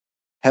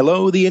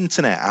Hello, the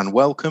internet, and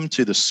welcome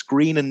to the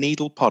Screen and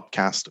Needle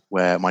podcast,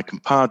 where my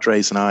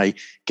compadres and I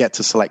get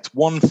to select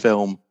one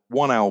film,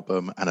 one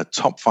album, and a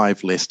top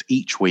 5 list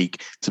each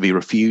week to be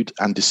reviewed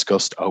and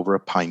discussed over a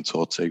pint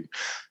or two.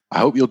 I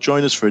hope you'll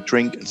join us for a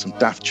drink and some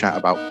daft chat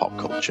about pop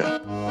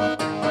culture.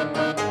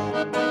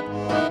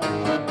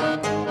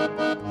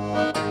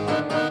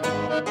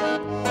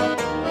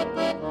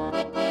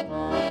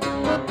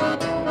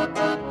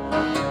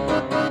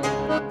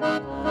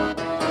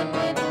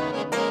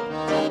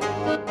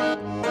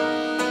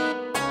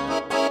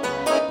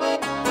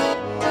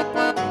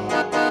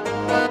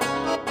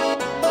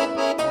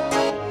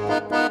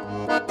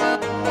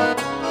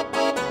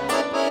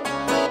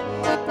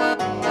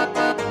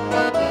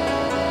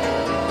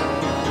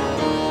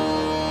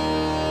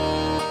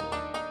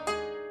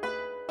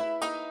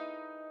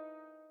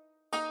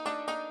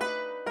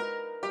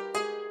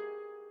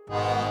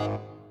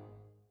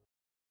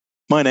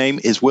 My name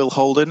is Will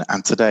Holden,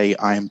 and today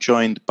I am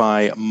joined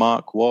by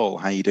Mark Wall.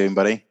 How you doing,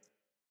 buddy?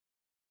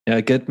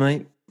 Yeah, good,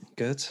 mate.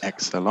 Good.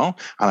 Excellent.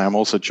 And I'm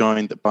also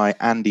joined by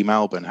Andy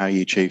Malbon. How are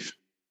you, Chief?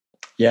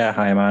 Yeah,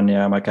 hi, man.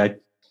 Yeah, I'm okay.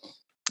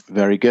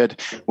 Very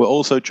good. We're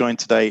also joined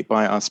today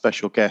by our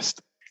special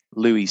guest,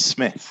 Louis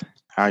Smith.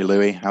 Hi,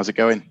 Louis. How's it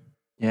going?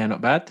 Yeah,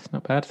 not bad.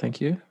 Not bad. Thank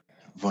you.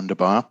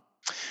 Wunderbar.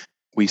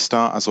 We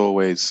start, as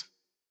always,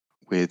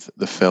 with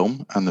the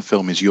film, and the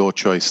film is your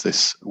choice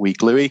this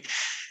week, Louis.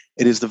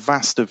 It is The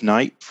Vast of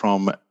Night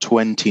from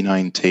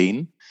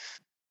 2019.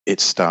 It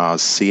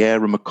stars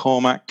Sierra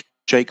McCormack,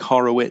 Jake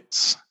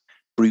Horowitz,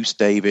 Bruce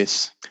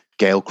Davis,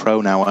 Gail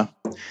Cronauer,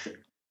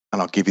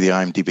 and I'll give you the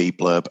IMDb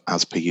blurb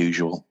as per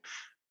usual.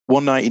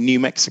 One night in New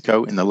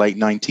Mexico in the late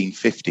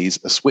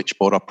 1950s, a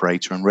switchboard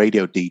operator and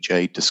radio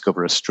DJ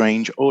discover a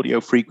strange audio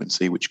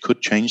frequency which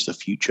could change the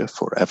future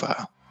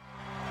forever.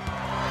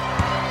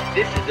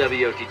 This is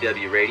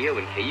WOTW Radio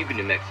in Cayuga,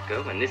 New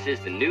Mexico, and this is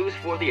the news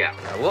for the hour.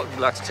 What would you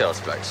like to tell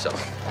us about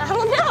yourself? I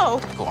don't know.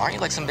 Cool, aren't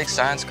you like some big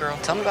science girl?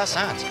 Tell me about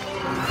science.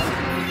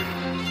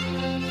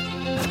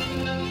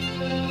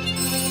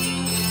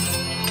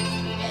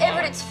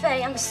 Everett, it's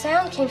Faye. The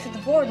sound came through the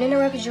board and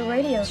interrupted your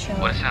radio show.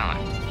 What is sound?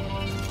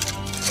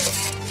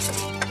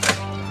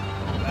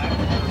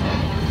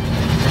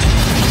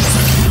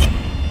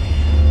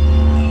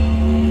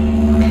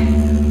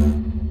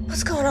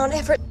 What's going on,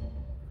 Everett?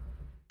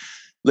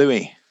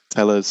 Louis,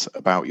 tell us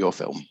about your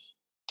film.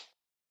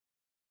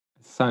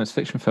 Science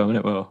fiction film, isn't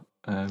it? Well,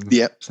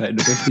 Yep. set in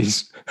the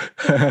 50s.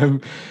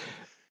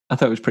 I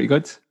thought it was pretty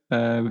good.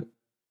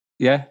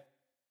 Yeah.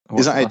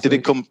 Is that it? Did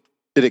it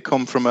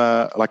come from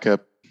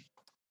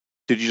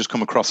did you just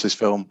come across this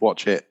film,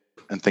 watch it,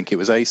 and think it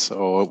was ace,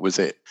 or was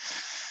it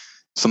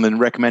something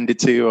recommended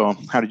to you, or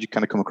how did you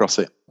kind of come across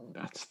it?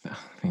 I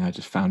think I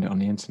just found it on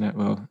the internet.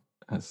 Well,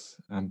 as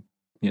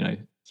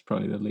it's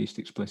probably the least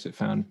explicit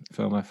film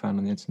I've found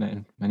on the internet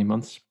in many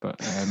months, but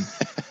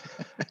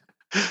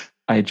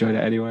I enjoyed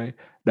it anyway.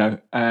 No,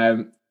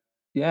 I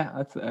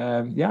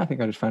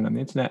think I just found it on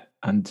the internet,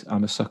 and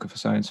I'm a sucker for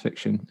science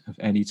fiction of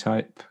any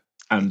type.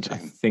 And I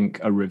think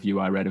a review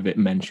I read of it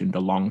mentioned a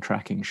long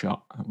tracking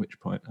shot, at which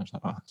point I was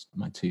like, that's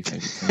my two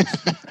favourite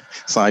things.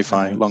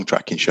 Sci-fi, long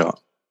tracking shot,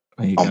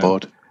 on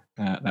board.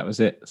 That was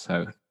it.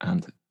 So,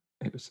 and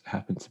it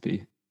happened to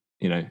be,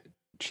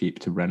 cheap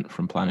to rent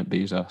from Planet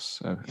Bezos.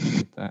 So I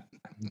did that.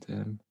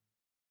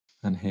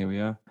 And here we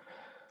are.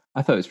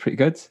 I thought it was pretty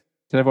good.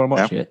 Did everyone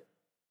watch it?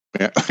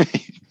 Yeah.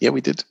 Yeah, we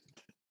did.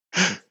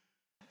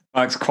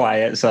 Mark's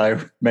quiet,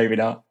 so maybe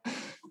not.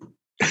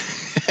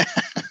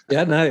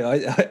 Yeah, no,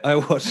 I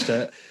watched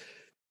it.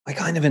 I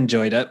kind of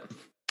enjoyed it.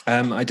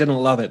 I didn't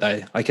love it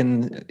though.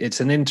 It's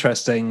an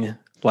interesting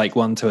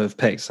one to have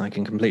picked, and I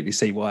can completely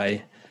see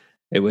why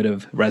it would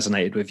have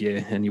resonated with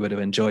you and you would have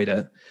enjoyed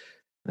it.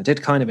 I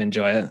did kind of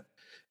enjoy it,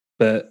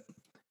 but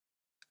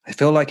I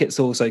feel like it's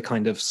also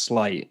kind of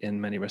slight in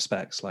many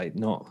respects. Like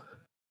not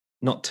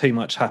too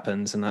much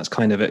happens, and that's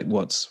kind of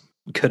what's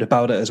good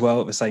about it as well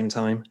at the same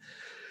time.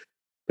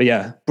 But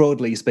yeah,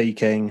 broadly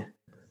speaking,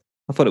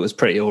 I thought it was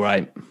pretty all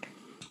right.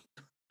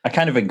 I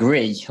kind of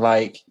agree.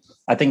 I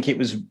think it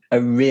was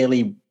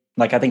really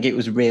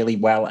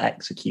well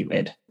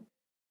executed.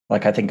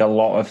 I think a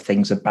lot of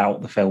things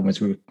about the film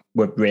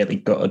were really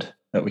good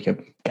that we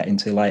could get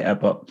into later,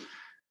 but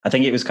I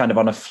think it was kind of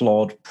on a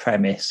flawed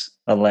premise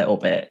a little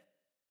bit.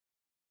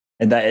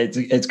 And that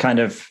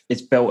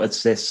it's built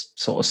as this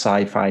sort of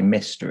sci-fi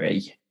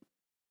mystery,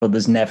 but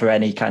there's never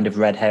any kind of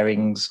red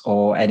herrings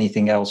or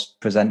anything else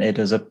presented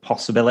as a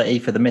possibility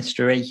for the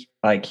mystery.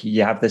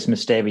 You have this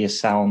mysterious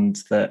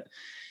sound that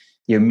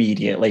you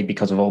immediately,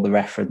 because of all the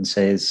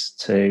references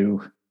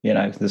to,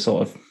 the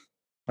sort of,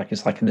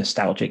 it's like a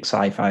nostalgic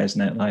sci-fi,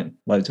 isn't it?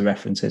 Loads of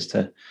references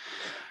to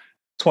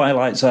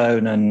Twilight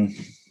Zone and,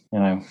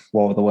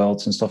 War of the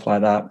Worlds and stuff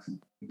like that.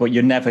 But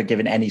you're never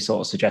given any sort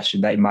of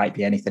suggestion that it might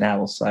be anything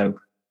else. So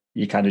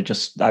you kind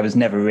of I was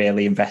never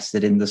really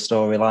invested in the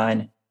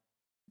storyline.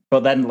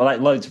 But then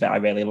loads of it I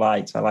really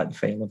liked. I liked the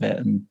feel of it.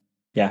 And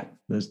yeah,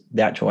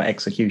 the actual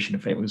execution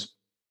of it was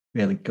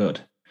really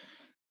good.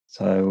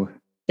 So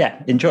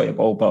yeah,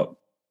 enjoyable, but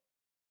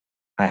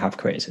I have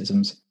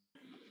criticisms.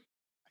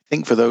 I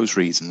think for those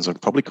reasons, I'm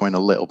probably going a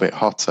little bit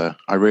hotter.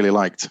 I really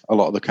liked a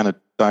lot of the kind of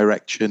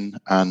direction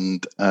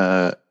and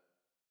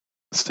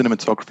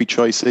cinematography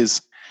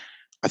choices.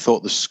 I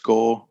thought the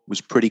score was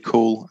pretty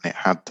cool. It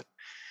had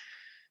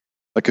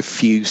like a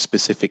few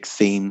specific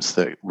themes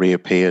that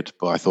reappeared,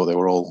 but I thought they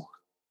were all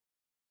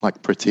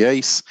like pretty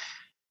ace.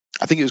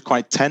 I think it was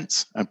quite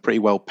tense and pretty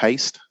well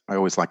paced. I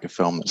always like a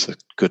film that's a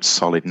good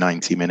solid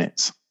 90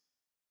 minutes.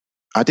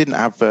 I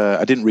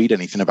didn't read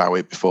anything about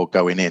it before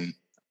going in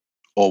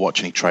or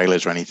watch any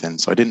trailers or anything,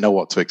 so I didn't know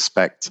what to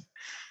expect.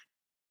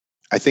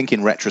 I think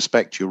in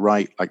retrospect, you're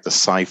right, like the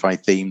sci-fi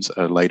themes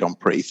are laid on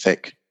pretty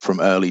thick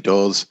from early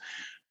doors,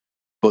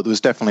 but there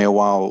was definitely a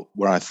while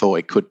where I thought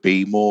it could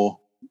be more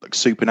like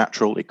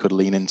supernatural. It could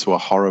lean into a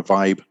horror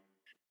vibe.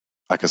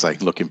 Like I say,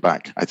 looking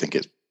back, I think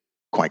it's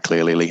quite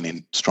clearly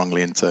leaning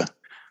strongly into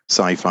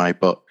sci-fi,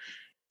 but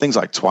things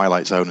like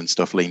Twilight Zone and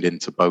stuff leaned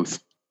into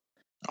both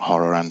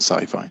horror and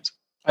sci-fi.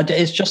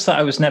 It's just that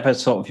I was never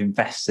sort of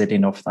invested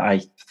enough that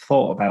I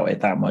thought about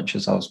it that much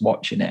as I was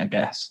watching it, I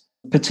guess.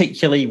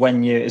 Particularly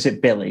when is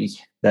it Billy,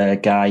 the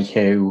guy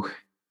who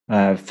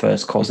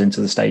first calls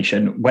into the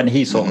station, when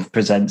he sort of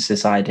presents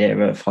this idea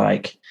of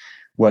like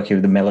working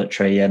with the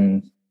military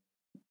and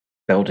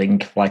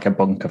building like a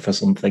bunker for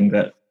something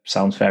that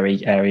sounds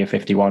very Area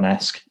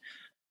 51-esque.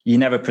 You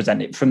never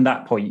present it from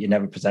that point. You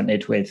never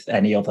presented with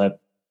any other,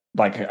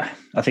 like,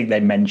 I think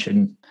they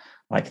mention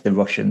like the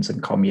Russians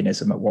and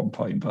communism at one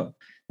point, but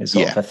it's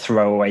sort of a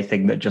throwaway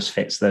thing that just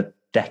fits the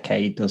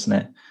decade, doesn't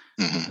it?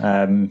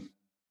 And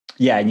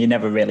you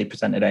never really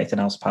presented anything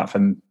else apart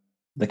from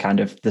the kind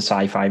of the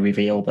sci-fi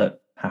reveal that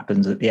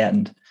happens at the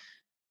end.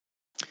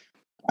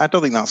 I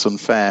don't think that's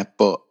unfair,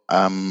 but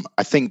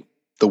I think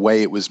the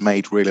way it was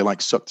made really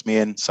like sucked me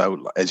in.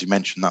 So as you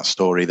mentioned, that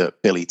story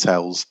that Billy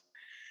tells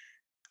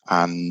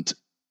and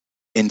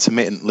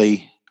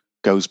intermittently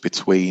goes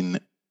between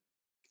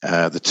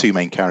the two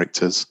main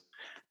characters.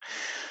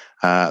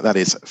 That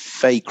is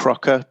Faye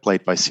Crocker,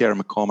 played by Sierra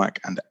McCormack,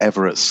 and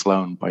Everett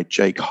Sloan by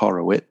Jake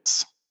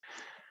Horowitz.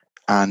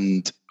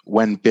 And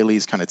when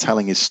Billy's kind of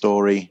telling his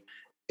story,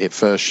 it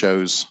first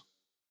shows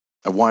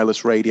a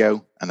wireless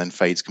radio and then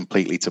fades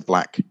completely to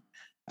black.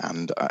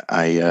 And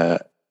I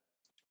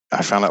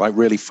found that like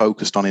really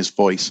focused on his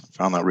voice. I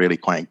found that really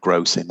quite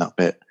engrossing, that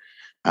bit.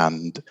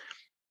 And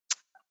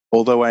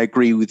although I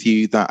agree with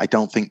you that I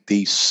don't think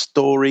the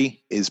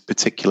story is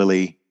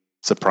particularly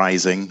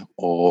surprising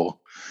or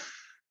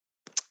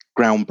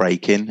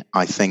groundbreaking,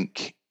 I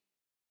think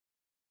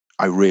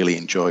I really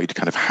enjoyed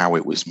kind of how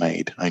it was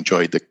made. I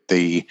enjoyed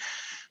the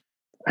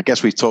I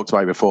guess we've talked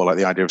about it before, like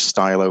the idea of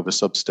style over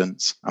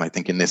substance. And I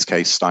think in this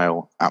case,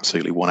 style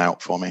absolutely won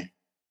out for me.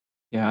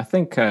 Yeah, I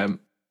think I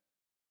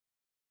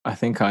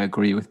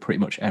agree with pretty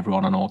much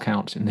everyone on all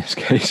counts in this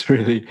case,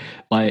 really.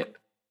 Like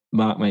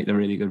Mark made the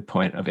really good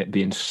point of it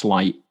being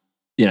slight.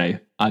 You know,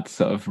 I'd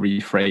sort of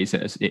rephrase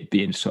it as it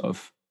being sort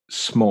of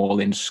small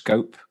in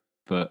scope,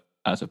 but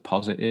as a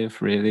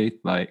positive, really.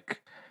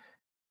 Like,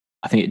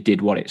 I think it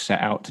did what it set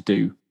out to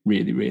do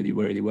really, really,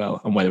 really well.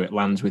 And whether it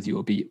lands with you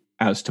will be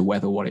as to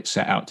whether what it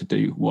set out to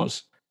do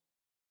was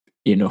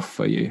enough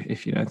for you,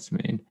 if you know what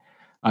I mean.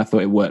 I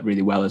thought it worked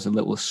really well as a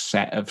little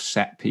set of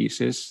set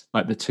pieces,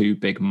 like the two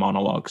big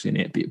monologues in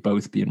it,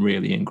 both being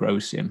really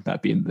engrossing,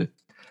 that being the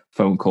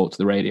phone call to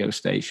the radio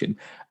station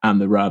and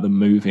the rather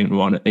moving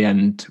one at the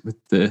end with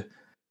the,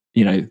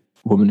 you know,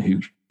 woman who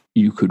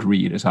you could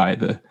read as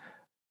either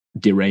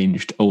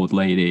deranged old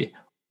lady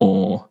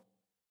or,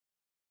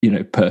 you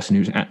know, person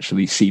who's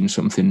actually seen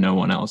something no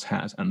one else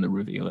has, and the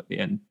reveal at the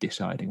end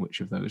deciding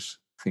which of those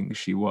things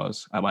she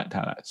was. I liked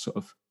how that sort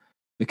of,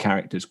 the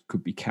characters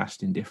could be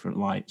cast in different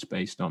lights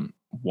based on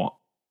what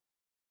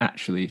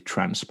actually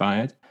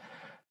transpired.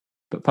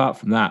 But apart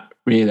from that,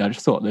 really, I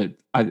just thought that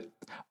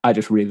I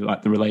just really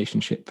liked the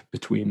relationship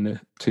between the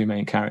two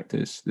main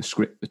characters, the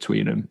script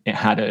between them. It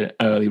had an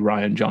early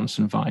Rian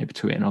Johnson vibe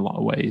to it in a lot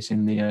of ways,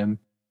 in the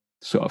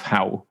sort of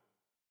how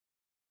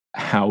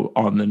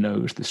on the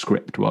nose the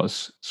script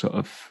was, sort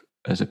of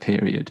as a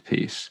period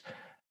piece.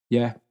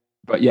 Yeah,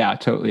 but yeah, I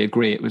totally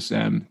agree. It was.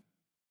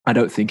 I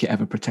don't think it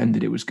ever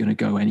pretended it was going to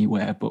go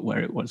anywhere but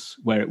where it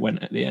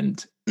went at the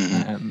end.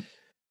 And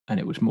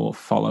it was more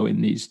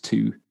following these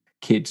two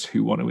kids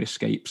who want to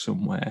escape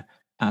somewhere,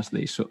 as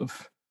they sort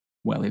of,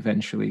 well,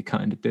 eventually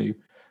kind of do.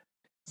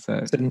 So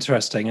it's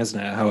interesting, isn't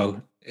it?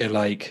 How it,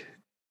 like,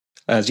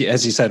 as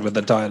you said, with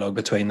the dialogue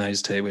between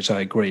those two, which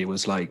I agree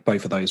was like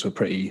both of those were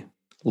pretty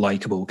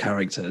likable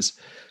characters,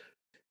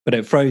 but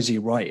it throws you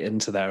right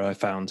into there. I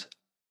found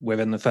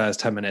within the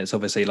first 10 minutes,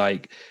 obviously,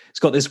 like, it's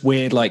got this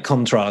weird like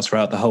contrast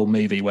throughout the whole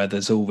movie where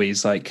there's all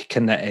these like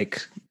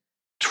kinetic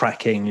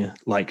tracking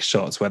like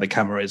shots where the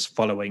camera is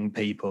following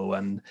people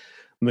and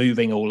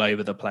moving all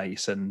over the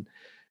place, and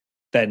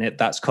then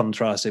that's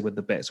contrasted with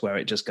the bits where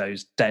it just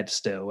goes dead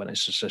still and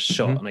it's just a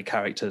shot on a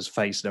character's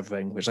face and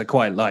everything, which I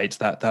quite liked.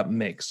 That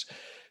mix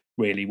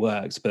really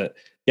works. But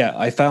yeah,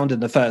 I found in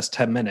the first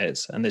 10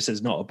 minutes, and this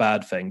is not a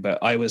bad thing, but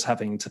I was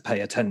having to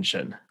pay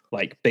attention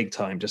like big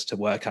time just to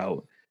work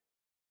out,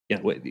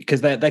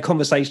 because their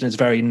conversation is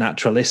very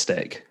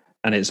naturalistic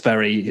and it's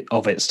very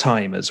of its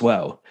time as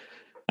well.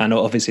 And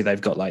obviously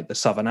they've got like the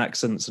Southern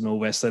accents and all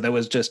this. So there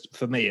was just,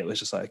 for me, it was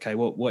just like, okay,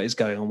 what is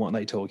going on? What are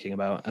they talking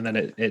about? And then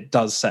it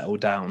does settle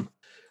down.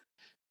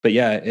 But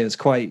yeah, it's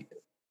quite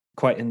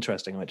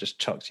interesting. I just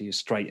chucked you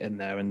straight in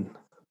there, and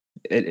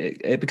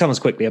it becomes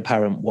quickly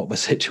apparent what the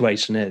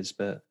situation is.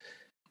 But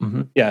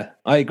yeah,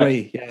 I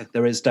agree. Yeah,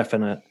 there is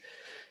definite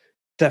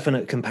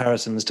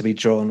comparisons to be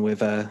drawn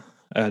with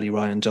early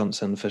Rian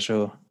Johnson for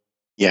sure.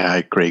 Yeah, I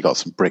agree. Got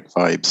some Brick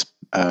vibes,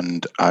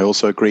 and I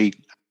also agree.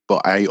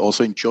 But I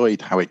also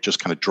enjoyed how it just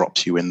kind of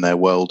drops you in their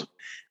world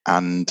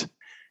and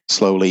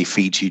slowly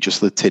feeds you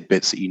just the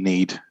tidbits that you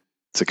need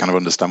to kind of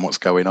understand what's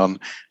going on.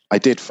 I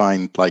did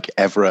find like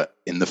Everett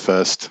in the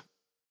first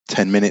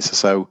 10 minutes or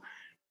so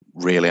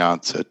really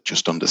hard to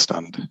just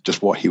understand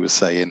just what he was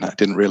saying. I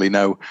didn't really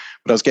know,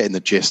 but I was getting the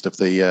gist of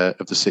the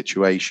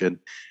situation.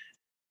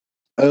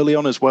 Early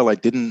on as well, I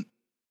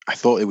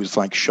thought it was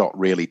like shot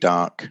really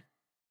dark.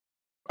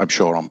 I'm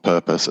sure on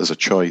purpose as a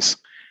choice,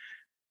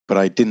 but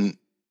I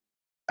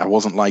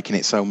wasn't liking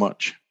it so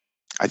much.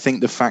 I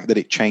think the fact that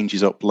it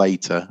changes up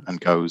later and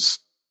goes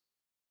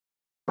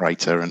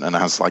brighter and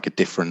has like a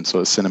different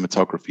sort of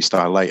cinematography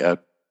style later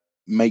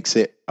makes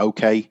it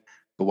okay.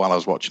 But while I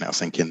was watching it, I was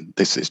thinking,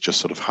 this is just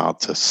sort of hard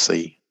to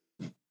see.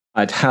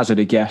 I'd hazard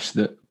a guess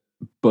that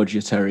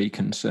budgetary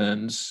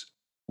concerns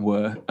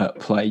were at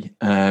play.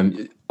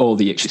 All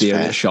the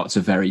exterior shots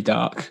are very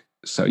dark,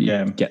 so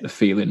you get the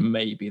feeling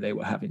maybe they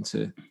were having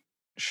to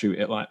shoot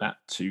it like that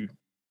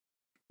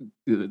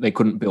they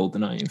couldn't build the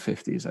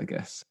 1950s, I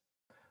guess.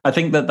 I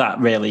think that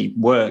really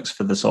works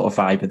for the sort of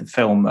vibe of the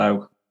film,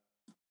 though.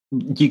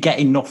 You get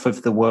enough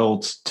of the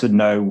world to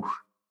know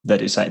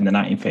that it's set in the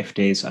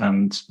 1950s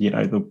and,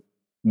 the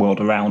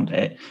world around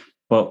it.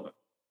 But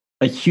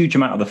a huge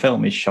amount of the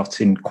film is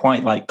shot in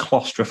quite like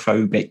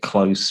claustrophobic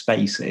closed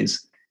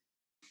spaces.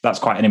 That's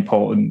quite an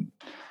important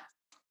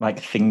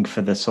thing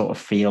for the sort of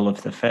feel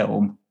of the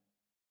film.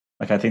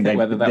 I think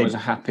whether that was a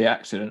happy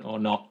accident or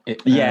not.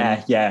 It,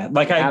 I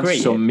agree.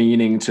 Adds some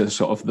meaning to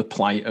sort of the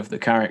plight of the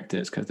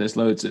characters, because there's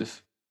loads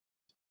of,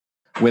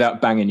 without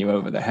banging you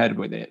over the head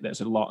with it, there's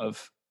a lot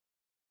of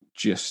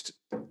just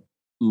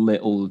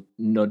little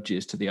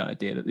nudges to the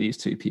idea that these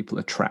two people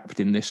are trapped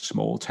in this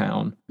small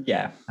town.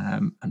 Yeah.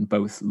 And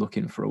both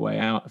looking for a way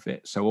out of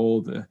it. So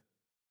all the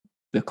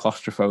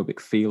claustrophobic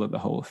feel of the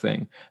whole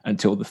thing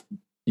until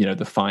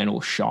the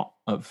final shot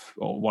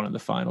or one of the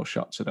final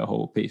shots of the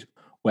whole piece,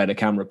 where the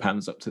camera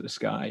pans up to the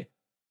sky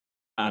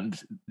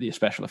and the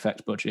special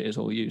effects budget is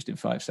all used in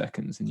 5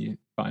 seconds and you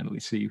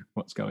finally see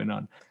what's going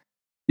on,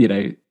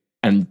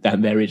 and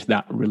there is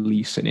that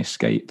release and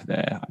escape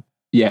there.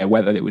 Yeah,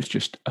 whether it was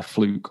just a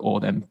fluke or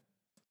them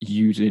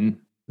using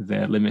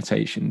their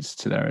limitations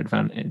to their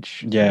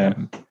advantage,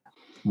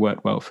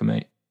 worked well for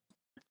me.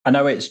 I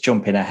know it's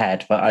jumping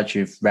ahead, but as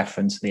you've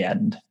referenced the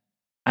end,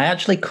 I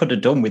actually could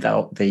have done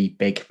without the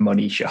big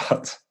money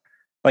shot.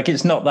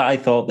 It's not that I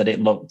thought that it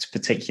looked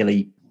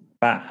particularly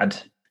bad.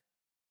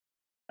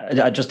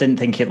 I just didn't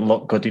think it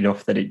looked good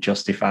enough that it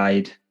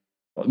justified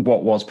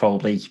what was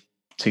probably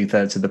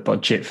 2/3 of the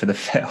budget for the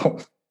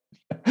film.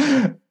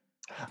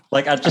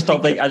 I just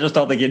don't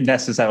think it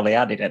necessarily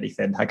added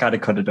anything. I kind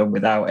of could have done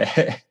without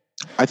it.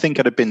 I think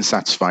I'd have been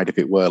satisfied if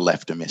it were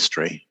left a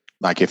mystery.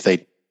 If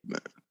they...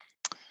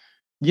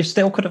 You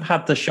still could have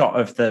had the shot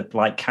of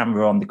the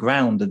camera on the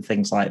ground and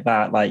things like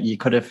that. You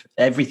could have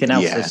everything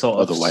else they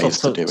sort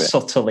of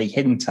subtly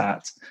hint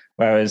at,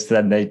 whereas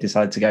then they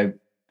decide to go,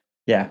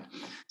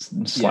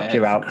 slap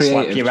you out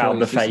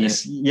the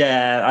face.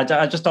 Yeah,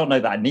 I just don't know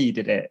that I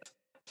needed it.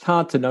 It's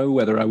hard to know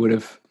whether I would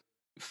have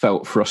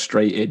felt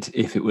frustrated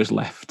if it was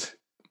left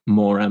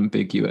more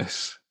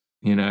ambiguous.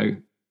 A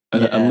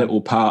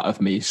little part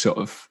of me sort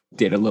of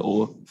did a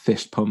little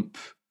fist pump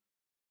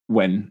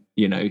when,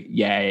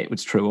 it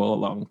was true all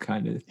along,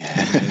 kind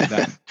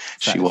of.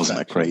 She wasn't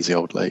a crazy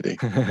old lady.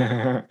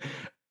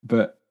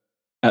 But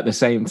at the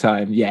same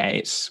time,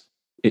 it's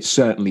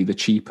certainly the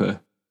cheaper,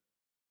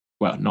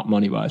 well, not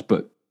money-wise,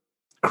 but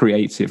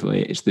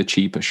creatively, it's the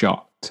cheaper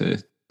shot to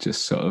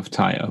just sort of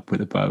tie it up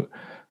with a bow.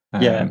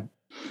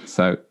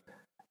 So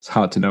it's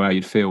hard to know how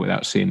you'd feel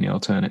without seeing the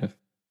alternative.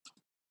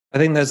 I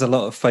think there's a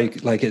lot of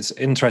it's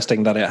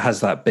interesting that it has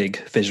that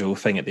big visual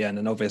thing at the end,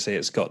 and obviously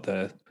it's got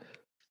the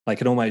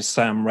an almost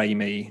Sam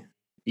Raimi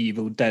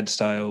Evil Dead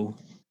style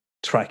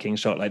tracking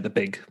shot, the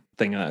big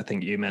thing I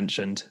think you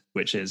mentioned,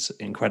 which is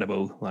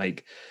incredible,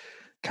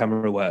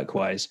 camera work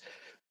wise.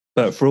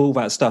 But for all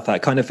that stuff,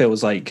 that kind of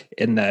feels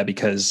in there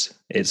because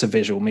it's a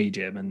visual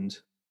medium and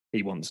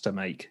he wants to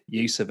make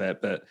use of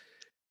it. But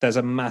there's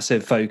a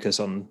massive focus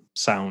on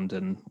sound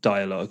and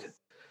dialogue.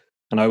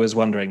 And I was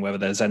wondering whether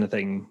there's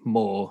anything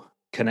more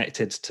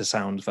connected to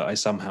sound that I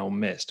somehow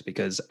missed,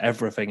 because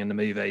everything in the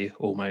movie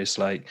almost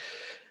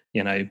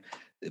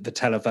the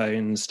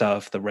telephone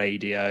stuff, the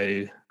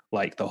radio,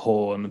 the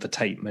horn, the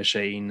tape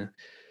machine,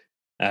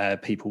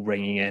 people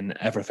ringing in,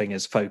 everything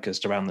is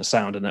focused around the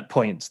sound. And at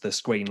points, the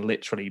screen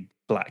literally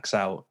blacks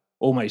out,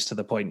 almost to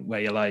the point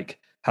where you're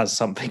has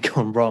something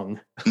gone wrong?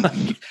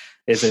 Like,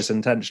 is this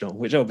intentional?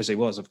 Which obviously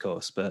was, of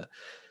course. But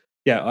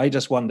yeah, I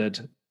just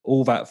wondered,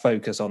 all that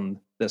focus on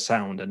the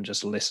sound and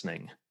just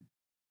listening.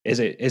 Is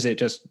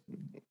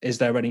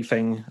there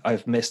anything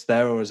I've missed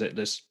there, or is it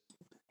just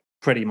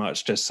pretty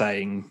much just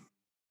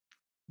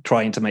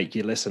trying to make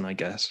you listen, I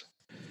guess?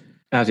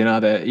 As in,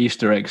 are there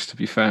Easter eggs to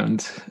be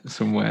found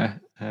somewhere?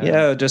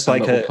 Yeah, just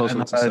like a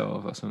puzzle to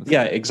solve or something.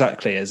 Yeah,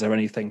 exactly. Is there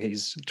anything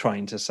he's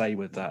trying to say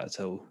with that at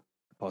all?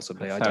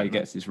 Possibly. That's how he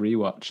gets his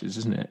rewatches,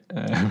 isn't it?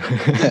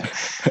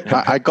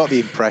 I got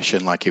the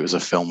impression like it was a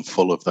film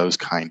full of those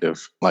kind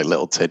of like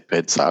little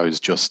tidbits. I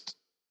was just,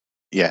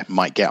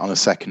 might get on a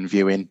second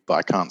viewing, but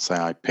I can't say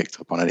I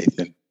picked up on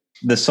anything.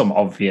 There's some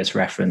obvious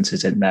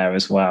references in there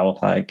as well,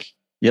 like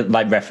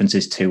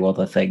references to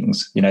other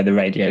things. You know, the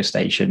radio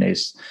station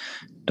is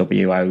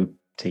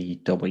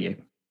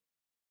WOTW.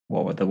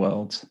 What were the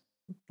words?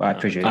 I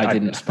presume I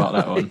didn't spot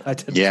that one.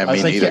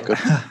 Me neither.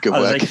 Good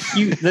work.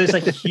 There's a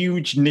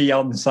huge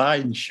neon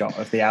sign shot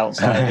of the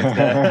outside of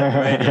the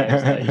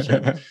radio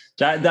station.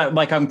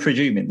 I'm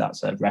presuming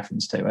that's a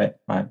reference to it,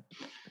 right?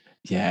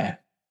 Yeah.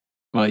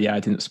 Well, I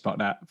didn't spot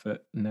that,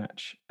 but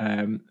Natch.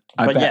 I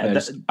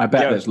bet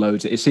there's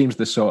loads. It seems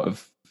the sort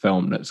of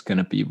film that's going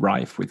to be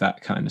rife with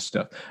that kind of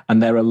stuff,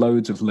 and there are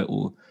loads of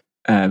little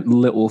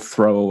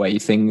throwaway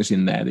things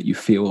in there that you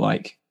feel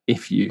like,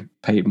 if you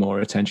paid more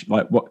attention,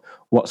 like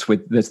what's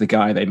with, there's the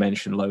guy they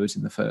mentioned loads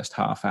in the first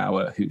half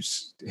hour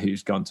who's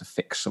gone to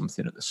fix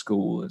something at the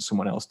school and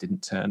someone else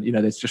didn't turn. You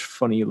know, there's just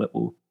funny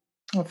little,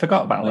 I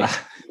forgot about that.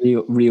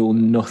 Real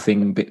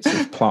nothing bits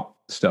of plot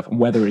stuff, and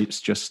whether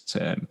it's just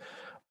a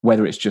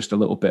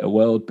little bit of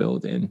world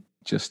building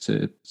just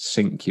to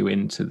sink you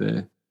into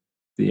the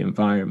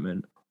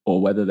environment,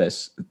 or whether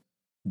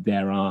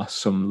there are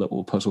some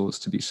little puzzles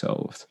to be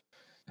solved.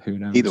 Who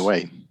knows? Either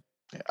way,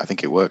 I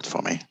think it worked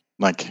for me.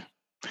 Like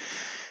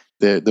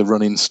the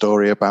running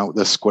story about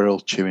the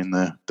squirrel chewing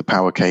the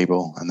power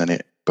cable, and then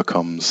it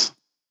becomes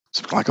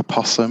something like a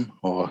possum,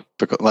 or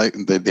like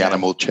the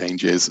animal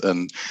changes,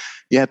 and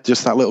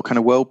just that little kind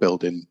of world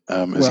building,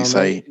 as you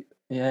say.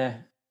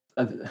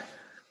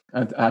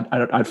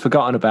 I'd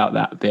forgotten about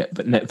that bit,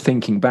 but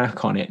thinking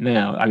back on it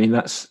now, I mean,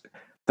 that's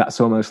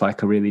almost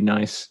like a really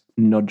nice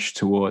nudge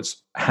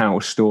towards how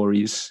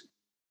stories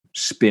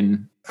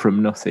spin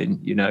from nothing,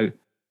 you know,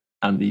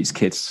 and these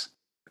kids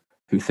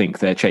who think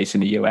they're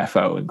chasing a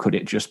UFO, and could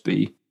it just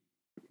be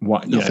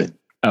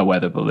a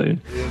weather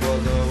balloon?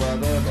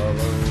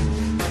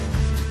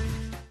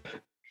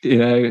 You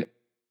know,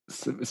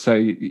 so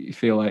you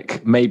feel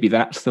like maybe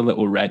that's the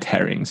little red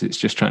herrings. It's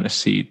just trying to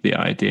seed the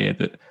idea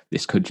that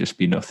this could just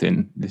be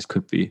nothing. This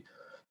could be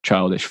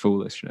childish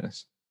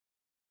foolishness.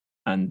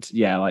 And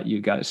like you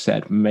guys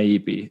said,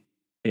 maybe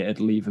it'd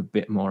leave a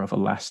bit more of a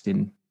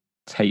lasting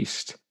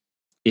taste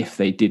if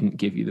they didn't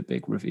give you the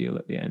big reveal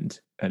at the end,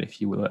 and if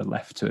you were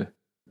left to,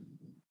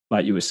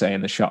 like you were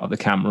saying, the shot of the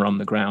camera on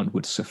the ground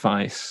would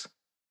suffice,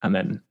 and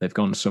then they've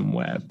gone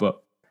somewhere,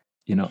 but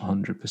you're not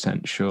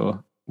 100%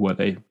 sure, were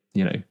they,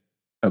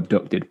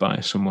 abducted by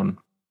someone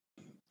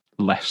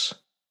less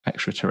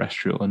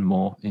extraterrestrial and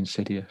more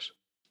insidious.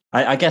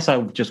 I guess I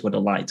just would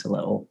have liked a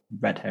little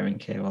red herring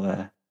here or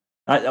there.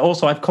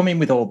 I've come in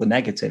with all the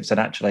negatives, and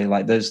actually,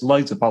 there's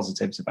loads of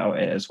positives about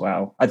it as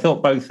well. I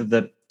thought both of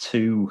the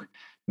two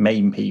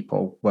main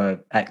people were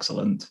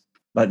excellent.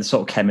 Like the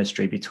sort of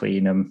chemistry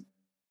between them.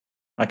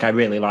 Like I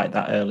really like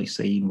that early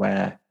scene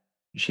where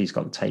she's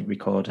got the tape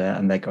recorder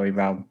and they're going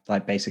around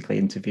basically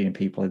interviewing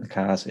people in the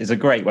cars. It's a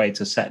great way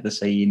to set the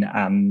scene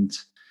and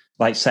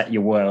set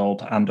your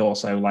world, and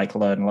also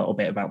learn a little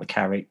bit about the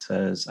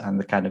characters, and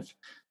the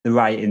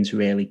writing's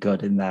really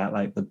good in that.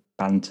 The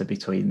banter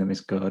between them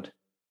is good.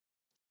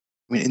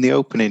 I mean, in the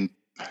opening,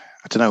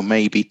 I don't know,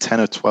 maybe 10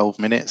 or 12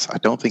 minutes, I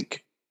don't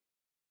think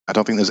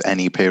there's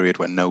any period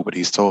where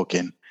nobody's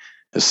talking.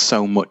 There's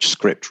so much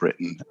script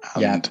written,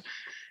 and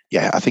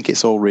I think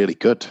it's all really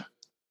good.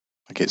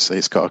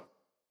 It's got a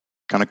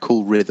kind of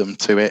cool rhythm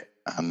to it,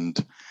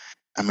 and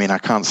I mean, I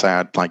can't say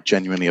I'd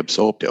genuinely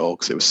absorbed it all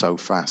because it was so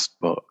fast,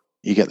 but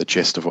you get the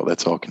gist of what they're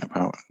talking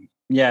about.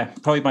 Yeah,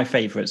 probably my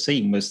favorite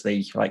scene was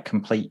the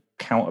complete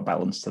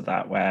counterbalance to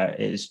that, where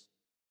it's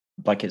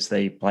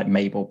the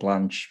Mabel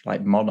Blanche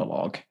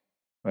monologue,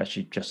 where it's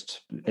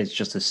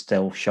just a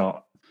still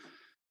shot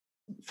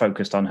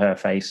focused on her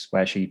face,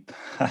 where she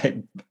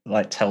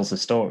tells a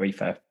story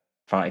for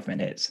 5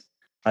 minutes.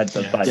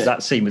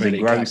 That scene was really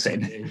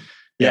engrossing.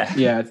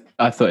 Yeah,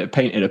 I thought it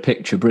painted a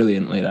picture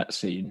brilliantly, that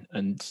scene,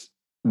 and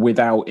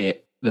without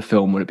it, the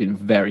film would have been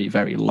very,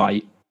 very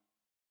light.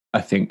 I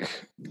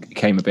think it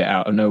came a bit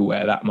out of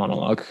nowhere, that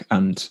monologue,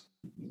 and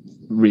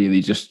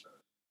really just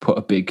put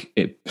a big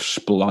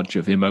splodge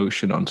of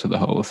emotion onto the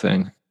whole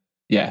thing.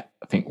 Yeah,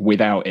 I think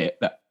without it,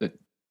 that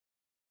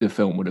the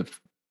film would have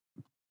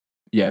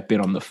been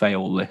on the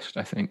fail list,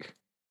 I think.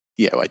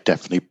 Yeah, I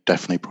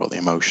definitely brought the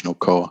emotional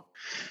core.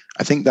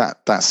 I think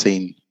that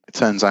scene, it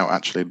turns out,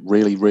 actually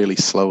really, really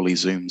slowly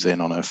zooms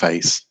in on her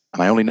face.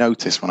 And I only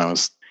noticed when I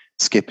was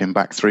skipping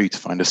back through to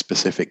find a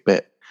specific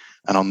bit.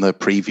 And on the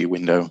preview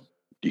window,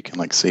 you can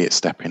like see it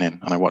stepping in.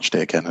 And I watched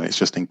it again, and it's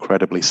just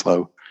incredibly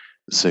slow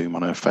zoom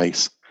on her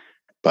face.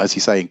 But as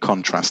you say, in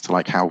contrast to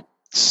like how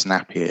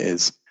snappy it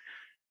is,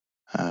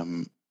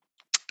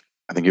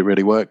 I think it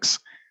really works.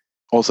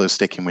 Also,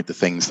 sticking with the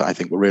things that I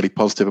think were really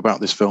positive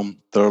about this film,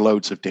 there are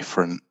loads of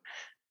different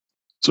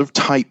sort of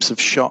types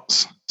of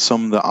shots.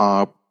 Some that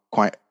are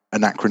quite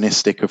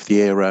anachronistic of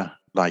the era,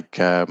 like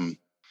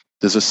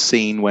there's a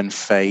scene when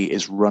Faye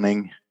is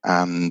running,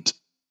 and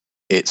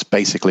it's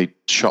basically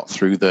shot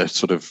through the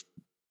sort of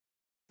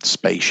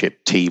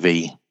spaceship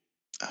TV,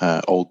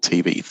 old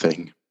TV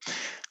thing.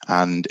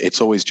 And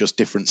it's always just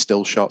different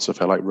still shots of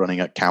her like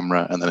running at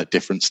camera, and then a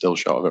different still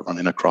shot of it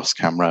running across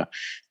camera.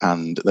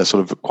 And they're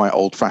sort of quite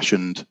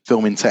old-fashioned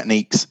filming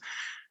techniques,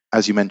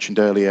 as you mentioned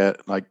earlier,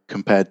 like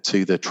compared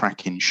to the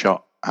tracking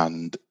shot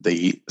and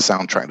the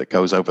soundtrack that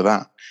goes over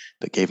that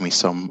gave me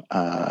some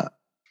kind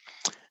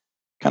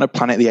of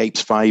Planet of the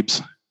Apes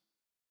vibes.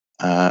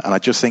 And I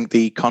just think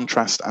the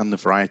contrast and the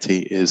variety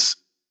is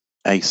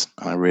ace,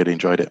 and I really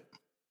enjoyed it.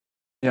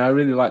 Yeah, I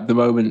really like the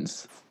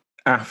moments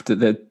after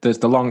there's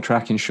the long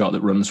tracking shot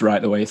that runs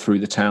right the way through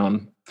the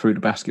town, through the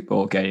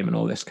basketball game and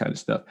all this kind of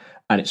stuff.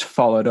 And it's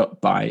followed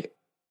up by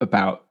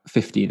about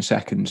 15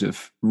 seconds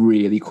of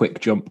really quick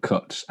jump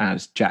cuts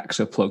as jacks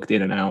are plugged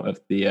in and out of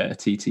the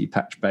TT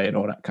patch bay and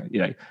all that kind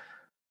of,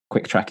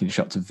 quick tracking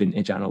shots of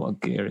vintage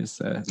analog gear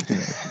is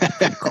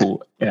pretty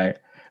cool. Yeah,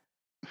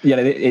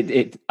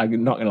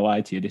 I'm not going to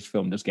lie to you. This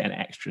film does get an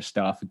extra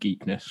star for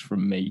geekness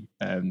from me.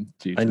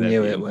 Due to I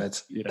knew it would.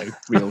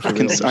 Real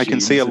I can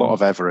see a lot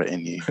of Everett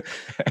in you.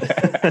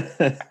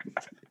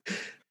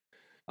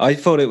 I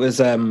thought it was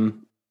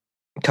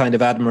kind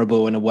of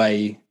admirable in a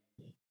way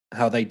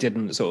how they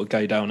didn't sort of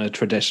go down a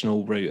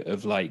traditional route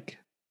of like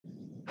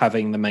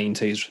having the main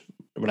two's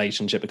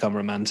relationship become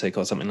romantic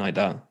or something like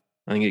that.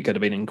 I think it could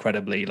have been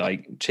incredibly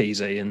like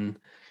cheesy and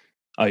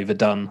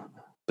overdone.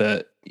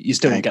 But you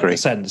still get the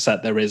sense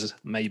that there is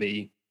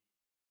maybe,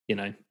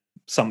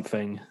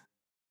 something.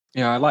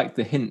 Yeah, I like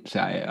the hints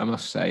at it, I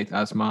must say.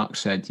 As Mark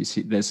said, you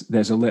see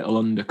there's a little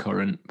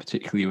undercurrent,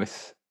 particularly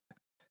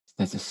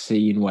there's a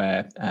scene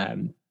where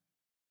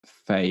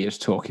Faye is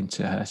talking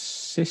to her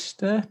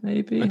sister,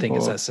 maybe? I think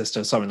it's her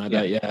sister, something like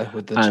that, yeah.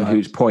 With the and child.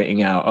 Who's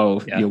pointing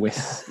out, you're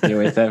with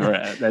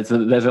Everett. There's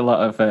a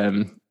lot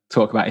of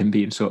talk about him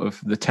being sort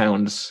of the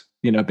town's,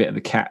 a bit of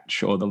the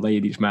catch or the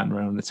ladies' man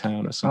around the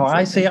town or something. Oh,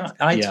 I see.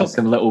 I took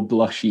some little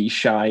blushy,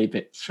 shy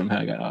bits from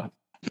her. Going,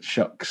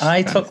 shucks.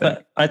 I took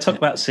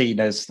that scene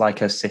as like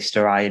her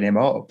sister eyeing him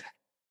up.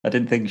 I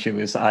didn't think she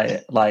was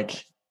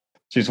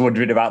she was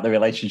wondering about the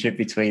relationship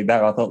between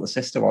them. I thought the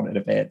sister wanted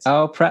a bit.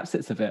 Oh, perhaps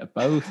it's a bit of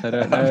both. I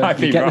don't know.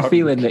 You get the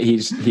feeling that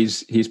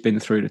he's been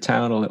through the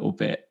town a little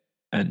bit,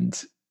 and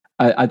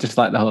I just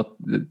like the whole.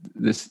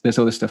 There's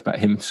all this stuff about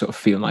him sort of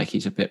feeling like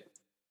he's a bit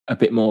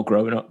more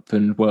grown up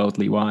and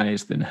worldly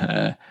wise than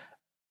her,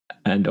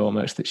 and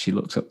almost that she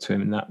looks up to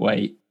him in that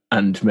way,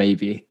 and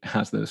maybe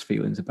has those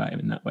feelings about him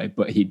in that way,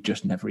 but he'd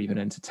just never even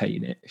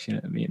entertain it, if you know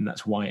what I mean.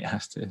 That's why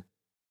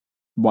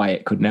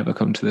it could never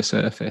come to the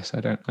surface. I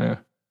don't know.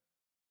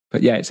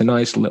 But yeah, it's a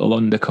nice little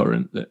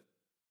undercurrent that,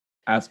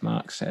 as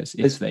Mark says,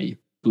 if they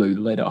blew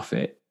the lid off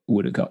it,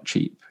 would have got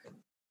cheap.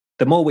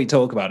 The more we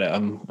talk about it,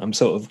 I'm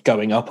sort of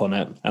going up on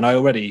it, and I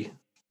already,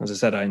 as I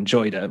said, I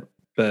enjoyed it,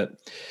 but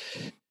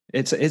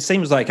it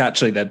seems like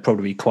actually there'd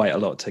probably be quite a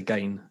lot to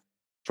gain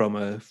from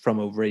a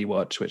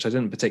rewatch, which I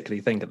didn't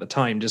particularly think at the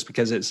time, just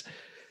because it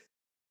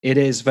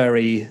is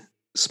very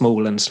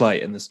small and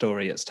slight in the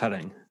story it's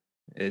telling.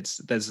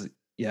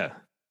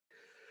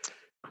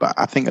 But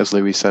I think, as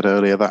Louis said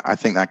earlier, that I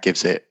think that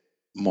gives it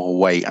more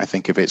weight. I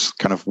think if it's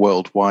kind of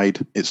worldwide,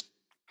 it's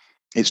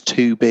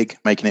too big.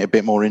 Making it a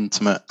bit more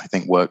intimate, I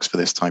think, works for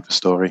this type of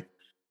story.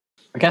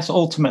 I guess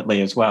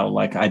ultimately as well,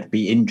 like I'd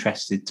be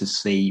interested to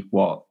see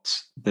what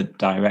the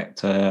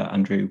director,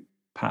 Andrew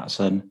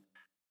Patterson,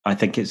 I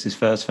think it's his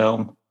first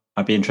film.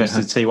 I'd be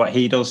interested to see what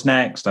he does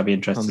next. I'd be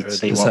interested to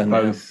see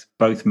what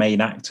both main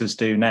actors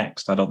do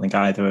next. I don't think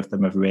either of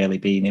them have really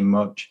been in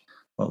much,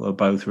 but they're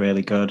both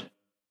really good.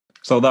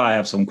 So although I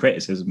have some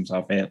criticisms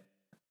of it,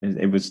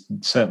 it was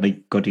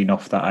certainly good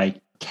enough that I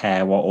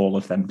care what all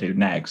of them do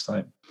next.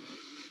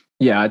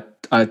 Yeah,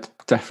 I'd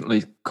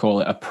definitely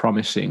call it a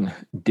promising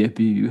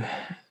debut.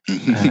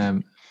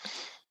 And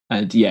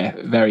yeah,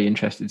 very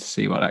interested to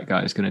see what that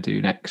guy is going to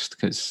do next,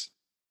 because,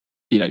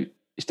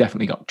 he's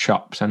definitely got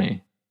chops, hasn't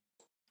he?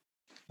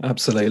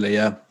 Absolutely,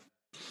 yeah.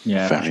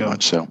 Yeah, very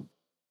much so.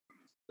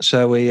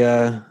 Shall we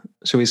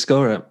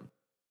score it?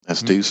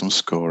 Let's do some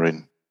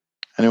scoring.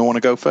 Anyone want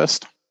to go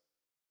first?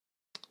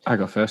 I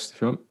go first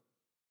if you want.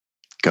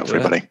 Go for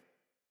it, buddy.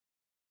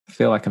 I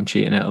feel like I'm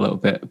cheating it a little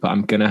bit, but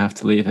I'm going to have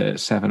to leave it at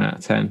 7 out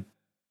of 10.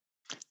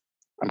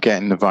 I'm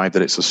getting the vibe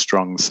that it's a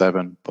strong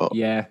 7, but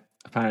yeah,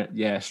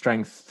 apparently,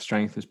 strength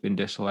has been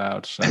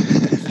disallowed, so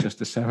it's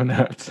just a 7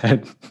 out of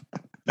 10.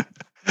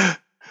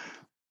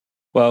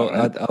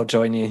 Well, I'll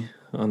join you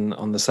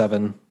on the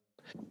 7.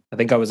 I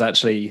think I was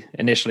actually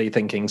initially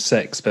thinking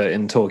 6, but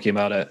in talking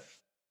about it,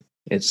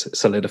 it's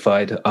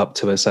solidified up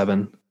to a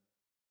 7.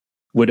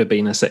 would have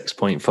been a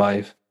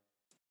 6.5.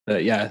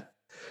 But yeah,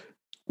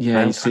 Yeah,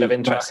 I'm you kind see, of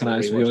interested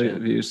Mark and to I's rewatch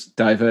it. views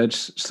diverge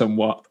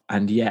somewhat,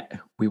 and yet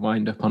we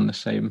wind up on the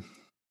same.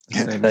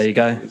 There you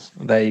go.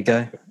 There you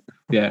go.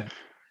 Yeah,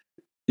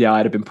 yeah.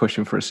 I'd have been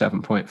pushing for a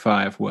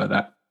 7.5. Were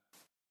that?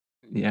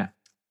 Yeah,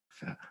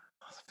 I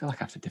feel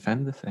like I have to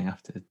defend the thing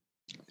after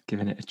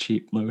giving it a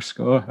cheap low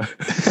score.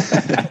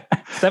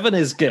 7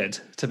 is good.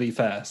 To be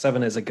fair,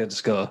 7 is a good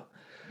score.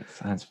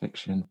 Science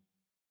fiction.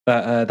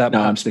 That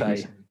No, I'm patch sticking bay.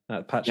 with-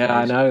 That patch Yeah, bay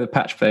I is- know the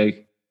patch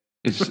bay.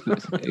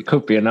 It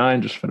could be a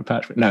 9 just for the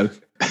patch bay. No,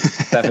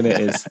 7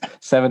 it is.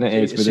 7 it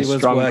is with she a was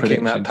strong working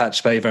prediction. that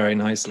patch bay very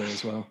nicely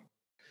as well.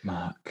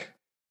 Mark,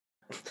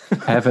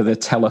 ever the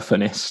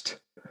telephonist.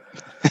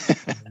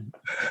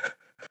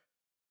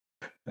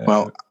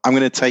 Well, I'm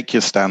going to take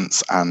your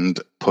stance and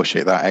push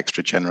it that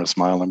extra generous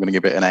mile. I'm going to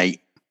give it an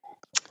 8.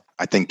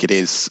 I think it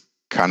is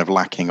kind of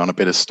lacking on a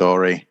bit of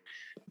story,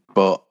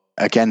 but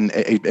again,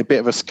 a bit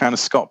of a kind of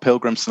Scott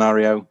Pilgrim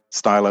scenario,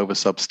 style over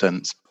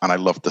substance, and I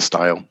love the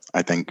style.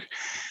 I think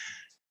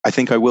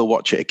I will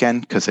watch it again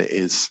because it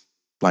is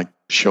like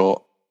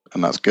short,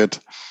 and that's good.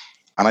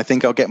 And I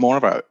think I'll get more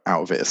out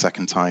of it a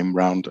second time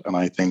round, and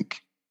I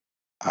think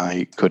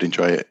I could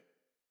enjoy it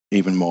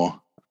even more.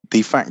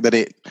 The fact that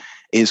it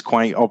is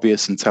quite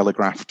obvious and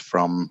telegraphed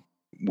from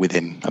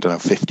within,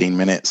 15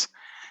 minutes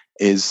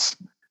is,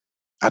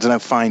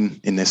 fine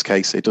in this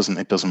case. It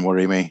doesn't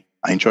worry me.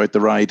 I enjoyed the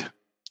ride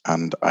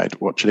and I'd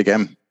watch it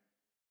again.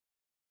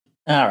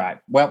 All right.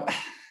 Well,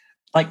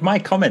 like my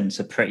comments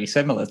are pretty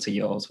similar to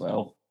yours,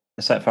 Will,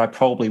 except for I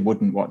probably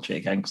wouldn't watch it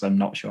again because I'm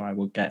not sure I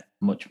would get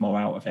much more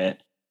out of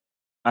it.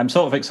 I'm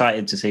sort of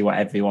excited to see what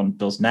everyone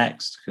does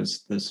next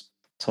because there's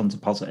tons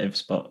of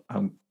positives, but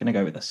I'm going to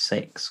go with a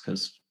 6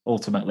 because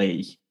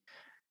ultimately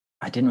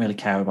I didn't really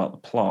care about the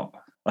plot.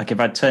 Like if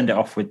I'd turned it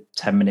off with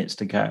 10 minutes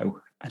to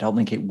go, I don't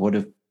think it would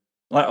have,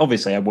 like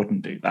obviously I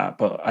wouldn't do that,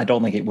 but I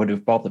don't think it would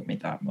have bothered me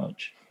that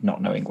much,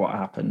 not knowing what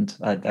happened.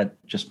 I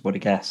just would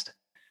have guessed.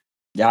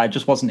 Yeah, I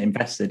just wasn't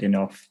invested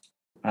enough.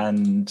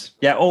 And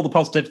yeah, all the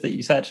positives that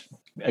you said,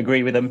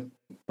 agree with them,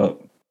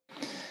 but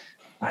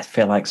I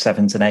feel like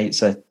 7s and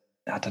 8s are,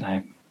 I don't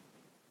know,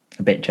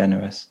 a bit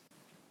generous.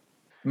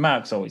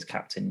 Mark's always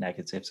capped in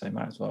negative, so it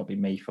might as well be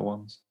me for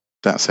once.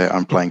 That's it.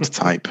 I'm playing to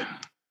type.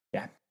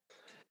 Yeah.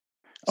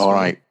 All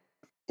right.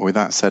 With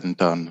that said and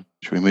done,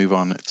 should we move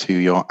on to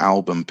your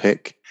album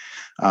pick?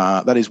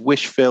 That is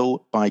Wish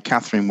Phil by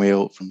Catherine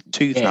Wheel from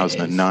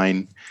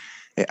 2009.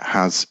 It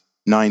has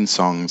 9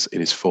 songs. It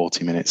is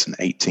 40 minutes and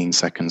 18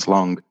 seconds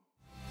long.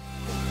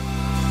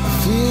 A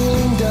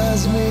feeling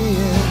does me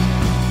in,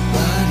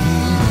 but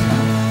here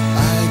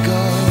I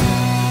go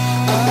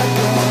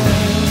again.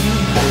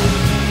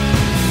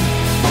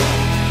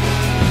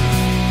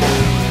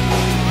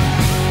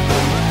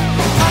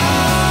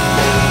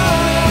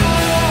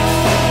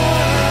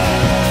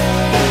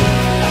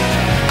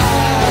 I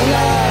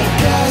like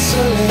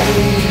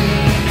gasoline.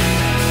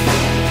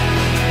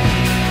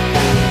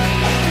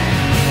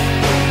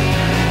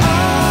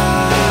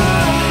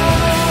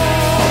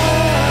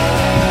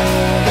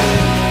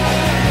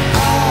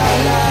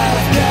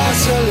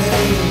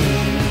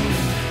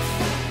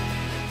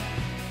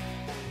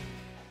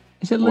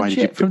 Is it Why did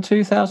you legit from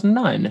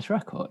 2009? This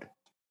record?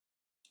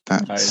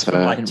 It's That's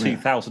from like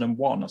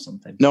 2001 or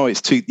something. no,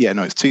 it's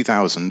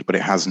 2000, but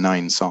it has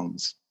 9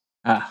 songs.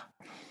 Ah,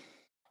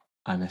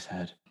 I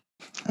misheard.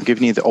 I'm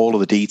giving you all of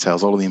the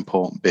details, all of the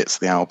important bits of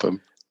the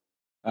album.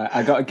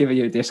 I got to give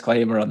you a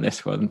disclaimer on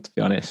this one, to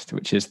be honest,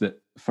 which is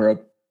that for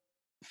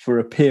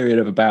a period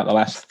of about the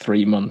last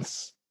 3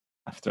 months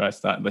after I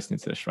started listening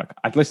to this record,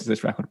 I'd listened to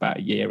this record about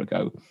a year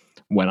ago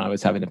when I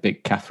was having a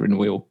big Catherine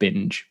Wheel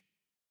binge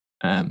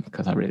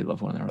because I really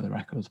love one of their other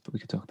records, but we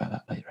could talk about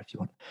that later if you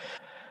want.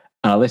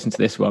 And I listened to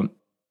this one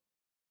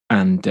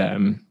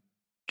and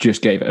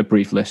just gave it a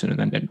brief listen and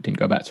then didn't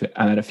go back to it.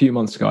 And then a few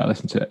months ago, I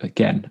listened to it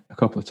again a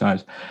couple of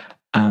times.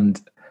 And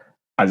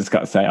I just got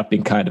to say, I've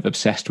been kind of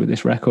obsessed with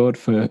this record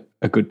for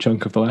a good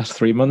chunk of the last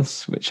 3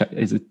 months, which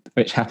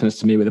happens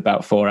to me with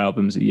about 4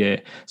 albums a year.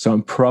 So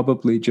I'm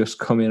probably just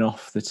coming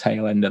off the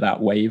tail end of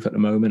that wave at the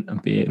moment and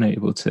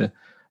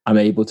I'm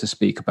able to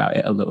speak about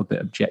it a little bit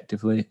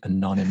objectively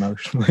and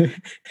non-emotionally.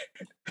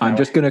 I'm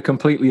just going to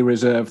completely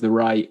reserve the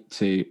right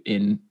to,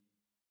 in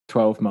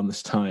 12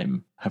 months'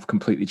 time, have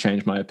completely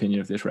changed my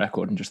opinion of this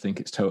record and just think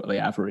it's totally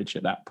average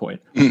at that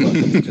point.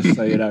 Just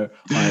so you know,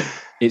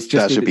 it's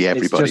just that should be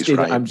everybody's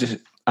right.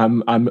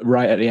 I'm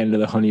right at the end of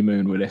the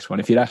honeymoon with this one.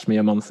 If you'd asked me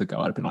a month ago,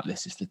 I'd have been like,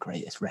 "This is the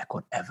greatest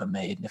record ever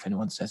made." And if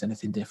anyone says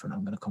anything different,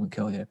 I'm going to come and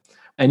kill you.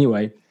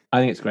 Anyway, I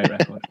think it's a great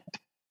record.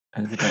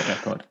 And it's a great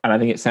record, and I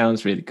think it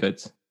sounds really good.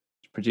 It's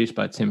produced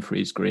by Tim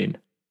Freeze-Green.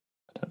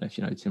 I don't know if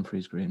you know who Tim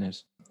Freeze-Green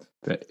is,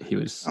 but he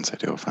was. Can't say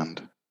to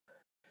offend.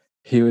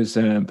 He was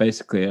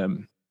basically a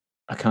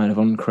kind of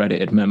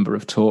uncredited member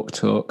of Talk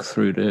Talk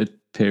through the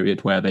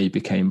period where they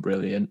became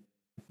brilliant.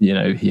 You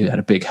know, he had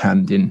a big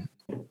hand in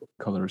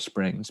Colour of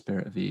Spring,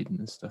 Spirit of Eden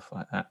and stuff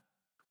like that.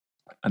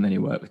 And then he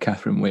worked with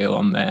Catherine Wheel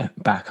on their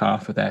back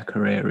half of their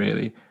career,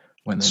 really,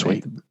 when they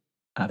made the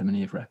Adam and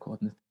Eve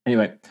record. And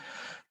Anyway,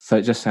 so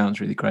it just sounds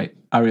really great.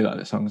 I really like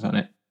the songs on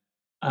it.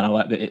 And I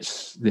like that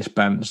it's this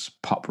band's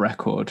pop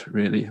record,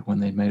 really, when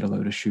they made a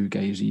load of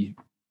shoegazy,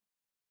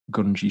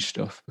 grungy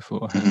stuff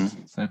beforehand.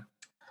 Mm-hmm. So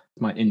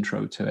it's my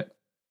intro to it.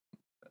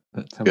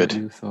 But tell Good. me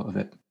what you thought of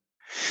it.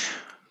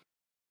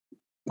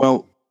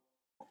 Well,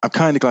 I'm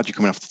kind of glad you're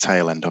coming off the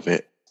tail end of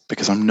it,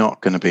 because I'm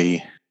not going to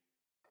be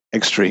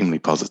extremely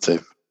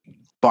positive,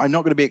 but I'm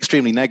not going to be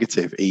extremely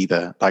negative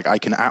either. Like, I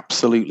can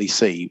absolutely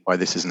see why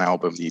this is an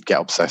album that you'd get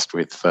obsessed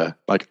with for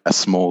like a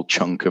small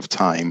chunk of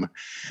time.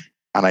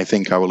 And I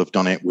think I will have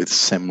done it with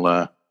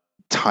similar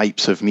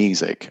types of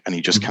music, and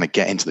you just kind of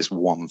get into this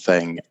one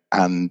thing.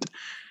 And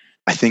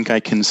I think I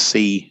can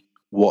see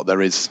what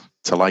there is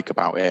to like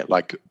about it.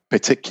 Like,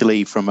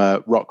 particularly from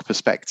a rock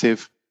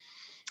perspective,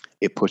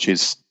 it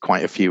pushes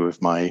quite a few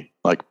of my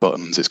like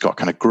buttons. It's got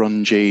kind of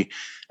grungy,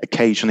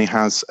 occasionally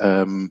has,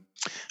 I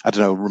don't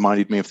know,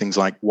 reminded me of things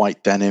like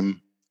White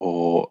Denim,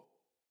 or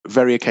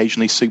very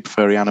occasionally Super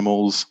Furry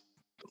Animals,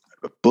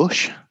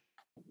 Bush.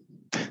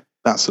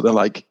 That's sort of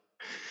like,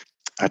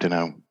 I don't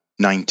know,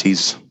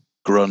 90s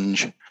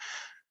grunge.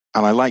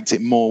 And I liked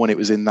it more when it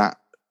was in that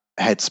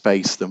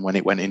headspace than when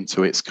it went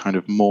into its kind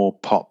of more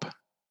pop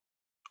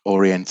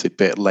oriented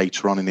bit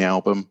later on in the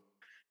album.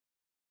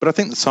 But I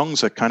think the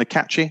songs are kind of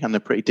catchy and they're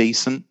pretty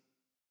decent.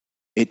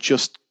 It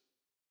just,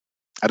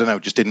 I don't know,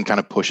 just didn't kind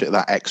of push it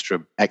that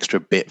extra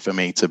bit for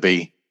me to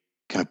be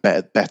kind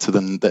of better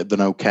than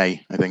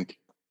okay, I think.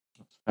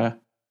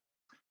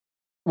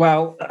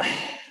 Well,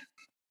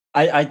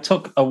 I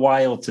took a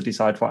while to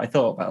decide what I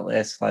thought about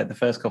this. Like, the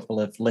first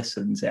couple of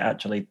listens, it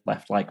actually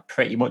left like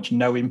pretty much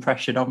no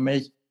impression on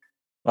me,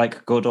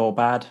 like good or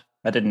bad.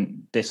 I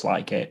didn't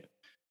dislike it,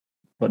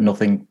 but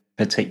nothing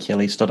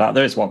particularly stood out.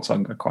 There is one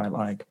song I quite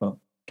like, but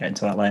get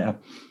into that later.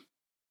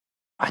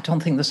 I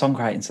don't think the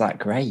songwriting's that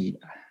great.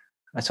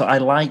 I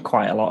like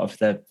quite a lot of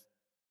the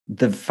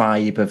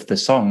vibe of the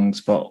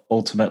songs, but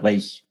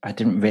ultimately I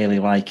didn't really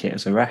like it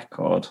as a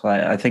record.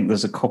 Like, I think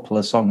there's a couple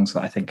of songs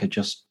that I think are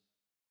just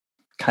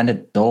kind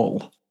of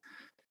dull.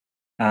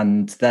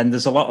 And then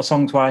there's a lot of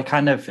songs where I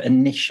kind of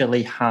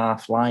initially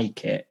half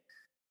like it,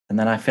 and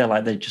then I feel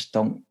like they just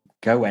don't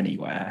go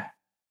anywhere.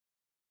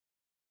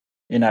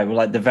 You know,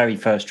 like the very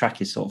first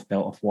track is sort of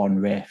built off one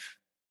riff,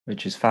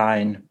 which is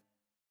fine.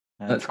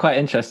 That's quite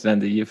interesting,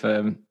 Andy.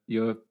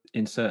 You're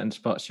in certain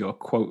spots, you're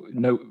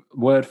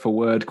word for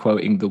word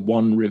quoting the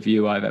one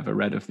review I've ever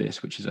read of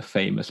this, which is a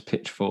famous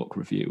Pitchfork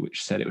review,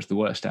 which said it was the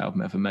worst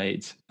album ever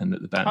made, and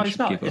that the band should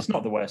give up. It's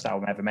not the worst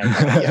album ever made.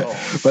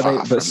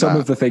 But some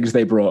of the things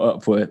they brought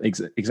up were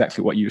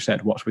exactly what you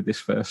said. What's with this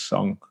first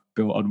song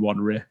built on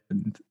one riff,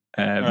 and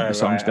the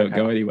songs don't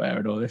go anywhere,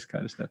 and all this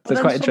kind of stuff. So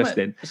it's quite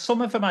interesting.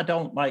 Some of them I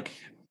don't like.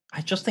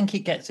 I just think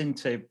it gets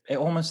into, it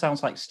almost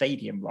sounds like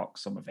stadium rock,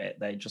 some of it.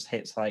 They just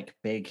hits like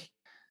big,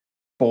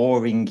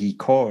 boring-y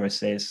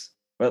choruses.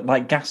 But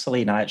like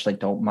Gasoline, I actually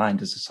don't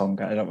mind as a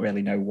song. I don't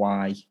really know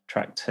why,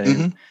 track 2.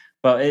 Mm-hmm.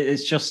 But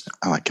it's just...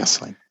 I like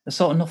Gasoline. There's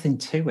sort of nothing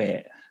to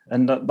it.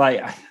 And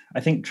like,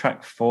 I think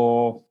track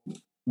 4,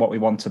 What We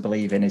Want to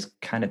Believe In, is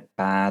kind of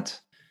bad.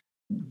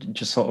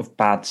 Just sort of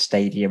bad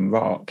stadium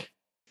rock.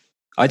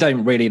 I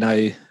don't really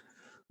know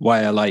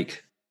why I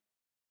like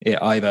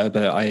it either,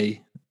 but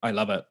I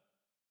love it.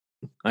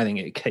 I think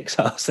it kicks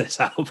ass, this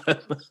album.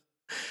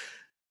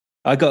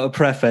 I got a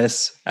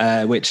preface,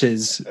 which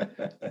is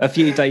a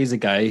few days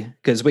ago,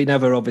 because we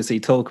never obviously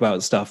talk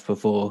about stuff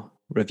before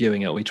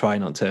reviewing it. We try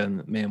not to.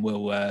 And me and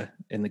Will were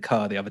in the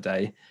car the other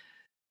day,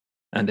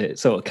 and it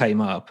sort of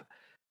came up.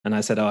 And I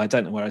said, I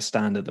don't know where I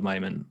stand at the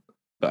moment,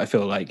 but I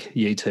feel like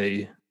you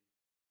two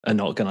are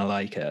not going to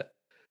like it.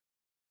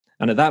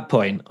 And at that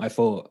point, I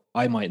thought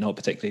I might not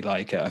particularly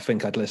like it. I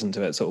think I'd listened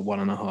to it sort of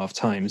 1.5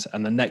 times.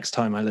 And the next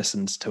time I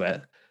listened to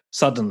it,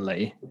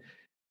 suddenly,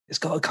 it's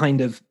got a kind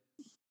of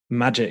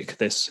magic,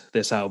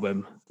 this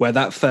album, where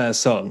that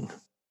first song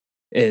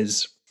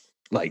is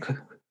like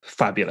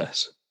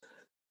fabulous.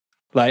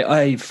 Like,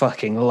 I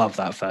fucking love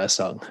that first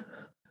song.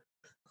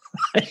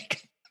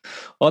 Like,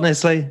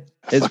 honestly,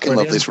 I fucking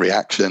love this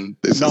reaction.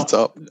 This is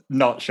top.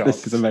 Not shocked.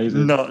 This is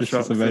amazing. This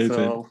is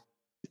amazing.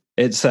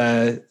 It's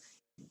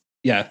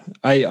yeah,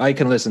 I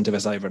can listen to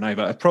this over and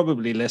over. I've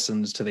probably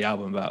listened to the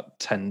album about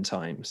 10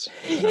 times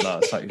in the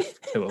last like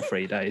 2 or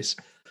 3 days.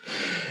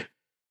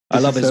 I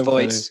love his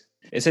voice.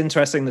 Funny. It's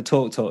interesting, the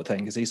talk thing,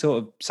 because he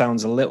sort of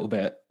sounds a little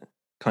bit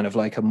kind of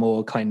like a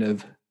more kind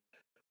of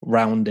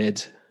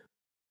rounded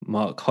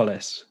Mark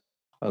Hollis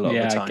a lot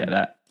of the time. I get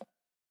that.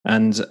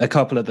 And a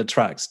couple of the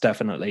tracks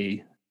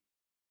definitely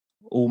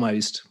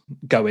almost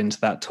go into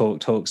that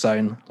talk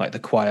zone, like the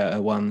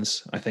quieter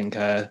ones. I think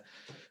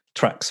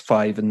tracks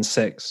 5 and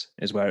 6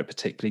 is where it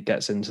particularly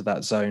gets into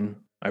that zone.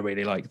 I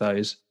really like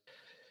those.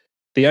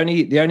 The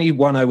only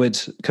one I would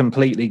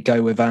completely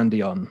go with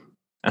Andy on,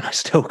 and I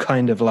still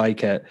kind of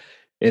like it,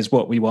 is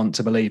What We Want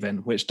to Believe In,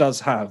 which does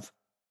have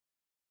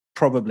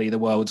probably the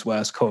world's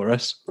worst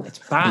chorus. It's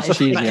bad.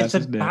 It's a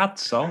bad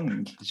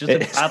song. It's just a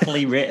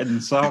badly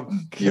written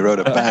song. You wrote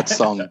a bad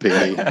song,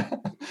 Pete.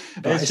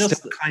 It's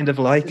just kind of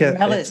like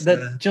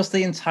it. Just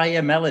the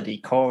entire melody,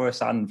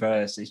 chorus and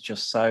verse, is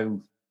just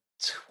so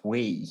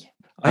twee.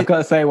 I've got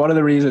to say, one of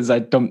the reasons I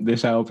dumped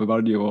this album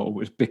on you all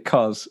was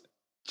because,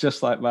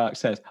 just like Mark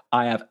says,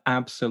 I have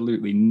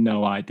absolutely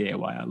no idea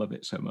why I love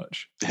it so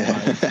much.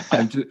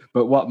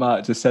 But what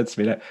Mark just said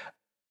to me,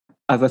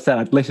 as I said,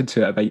 I'd listened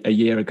to it about a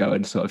year ago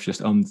and sort of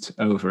just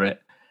over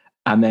it,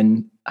 and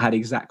then had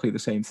exactly the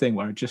same thing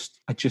where I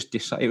just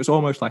decided. It was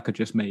almost like I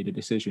just made a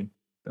decision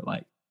that,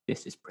 like,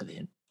 this is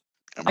brilliant.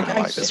 I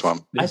like this one.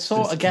 I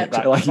sort of get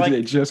that. Like,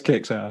 it just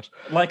kicks ass.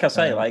 Like I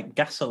say, like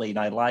Gasoline,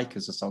 I like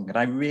as a song, and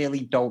I really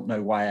don't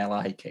know why I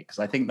like it, because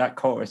I think that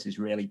chorus is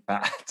really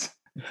bad.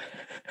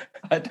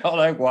 I don't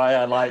know why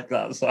I like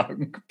that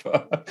song,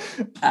 but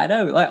I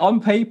know, like, on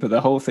paper, the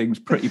whole thing's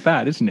pretty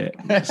bad, isn't it?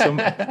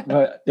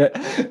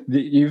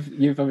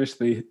 You've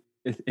obviously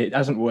it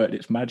hasn't worked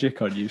its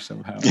magic on you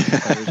somehow.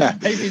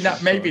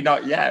 maybe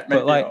not yet.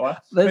 Maybe, like,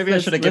 maybe I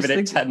should have given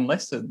it 10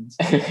 listens.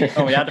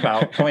 We had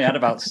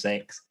about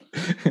 6.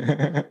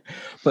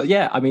 But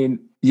yeah, I mean,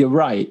 you're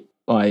right.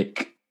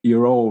 Like,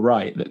 you're all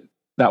right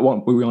that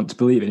what we want to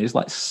believe in is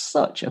like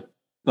such a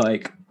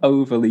like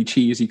overly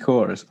cheesy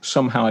chorus.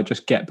 Somehow I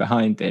just get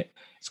behind it.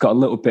 It's got a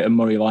little bit of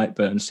Murray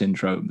Lightburn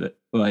syndrome, that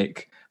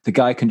like the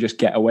guy can just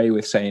get away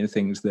with saying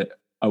things that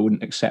I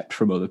wouldn't accept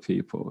from other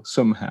people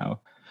somehow.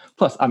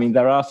 Plus, I mean,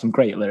 there are some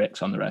great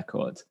lyrics on the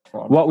record.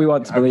 What We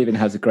Want to Believe In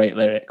has a great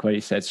lyric where he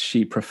says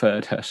she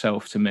preferred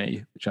herself to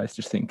me, which I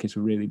just think is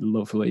a really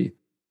lovely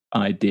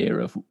idea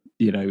of,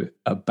 you know,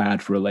 a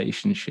bad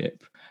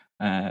relationship.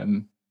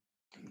 All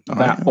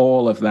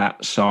of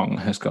that song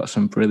has got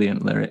some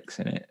brilliant lyrics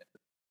in it.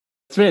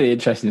 It's really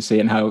interesting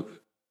seeing how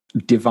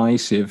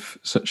divisive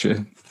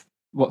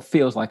what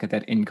feels like a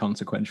dead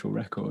inconsequential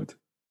record.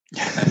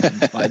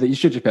 Like, you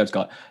should just be able to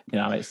go, you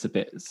know, it's a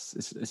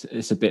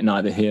bit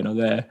neither here nor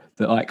there.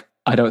 That, like,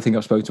 I don't think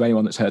I've spoken to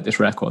anyone that's heard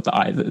this record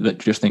that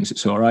just thinks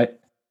it's all right.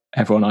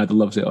 Everyone either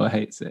loves it or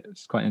hates it.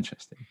 It's quite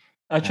interesting.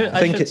 I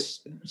should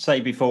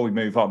say before we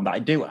move on that I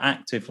do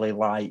actively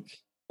like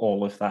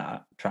All of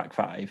That, track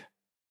 5.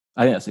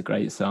 I think that's a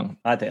great song.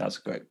 I think that's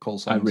a great, cool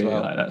song. I really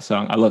like that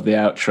song. I love the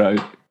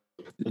outro.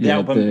 The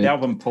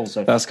album pulls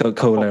a... That's got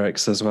cool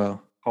lyrics as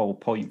well. Whole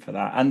point for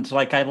that. And,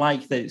 like, I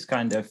like that it's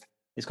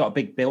got a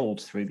big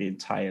build through the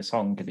entire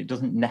song, and it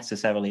doesn't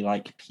necessarily,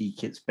 like,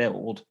 peak its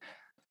build.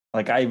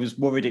 Like, I was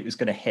worried it was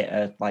going to hit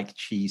a, like,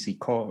 cheesy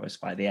chorus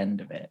by the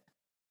end of it,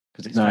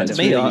 because it's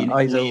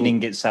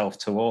leaning itself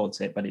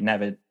towards it, but it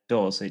never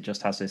does. It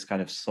just has this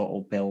kind of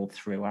subtle build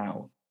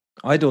throughout.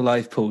 Idle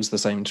Life pulls the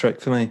same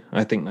trick for me.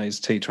 I think those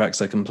 2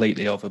 tracks are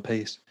completely off a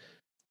piece,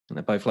 and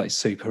they're both, like,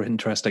 super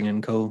interesting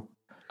and cool.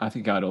 I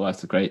think Idle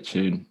Life's a great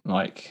tune.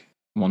 Like,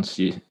 once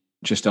you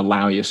just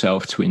allow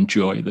yourself to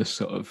enjoy the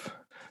sort of...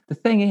 The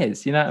thing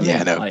is, you know what I mean?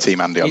 Yeah, no, like, Team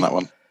Andy on that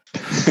one.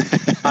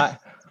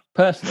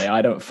 Personally,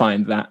 I don't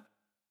find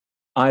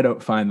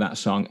that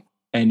song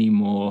any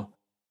more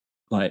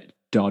like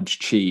Dodge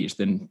cheese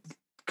than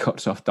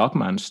Cuts Off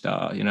Dogman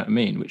Star, you know what I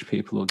mean? Which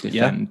people will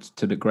defend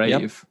to the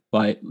grave. Yep.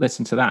 Like,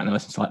 listen to that and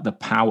listen to, like, The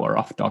Power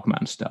off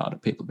Dogman Star,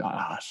 that people go,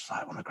 it's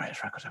like one of the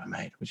greatest records ever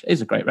made, which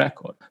is a great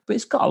record, but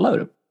it's got a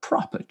load of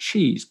proper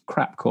cheese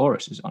crap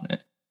choruses on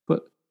it,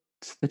 but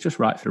they're just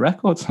right for the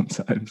record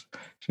sometimes. Do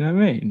you know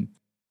what I mean?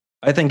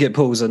 I think it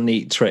pulls a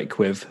neat trick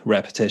with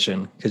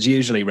repetition, because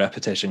usually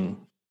repetition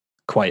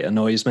quite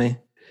annoys me.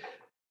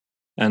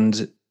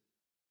 And a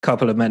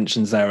couple of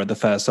mentions there of the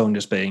first song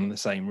just being the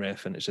same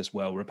riff, and it's just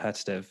well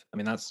repetitive. I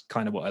mean, that's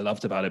kind of what I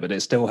loved about it, but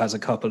it still has a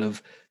couple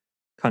of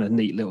kind of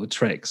neat little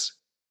tricks.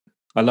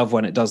 I love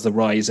when it does the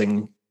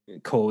rising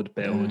chord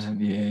build,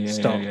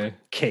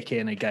 kick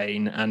in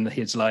again, and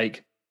his,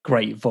 like,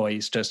 great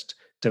voice just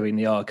doing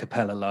the a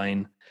cappella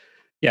line.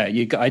 Yeah,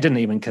 I didn't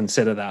even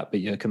consider that, but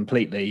you're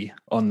completely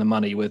on the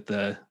money with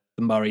the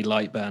Murray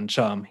Lightburn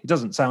charm. He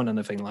doesn't sound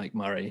anything like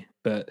Murray,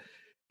 but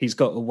he's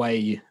got a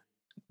way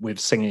with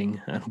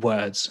singing and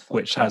words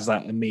which has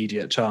that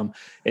immediate charm.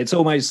 It's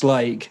almost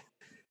like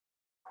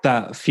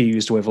that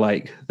fused with,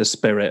 like, the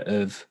spirit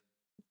of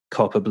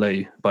Copper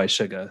Blue by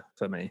Sugar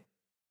for me.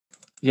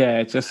 Yeah,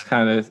 it's just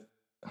kind of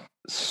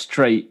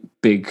straight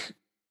big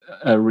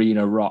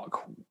arena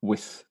rock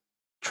with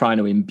trying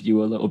to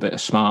imbue a little bit of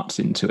smarts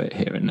into it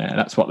here and there.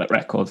 That's what that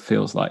record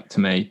feels like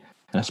to me.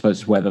 And I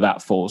suppose whether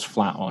that falls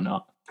flat or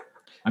not.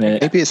 I mean,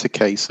 maybe it's a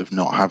case of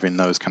not having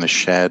those kind of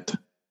shared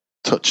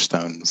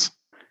touchstones.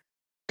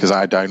 Because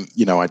I don't,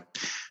 you know, I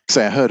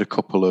heard a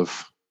couple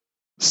of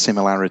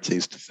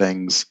similarities to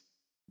things,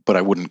 but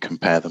I wouldn't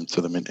compare them to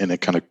them in a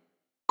kind of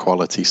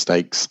quality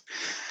stakes.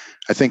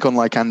 I think,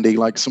 unlike Andy,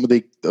 like, some of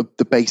the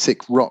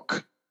basic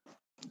rock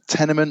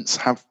tenements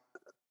have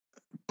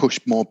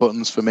pushed more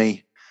buttons for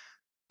me,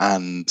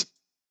 and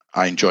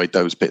I enjoyed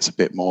those bits a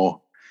bit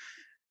more.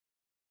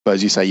 But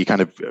as you say, you're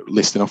kind of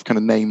listing off kind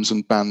of names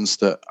and bands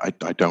that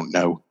I don't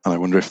know, and I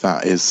wonder if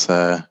that is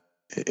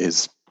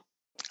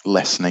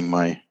lessening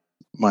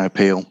my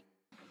appeal.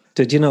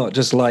 Did you not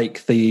just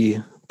like the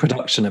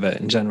production of it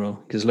in general?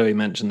 Because Louis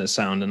mentioned the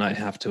sound, and I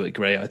have to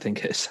agree. I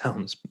think it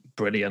sounds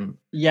brilliant.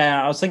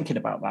 Yeah, I was thinking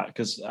about that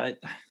because I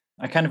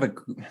kind of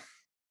agree.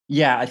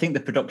 Yeah, I think the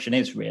production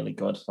is really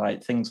good.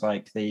 Like things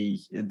like the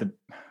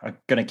I'm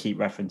gonna keep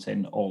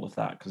referencing all of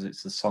that because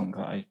it's the song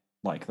that I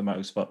like the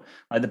most. But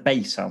like the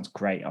bass sounds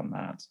great on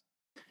that,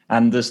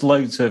 and there's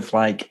loads of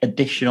like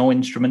additional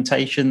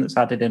instrumentation that's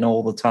added in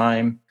all the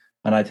time.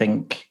 And I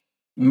think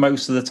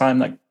most of the time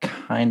that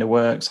kind of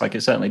works. Like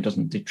it certainly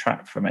doesn't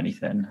detract from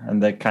anything,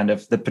 and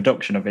the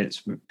production of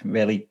it's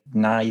really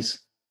nice.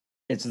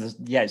 It's the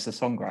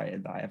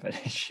songwriting that I have an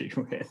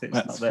issue with.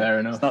 That's fair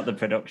enough. It's not the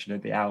production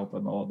of the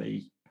album or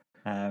the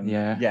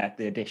the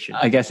addition.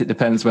 I guess it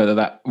depends whether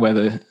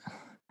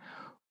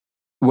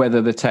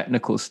the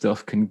technical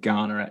stuff can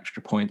garner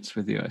extra points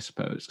with you, I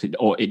suppose,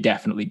 or it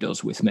definitely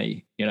does with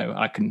me. You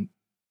know,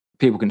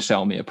 people can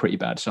sell me a pretty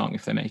bad song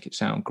if they make it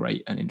sound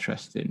great and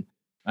interesting.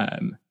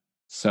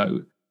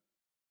 So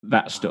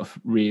that stuff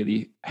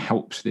really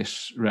helps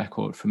this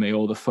record for me.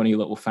 All the funny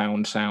little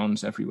found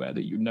sounds everywhere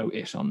that you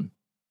notice on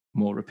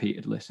more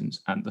repeated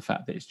listens, and the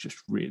fact that it's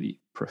just really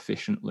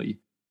proficiently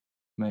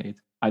made.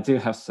 I do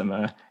have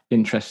some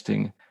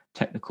interesting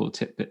technical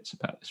tidbits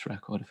about this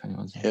record. If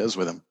anyone's hit us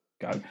with them,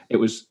 go. It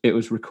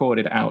was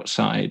recorded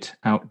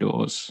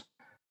outdoors,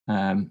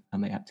 and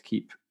they had to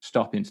keep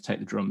stopping to take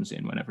the drums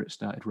in whenever it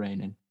started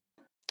raining.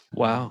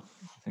 Wow,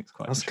 I think it's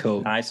quite that's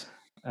cool. Nice.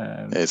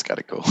 It's kind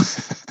of cool.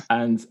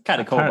 And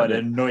kind of cool, but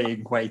an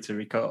annoying way to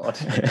record.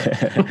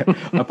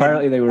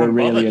 Apparently, they were a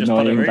really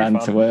annoying band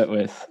to work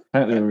with.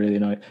 Apparently, they were really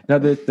annoying. No,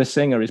 the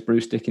singer is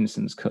Bruce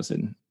Dickinson's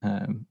cousin,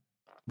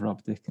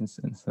 Rob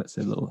Dickinson. So that's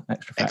a little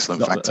extra fact.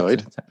 Excellent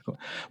factoid. Technical.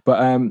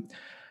 But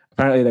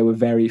apparently, they were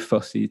very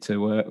fussy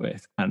to work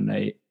with, and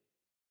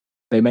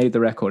they made the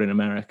record in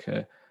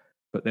America,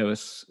 but there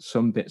was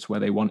some bits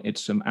where they wanted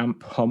some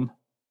amp hum,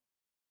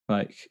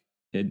 like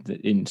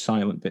in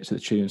silent bits of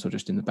the tunes or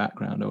just in the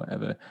background or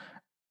whatever.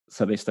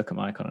 So they stuck a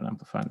mic on an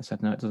amplifier and they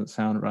said, no, it doesn't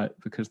sound right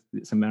because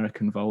it's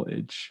American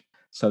voltage.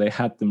 So they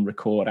had them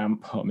record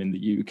amp hum in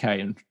the UK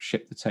and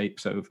ship the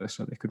tapes over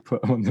so they could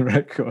put them on the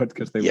record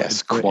because they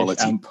wanted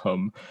quality amp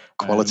hum.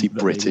 Quality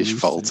British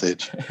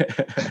voltage.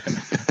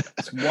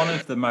 It's one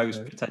of the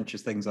most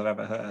pretentious things I've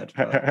ever heard.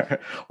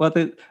 But... Well,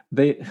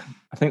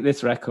 I think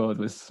this record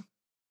was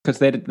because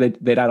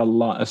they'd had a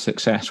lot of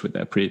success with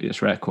their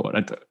previous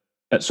record.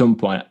 At some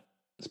point,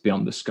 it's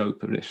beyond the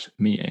scope of this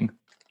meeting.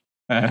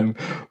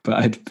 But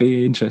I'd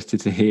be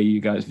interested to hear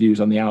you guys' views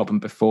on the album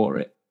before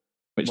it.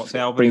 What's the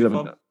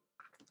album?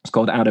 It's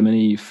called Adam and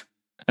Eve,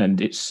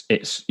 and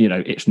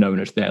it's known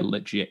as their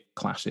legit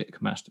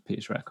classic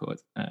masterpiece record.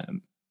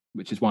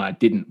 Which is why I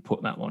didn't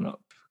put that one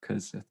up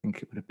because I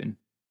think it would have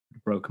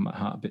broken my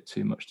heart a bit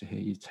too much to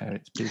hear you tear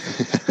it to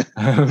pieces.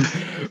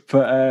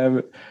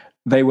 But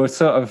they were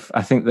sort of,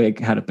 I think they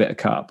had a bit of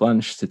carte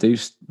blanche to do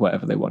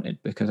whatever they wanted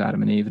because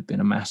Adam and Eve had been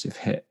a massive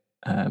hit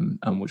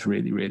and was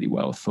really, really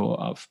well thought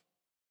of.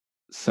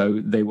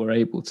 So they were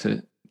able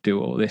to do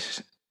all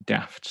this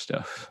daft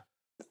stuff.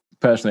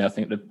 Personally, I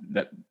think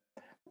that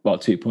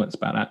 2 points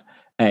about that.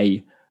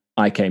 A,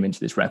 I came into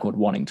this record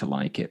wanting to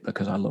like it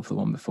because I love the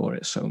one before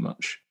it so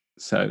much.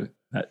 So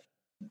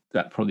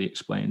that probably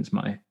explains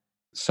my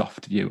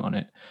soft view on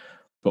it.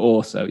 But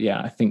also,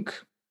 I think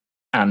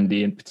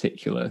Andy in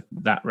particular,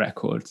 that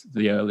record,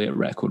 the earlier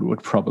record,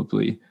 would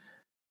probably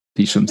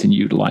be something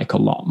you'd like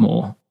a lot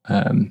more.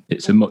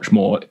 It's a much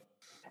more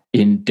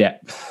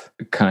in-depth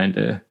kind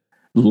of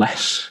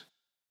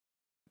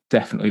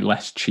definitely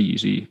less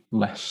cheesy,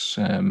 less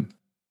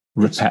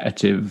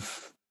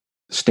repetitive,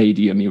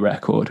 stadium-y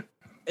record.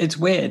 It's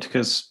weird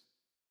because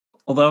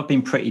although I've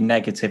been pretty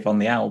negative on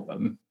the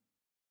album,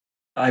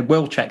 I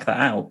will check that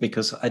out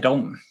because I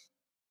don't,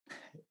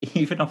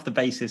 even off the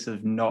basis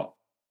of not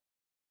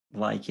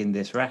liking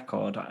this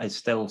record, I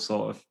still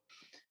sort of,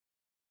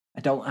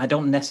 I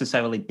don't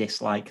necessarily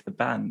dislike the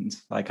band.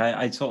 Like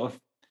I sort of,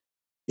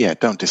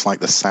 don't dislike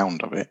the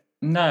sound of it.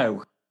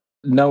 No.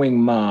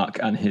 Knowing Mark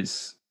and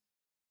his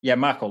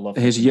Mark will love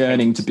his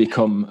yearning to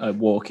become a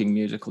walking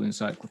musical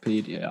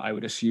encyclopedia, I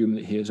would assume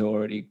that he has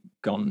already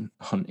gone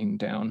hunting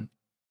down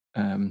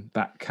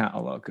back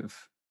catalogue of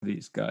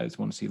these guys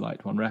once he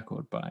liked one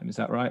record by him. Is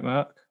that right,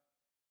 Mark?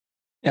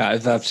 Yeah,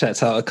 I've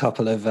checked out a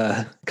couple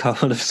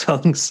of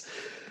songs.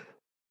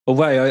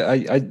 Although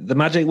I the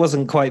magic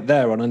wasn't quite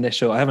there on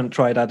initial. I haven't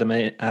tried Adam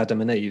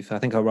and Eve. I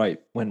think I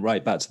went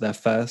right back to their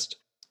first.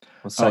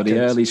 The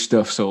early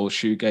stuff's all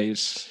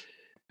shoegaze.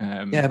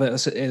 But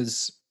it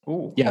was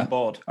on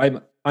board.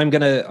 I'm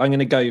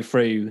gonna go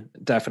through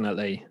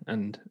definitely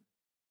and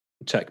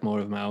check more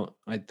of them out.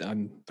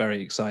 I'm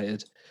very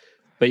excited.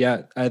 But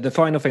the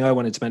final thing I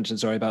wanted to mention,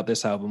 sorry, about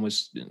this album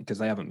was because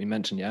they haven't been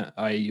mentioned yet.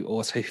 I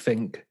also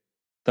think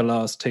the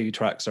last two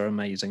tracks are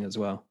amazing as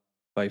well,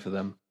 both of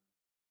them.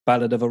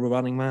 Ballad of a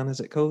Running Man, is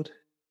it called?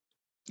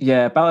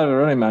 Yeah, Ballad of a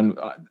Running Man.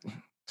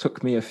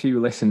 took me a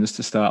few listens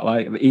to start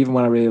like. Even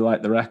when I really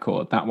liked the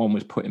record, that one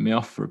was putting me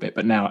off for a bit.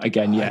 But now,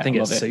 again, yeah, I think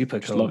it's love it. super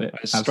Just cool. love it.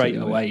 Straight Absolutely.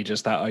 away,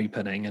 just that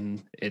opening,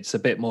 and it's a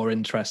bit more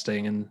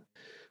interesting and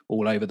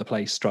all over the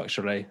place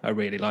structurally. I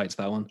really liked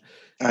that one.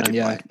 I did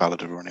like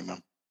Ballad of a Running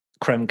Man.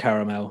 Creme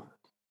Caramel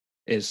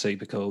is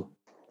super cool.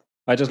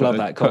 I just Put love a-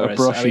 that Put a chorus.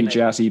 brushy,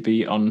 jazzy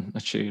beat on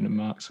a tune and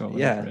Mark's all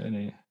Yeah. over it, isn't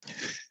he?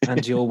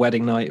 And your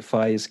wedding night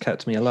thighs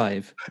kept me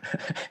alive.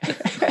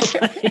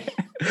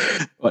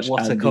 Watch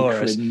What a Andy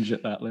chorus. cringe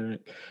at that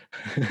lyric.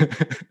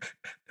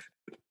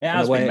 It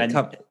has, the way been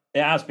it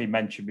it has been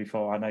mentioned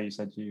before. I know you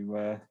said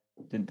you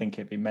didn't think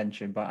it'd be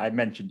mentioned, but I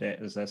mentioned it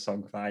as a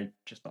song that I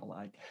just don't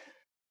like.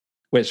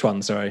 Which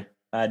one? Sorry.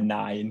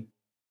 9.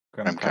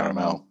 Creme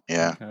Caramel.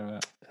 Yeah. Oh,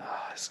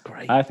 it's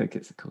great. I think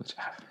it's a cool job.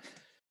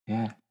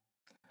 Yeah.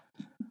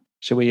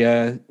 Shall we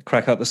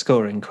crack up the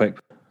scoring quick?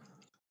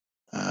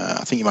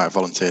 I think you might have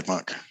volunteered,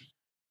 Mark.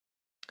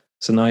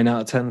 It's a 9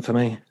 out of 10 for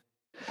me.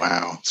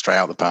 Wow. Straight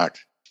out the pack.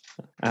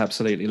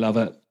 Absolutely love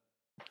it.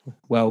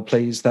 Well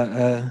pleased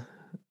that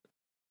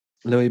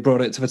Louis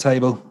brought it to the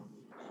table.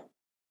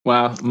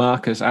 Well,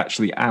 Mark has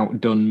actually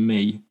outdone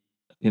me.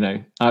 You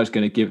know, I was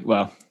going to give,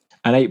 well,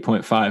 an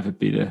 8.5 would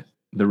be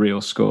the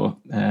real score.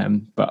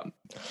 But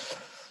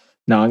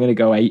no, I'm going to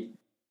go 8.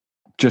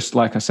 Just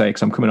like I say,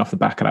 because I'm coming off the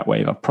back of that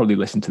wave. I've probably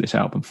listened to this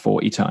album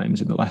 40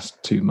 times in the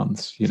last 2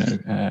 months, you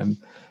know.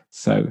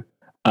 So,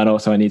 and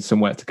also I need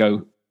somewhere to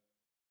go,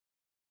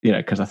 you know,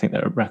 because I think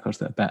there are records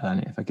that are better than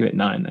it. If I give it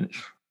 9, then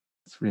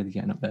it's really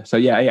getting up there. So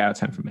yeah, 8 out of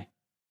 10 for me.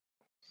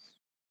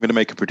 I'm going to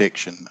make a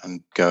prediction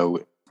and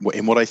go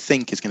in what I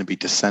think is going to be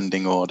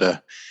descending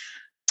order.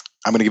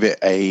 I'm going to give it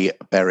a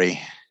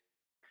Berry.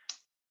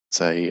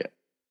 It's a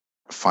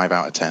 5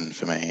 out of 10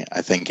 for me.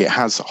 I think it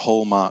has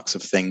hallmarks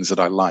of things that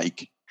I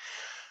like.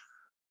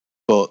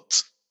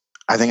 But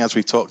I think, as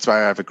we've talked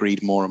about, I've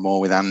agreed more and more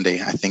with Andy.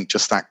 I think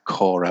just that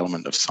core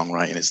element of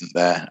songwriting isn't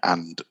there,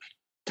 and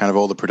kind of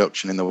all the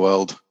production in the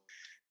world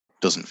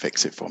doesn't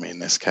fix it for me in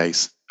this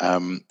case.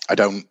 I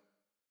don't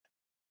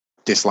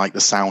dislike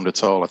the sound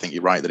at all. I think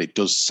you're right that it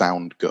does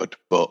sound good,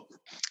 but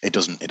it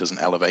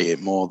doesn't elevate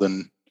it more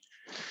than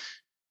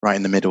right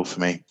in the middle for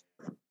me.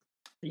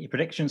 Your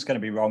prediction's going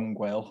to be wrong,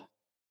 Will.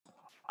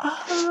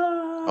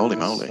 Holy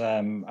moly!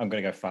 I'm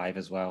going to go 5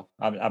 as well.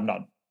 I'm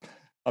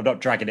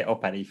not dragging it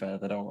up any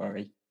further. Don't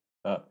worry.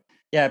 But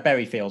yeah,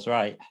 Berry feels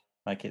right.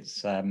 Like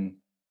it's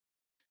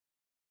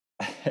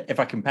if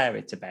I compare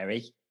it to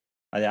Berry,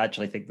 I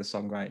actually think the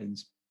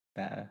songwriting's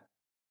better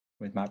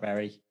with Matt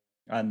Berry,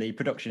 and the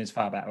production is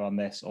far better on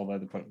this. Although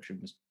the production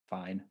was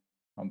fine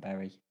on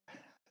Berry,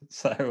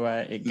 so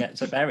it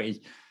gets a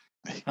Berry.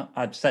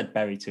 I've said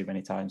Berry too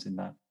many times in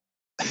that.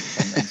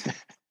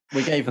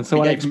 And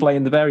someone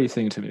explain the Berry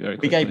thing to me very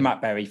quickly. We gave Matt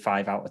Berry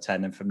 5 out of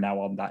 10, and from now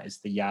on, that is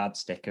the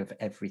yardstick of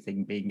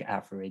everything being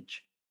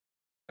average.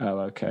 Oh,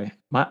 okay.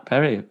 Matt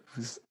Berry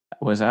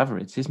was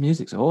average. His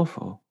music's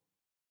awful.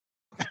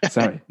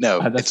 Sorry.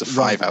 No, it's a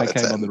 5 out of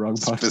 10 on the wrong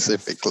podcast.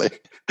 specifically.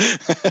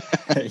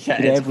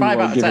 Yeah, Did it's 5 out everyone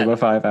of give 10. him a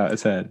 5 out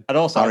of 10? And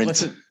also,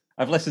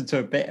 I've listened to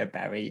a bit of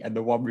Berry, and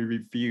the one we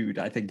reviewed,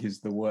 I think,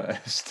 is the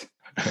worst.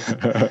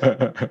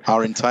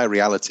 Our entire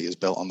reality is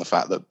built on the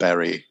fact that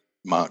Berry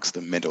marks the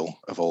middle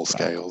of all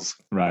scales.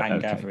 Right.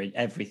 Okay. Average.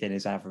 Everything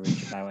is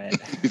average about it.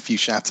 If you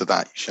shatter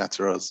that, you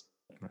shatter us.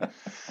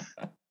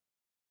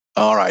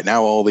 All right,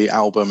 now all the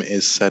album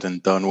is said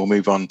and done, we'll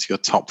move on to your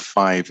top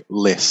 5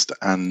 list.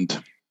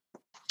 And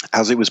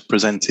as it was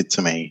presented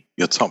to me,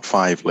 your top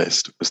 5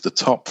 list was the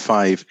top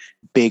 5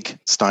 big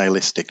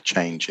stylistic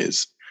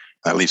changes.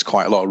 That leaves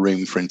quite a lot of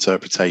room for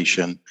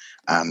interpretation,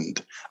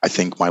 and I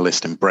think my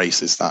list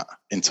embraces that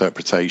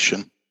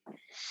interpretation.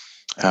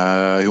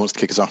 Who wants to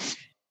kick us off?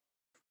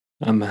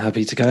 I'm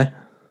happy to go.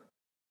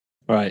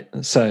 Right,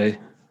 so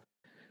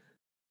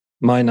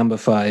my number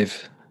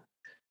 5.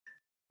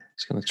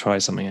 Just going to try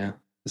something out.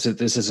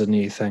 This is a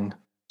new thing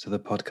to the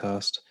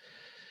podcast.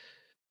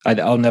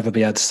 I'll never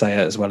be able to say it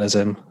as well as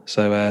him.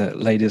 So,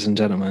 ladies and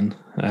gentlemen,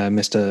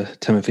 Mr.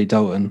 Timothy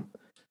Dalton.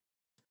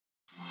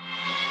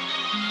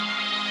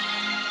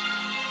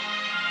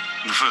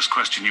 The first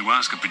question you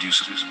ask a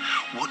producer is,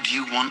 what do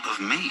you want of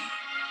me?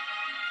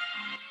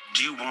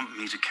 Do you want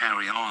me to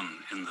carry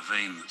on in the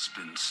vein that's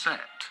been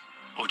set?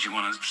 Or do you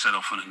want to set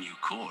off on a new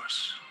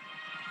course?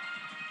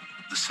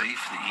 The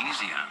safe, the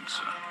easy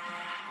answer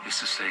is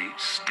to say,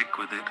 stick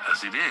with it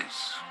as it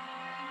is.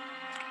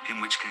 In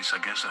which case, I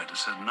guess I'd have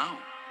said no.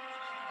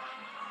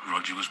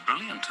 Roger was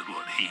brilliant at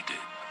what he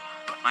did,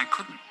 but I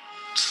couldn't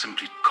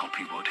simply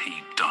copy what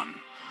he'd done.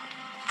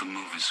 The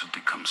movies have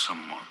become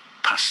somewhat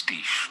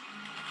pastiche.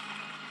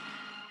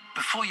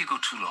 Before you go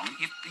too long,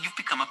 you've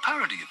become a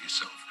parody of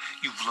yourself.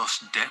 You've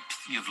lost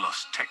depth, you've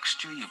lost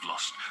texture, you've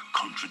lost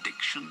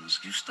contradictions.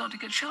 You start to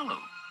get shallow.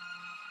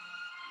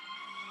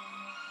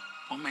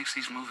 What makes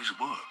these movies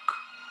work?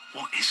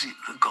 What is it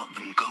that got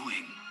them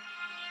going?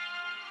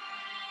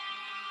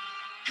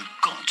 You've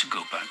got to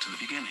go back to the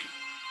beginning.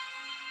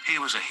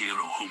 Here was a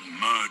hero who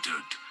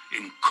murdered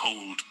in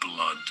cold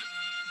blood.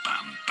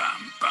 Bam,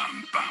 bam,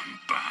 bam, bam,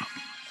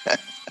 bam.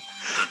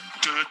 The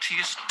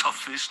dirtiest,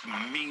 toughest,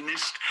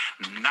 meanest,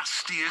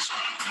 nastiest,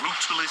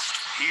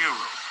 brutalist hero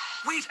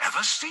we've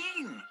ever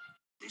seen.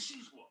 This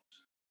is what...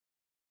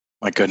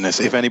 My goodness,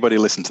 if anybody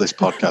listened to this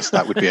podcast,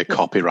 that would be a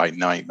copyright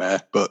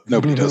nightmare, but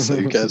nobody does, so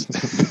who cares?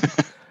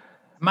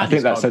 I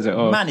think that says it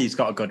all. Manny's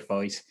got a good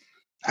voice.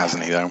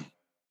 Hasn't he, though?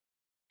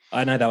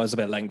 I know that was a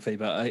bit lengthy,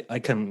 but I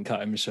couldn't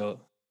cut him short.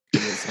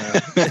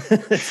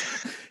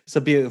 It's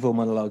a beautiful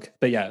monologue.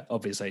 But yeah,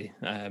 obviously.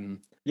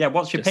 Yeah,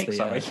 what's your pick,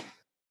 sorry?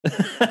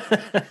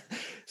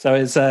 So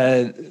it's,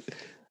 to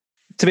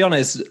be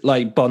honest,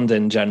 like Bond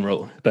in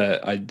general,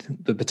 but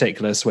the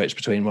particular switch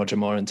between Roger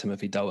Moore and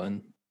Timothy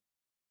Dalton,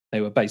 they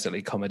were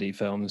basically comedy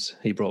films.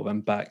 He brought them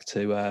back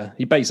to,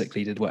 he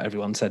basically did what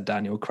everyone said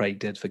Daniel Craig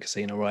did for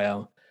Casino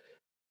Royale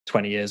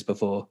 20 years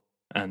before,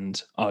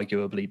 and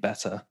arguably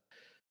better.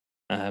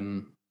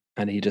 And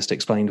he just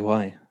explained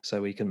why,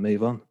 so we can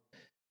move on.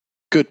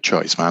 Good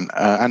choice, man.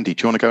 Andy,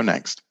 do you want to go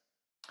next?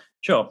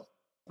 Sure.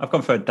 I've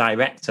gone for a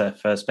director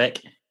first pick,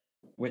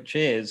 which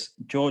is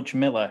George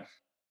Miller.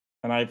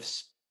 And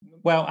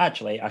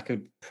actually, I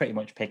could pretty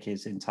much pick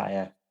his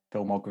entire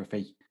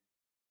filmography.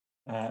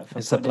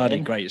 It's a bloody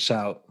great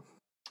shout.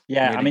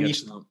 Yeah, Really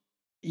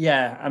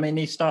I mean,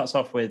 he starts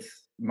off with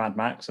Mad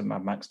Max and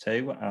Mad Max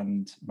 2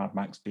 and Mad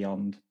Max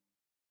Beyond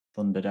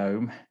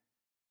Thunderdome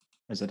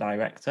as a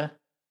director.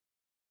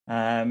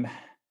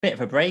 Bit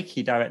of a break.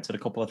 He directed a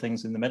couple of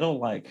things in the middle,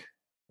 like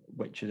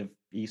Witches of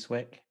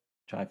Eastwick,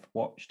 which I've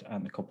watched,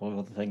 and a couple of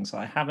other things that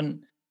I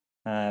haven't.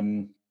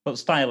 But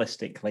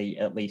stylistically,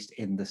 at least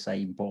in the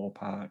same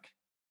ballpark.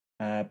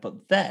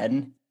 But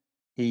then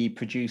he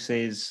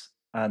produces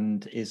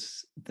and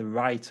is the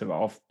writer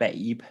of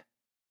Babe,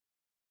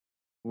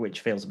 which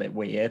feels a bit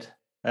weird.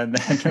 And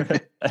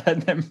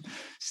then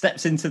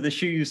steps into the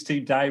shoes to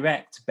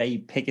direct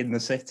Babe Pig in the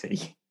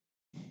City,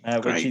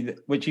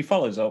 which he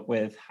follows up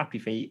with Happy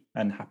Feet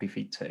and Happy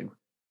Feet 2.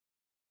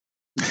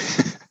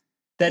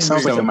 Then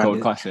sounds like a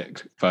cold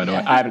classic, by the way.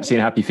 I haven't seen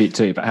Happy Feet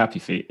 2, but Happy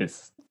Feet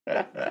is...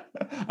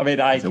 I mean,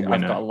 I've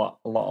got a lot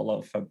of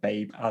love for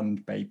Babe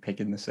and Babe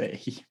Pig in the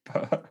City,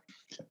 but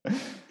I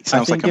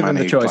think given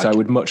the choice, I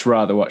would much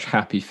rather watch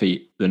Happy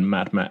Feet than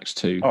Mad Max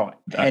 2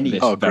 at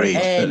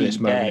this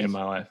moment in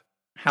my life.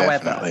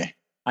 However, Definitely.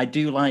 I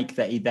do like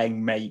that he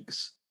then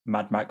makes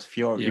Mad Max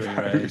Fury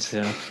Road,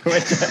 yeah.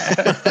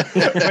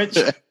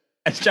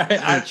 which I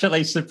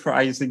actually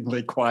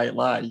surprisingly quite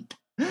like,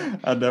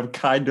 and I'm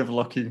kind of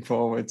looking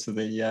forward to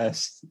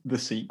the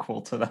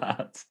sequel to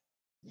that,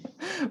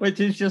 which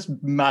is just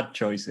mad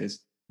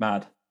choices.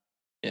 Mad.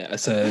 Yeah,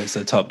 it's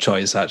a top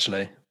choice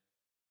actually.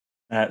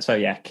 So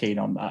yeah, keen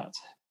on that.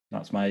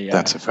 That's my.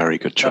 That's a very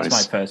good choice.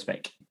 That's my first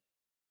pick.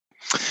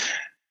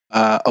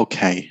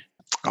 Okay,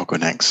 I'll go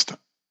next.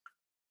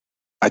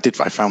 I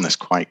found this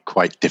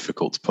quite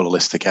difficult to put a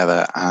list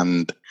together,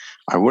 and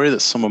I worry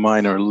that some of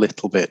mine are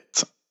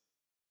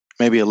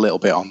maybe a little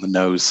bit on the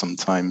nose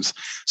sometimes.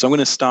 So I'm going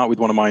to start with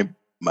one of my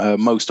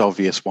most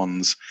obvious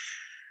ones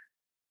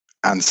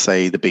and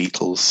say the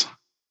Beatles.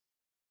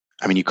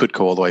 I mean, you could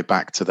go all the way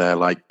back to their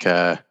like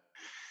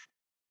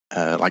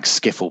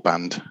skiffle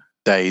band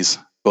days,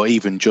 but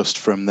even just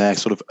from their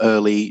sort of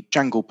early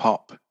jangle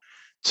pop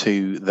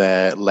to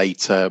their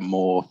later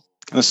more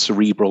kind of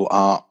cerebral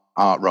art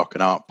rock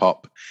and art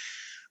pop,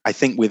 I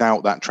think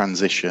without that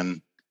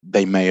transition,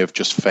 they may have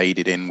just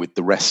faded in with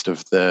the rest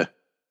of the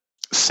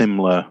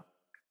similar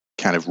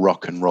kind of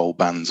rock and roll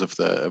bands of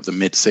the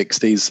mid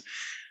 60s.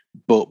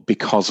 But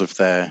because of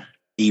their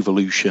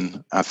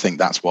evolution, I think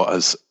that's what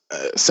has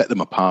set them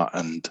apart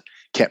and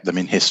kept them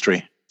in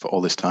history for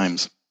all this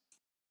times.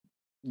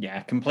 Yeah,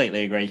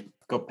 completely agree.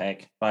 Good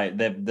pick. Like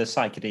the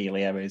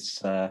psychedelia is,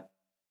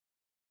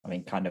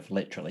 kind of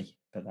literally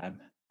for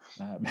them.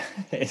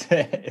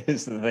 It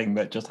is the thing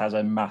that just has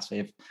a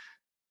massive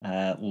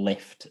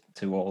lift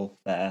to all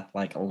their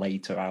like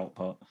later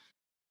output.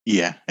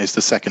 Yeah, it's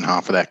the second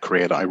half of their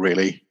career that I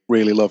really,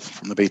 really love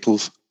from the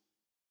Beatles.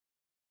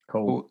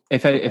 Cool.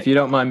 If you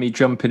don't mind me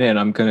jumping in,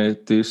 I'm going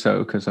to do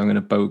so because I'm going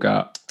to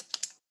bogart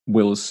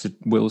Will's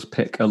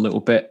pick a little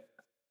bit,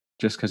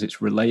 just because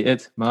it's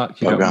related. Mark,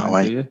 you don't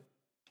mind, do you?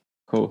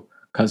 Cool.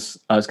 Because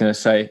I was going to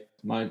say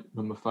my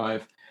number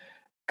 5,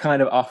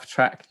 kind of off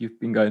track. You've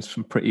been going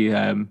some pretty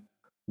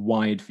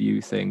wide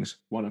view things.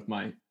 One of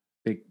my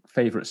big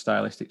favorite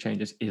stylistic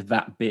changes is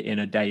that bit in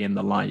A Day in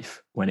the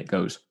Life when it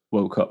goes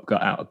woke up,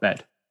 got out of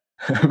bed,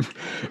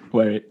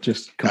 where it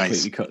just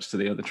completely cuts to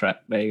the other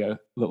track. There you go,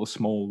 little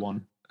small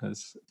one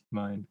as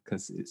mine,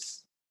 because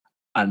it's,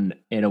 and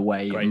in a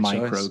way, it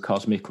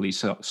microcosmically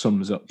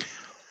sums up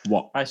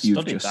what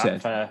you've just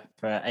said.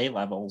 For A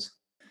levels.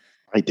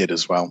 I did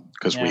as well,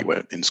 because we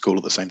were in school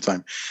at the same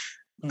time.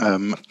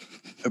 But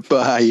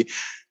I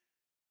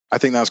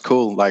think that's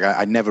cool. Like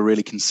I never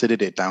really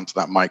considered it down to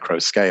that micro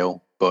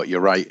scale, but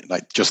you're right.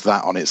 Like just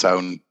that on its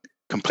own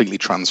completely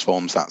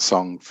transforms that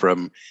song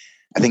from,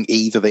 I think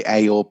either the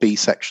A or B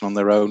section on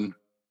their own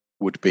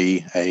would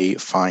be a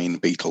fine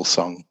Beatles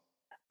song,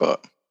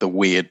 but the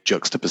weird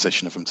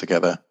juxtaposition of them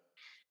together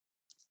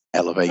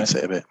elevates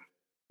it a bit.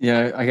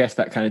 Yeah, I guess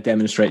that kind of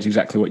demonstrates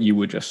exactly what you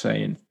were just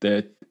saying.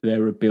 They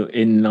were built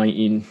in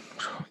 19.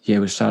 Yeah,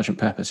 was Sergeant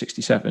Pepper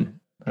 67?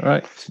 All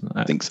right,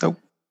 I think so.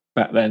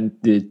 Back then,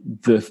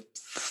 the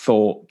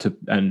thought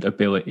and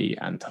ability,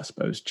 and I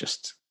suppose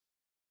just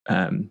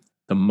the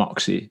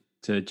moxie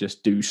to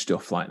just do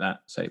stuff like that.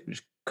 Say,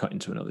 just cut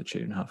into another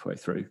tune halfway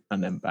through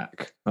and then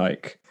back.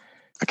 Like,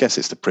 I guess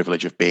it's the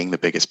privilege of being the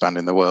biggest band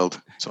in the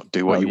world. So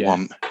do what you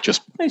want.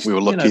 Just we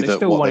were lucky they that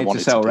still what wanted they wanted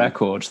to sell to do.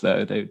 records,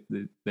 though.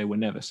 They were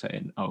never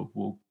saying, "Oh,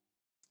 we'll,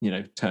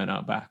 turn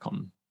our back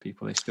on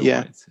people." They still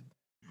wanted to.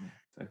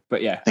 So,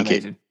 but yeah,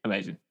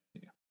 amazing.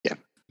 Yeah,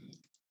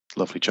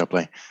 lovely job,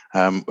 Lee.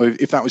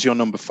 If that was your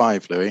number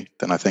 5, Louis,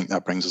 then I think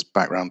that brings us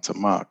back round to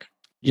Mark.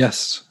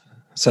 Yes.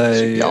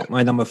 So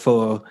my number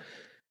 4,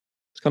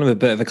 it's kind of a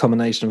bit of a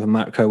combination of a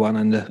macro one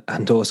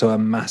and also a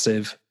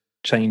massive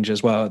change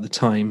as well at the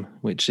time,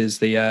 which is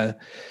the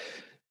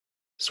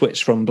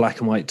switch from black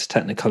and white to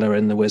Technicolor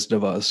in The Wizard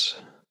of Oz.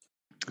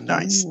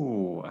 Nice.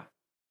 Ooh,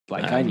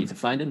 I need to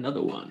find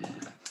another one.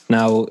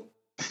 Now,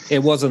 it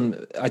wasn't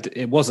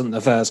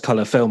the first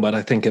color film, but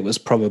I think it was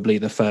probably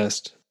the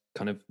first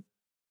kind of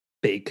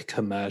big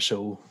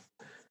commercial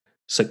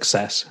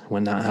success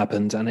when that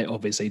happened, and it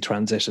obviously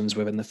transitions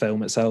within the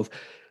film itself.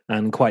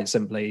 And quite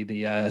simply,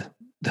 the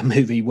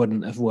movie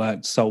wouldn't have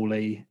worked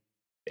solely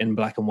in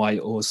black and white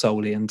or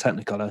solely in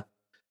Technicolor.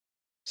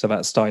 So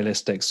that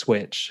stylistic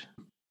switch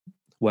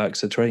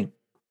works a treat.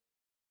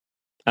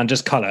 And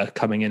just color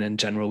coming in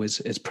general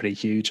is pretty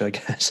huge, I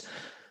guess.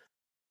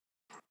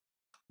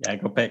 Yeah,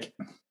 good pick.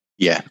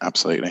 Yeah,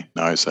 absolutely.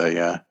 No, it's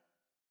a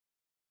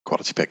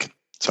quality pick.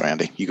 Sorry,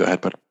 Andy, you go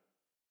ahead, bud.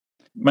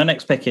 My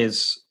next pick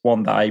is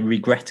one that I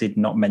regretted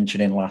not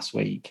mentioning last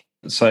week.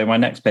 So my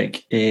next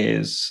pick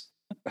is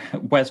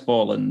Wes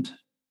Borland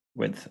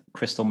with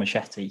Crystal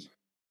Machete,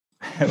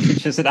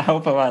 which is an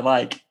album I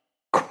like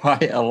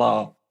quite a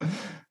lot.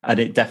 And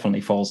it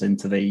definitely falls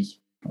into the,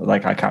 I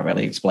can't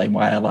really explain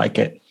why I like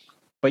it.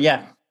 But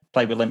yeah,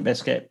 played with Limp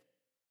Bizkit.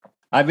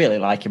 I really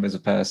like him as a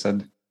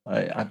person.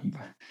 When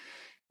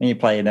you're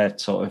playing a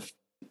sort of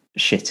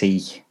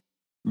shitty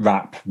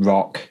rap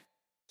rock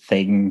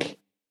thing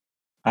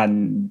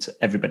and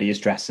everybody is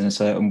dressed in a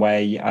certain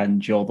way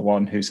and you're the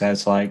one who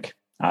says, like,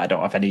 I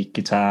don't have any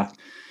guitar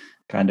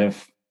kind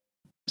of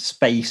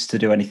space to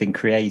do anything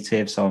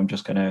creative, so I'm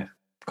just going to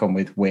come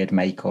with weird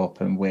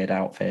makeup and weird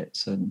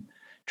outfits and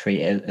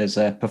treat it as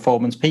a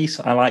performance piece.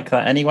 I like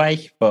that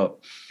anyway, but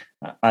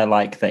I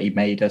like that he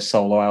made a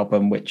solo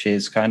album which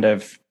is kind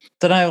of,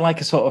 like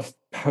a sort of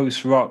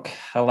post-rock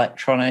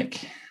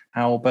electronic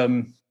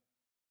album.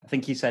 I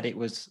think he said it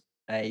was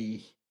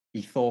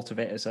he thought of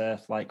it as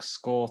a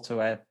score to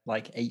a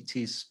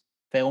 80s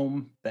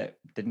film that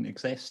didn't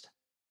exist.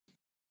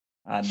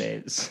 And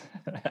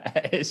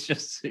it's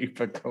just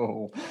super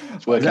cool.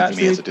 It's working for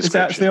me as a description. It's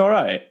actually all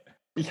right.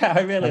 Yeah,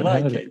 I really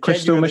like it.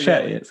 Crystal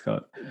Machete, it's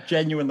called.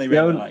 Genuinely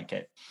really like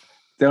it.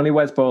 The only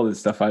Wes Borland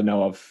stuff I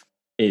know of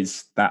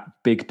is that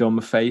Big Dumb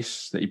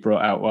Face that he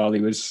brought out while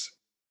he was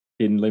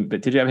in Limp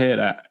Bizkit. Did you ever hear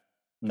that?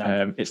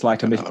 No. It's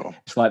like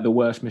it's like the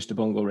worst Mr.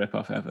 Bungle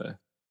ripoff ever.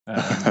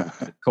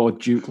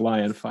 Called Duke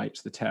Lion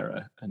Fights the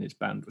Terror, and his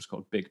band was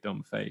called Big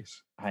Dumb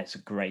Face. It's a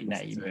great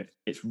name.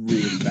 It's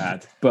really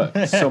bad,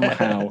 but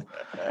somehow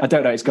I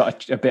don't know. It's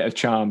got a bit of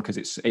charm because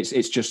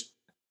it's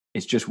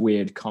just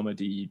weird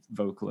comedy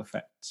vocal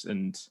effects,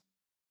 and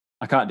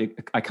I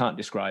can't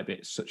describe it.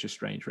 It's such a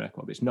strange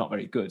record. It's not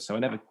very good, so I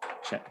never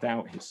checked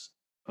out his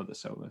other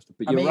solo stuff.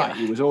 But you're right,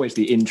 he was always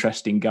the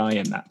interesting guy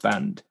in that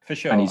band. For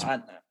sure. And he's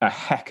a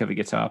heck of a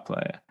guitar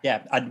player.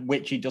 Yeah, and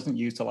which he doesn't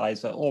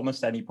utilise at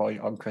almost any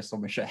point on Crystal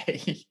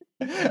Machete.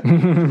 I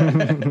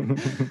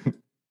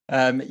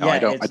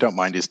don't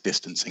mind his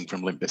distancing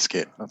from Limp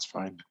Bizkit. That's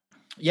fine.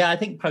 Yeah, I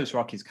think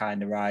post-rock is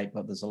kind of right,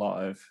 but there's a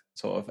lot of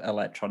sort of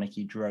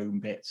electronic-y drone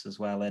bits as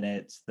well in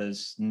it.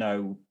 There's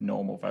no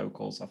normal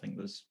vocals. I think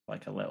there's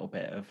a little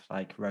bit of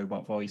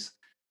robot voice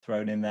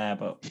thrown in there,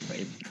 but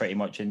pretty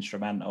much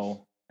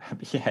instrumental.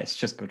 But yeah, it's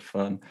just good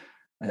fun.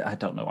 I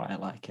don't know why I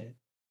like it.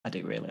 I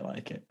do really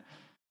like it.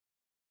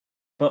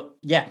 But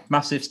yeah,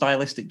 massive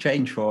stylistic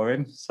change for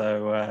him.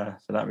 So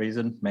for that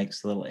reason,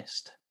 makes the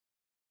list.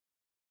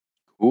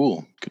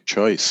 Cool. Good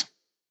choice.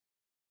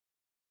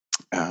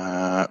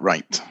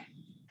 Right.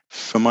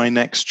 For my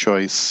next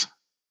choice,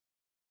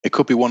 it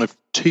could be one of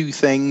two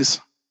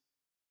things,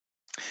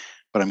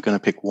 but I'm going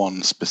to pick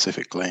one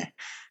specifically,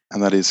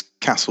 and that is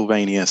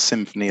Castlevania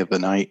Symphony of the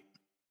Night.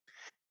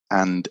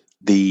 And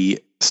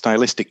the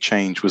stylistic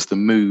change was the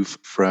move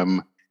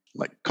from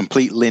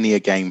complete linear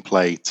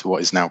gameplay to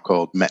what is now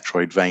called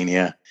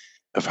Metroidvania,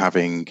 of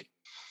having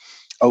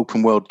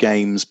open world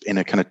games in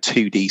a kind of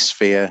 2D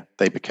sphere.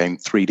 They became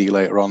 3D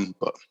later on,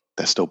 but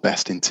they're still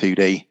best in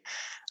 2D.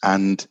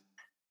 And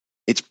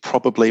it's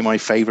probably my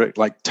favorite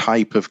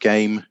type of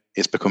game.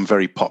 It's become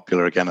very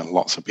popular again, and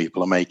lots of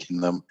people are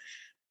making them.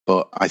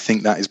 But I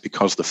think that is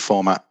because the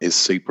format is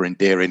super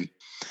endearing,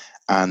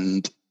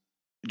 and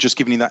just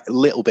giving you that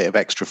little bit of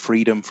extra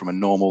freedom from a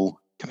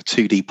normal kind of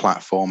 2D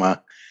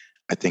platformer,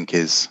 I think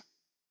is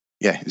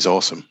yeah, it's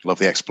awesome. Love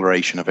the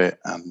exploration of it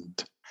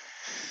and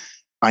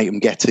item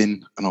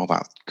getting and all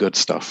that good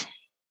stuff.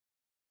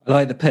 I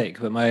like the pick,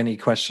 but my only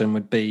question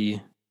would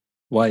be,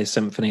 why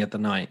Symphony of the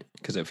Night?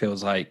 Because it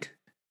feels like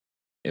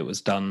it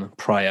was done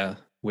prior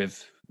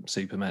with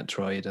Super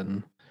Metroid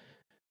and...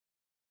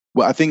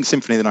 Well, I think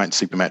Symphony of the Night and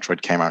Super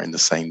Metroid came out in the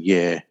same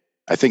year.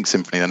 I think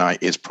Symphony of the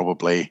Night is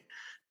probably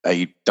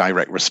a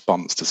direct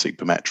response to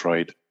Super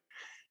Metroid.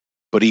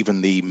 But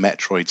even the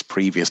Metroids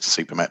previous to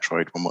Super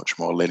Metroid were much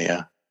more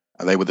linear.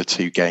 And they were the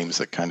two games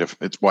that kind of,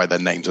 it's why their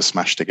names are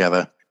smashed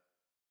together.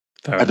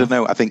 I don't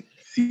know. I think,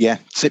 yeah,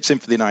 Symphony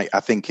of the Night, I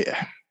think it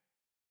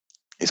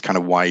is kind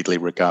of widely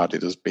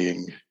regarded as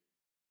being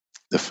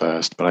the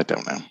first, but I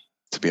don't know,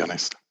 to be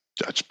honest.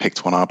 I just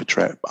picked one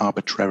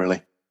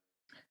arbitrarily.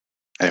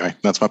 Anyway,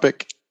 that's my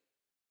pick.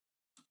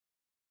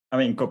 I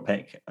mean, good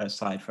pick,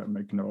 aside from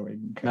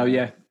ignoring... Oh,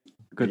 yeah.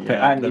 Good pick.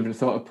 I hadn't even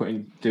thought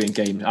of doing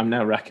games. I'm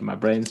now racking my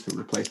brains for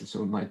replacing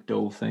some of my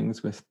dull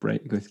things with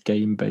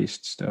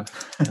game-based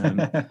stuff.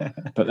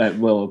 But that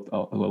we'll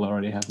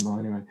already have more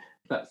anyway.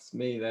 That's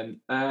me then.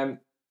 I'm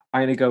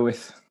going to go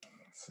with...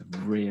 It's a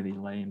really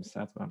lame,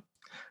 sad one.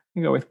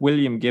 I'm going to go with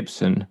William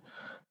Gibson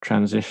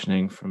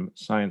transitioning from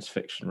science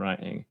fiction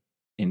writing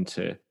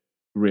into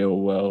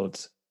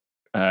real-world,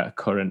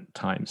 current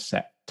time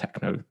set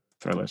techno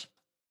thrillers.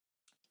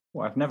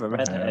 Well, I've never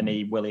read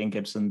any William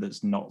Gibson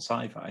that's not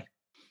sci-fi.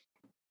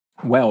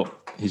 Well,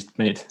 he's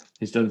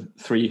done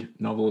 3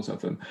 novels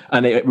of them,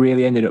 and it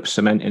really ended up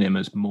cementing him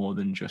as more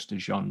than just a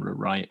genre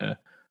writer.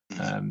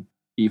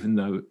 Even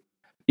though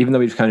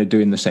he's kind of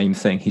doing the same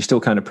thing, he still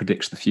kind of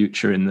predicts the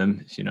future in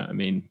them. You know what I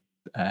mean?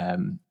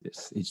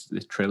 It's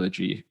the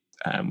trilogy,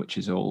 which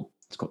is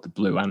it's got the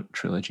Blue Ant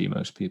trilogy,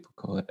 most people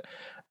call it,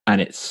 and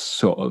it's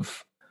sort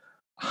of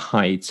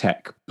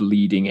high-tech,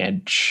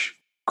 bleeding-edge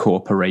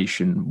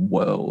corporation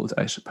world,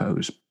 I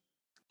suppose,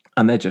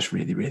 and they're just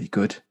really, really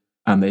good.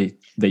 And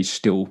they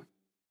still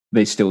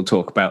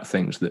talk about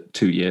things that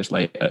 2 years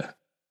later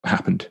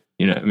happened.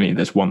 You know what I mean?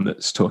 There's one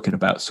that's talking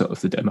about sort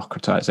of the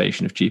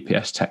democratization of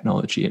GPS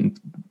technology and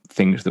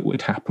things that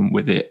would happen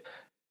with it.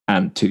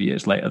 And 2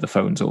 years later, the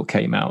phones all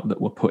came out that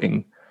were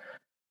putting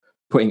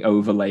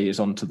overlays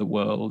onto the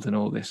world and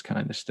all this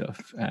kind of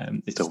stuff.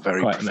 It's still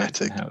very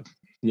prophetic.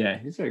 Yeah,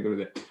 he's very good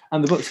with it.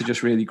 And the books are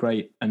just really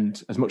great.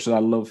 And as much as I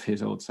love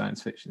his old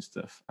science fiction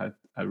stuff,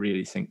 I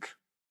really think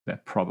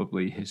they're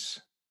probably his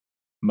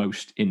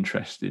most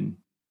interesting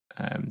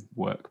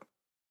work.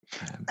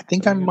 I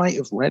think I might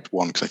have read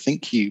one, because I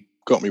think you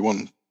got me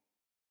one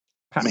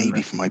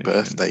maybe for my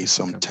birthday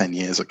some 10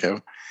 years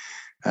ago.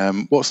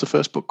 What's the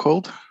first book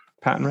called?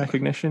 Pattern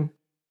Recognition?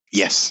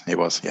 Yes, it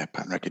was. Yeah,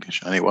 Pattern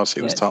Recognition. And it was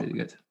top. Really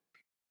good.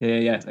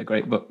 Yeah, they're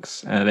great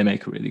books. They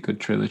make a really good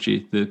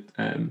trilogy. The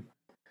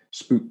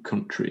Spook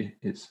Country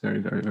is very,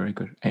 very, very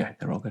good. Anyway,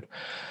 they're all good.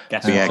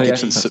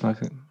 Gibson's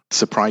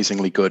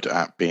surprisingly good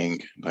at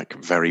being like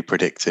very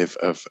predictive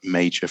of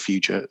major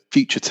future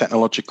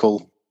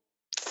technological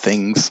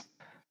things.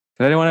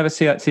 Did anyone ever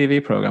see that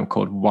TV program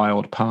called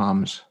Wild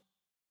Palms?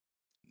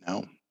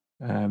 No.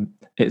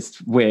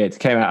 It's weird. It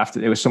came out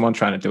after, it was someone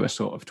trying to do a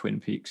sort of Twin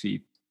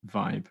Peaksy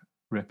vibe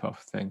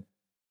rip-off thing.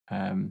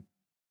 Can't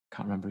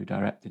remember who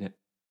directed it.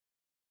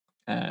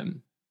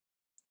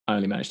 I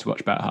only managed to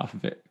watch about half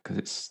of it because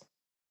it's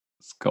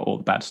got all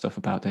the bad stuff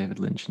about David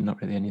Lynch and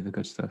not really any of the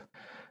good stuff.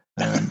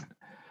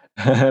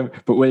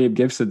 But William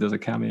Gibson does a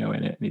cameo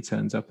in it, and he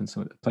turns up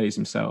and plays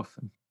himself.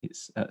 And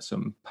it's at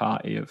some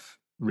party of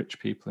rich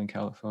people in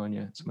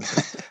California. Someone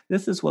says,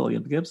 "This is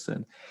William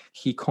Gibson.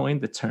 He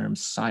coined the term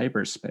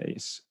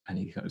cyberspace," and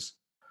he goes,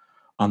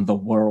 "And the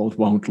world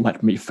won't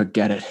let me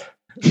forget it."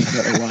 I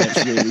don't know why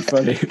it's really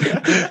funny.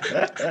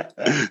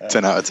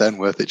 10 out of 10,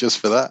 worth it just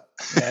for that.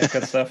 Yeah,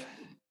 good stuff.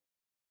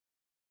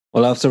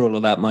 Well, after all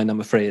of that, my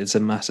number 3 is a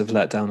massive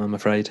letdown, I'm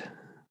afraid.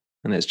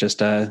 And it's just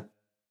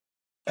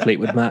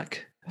Fleetwood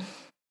Mac.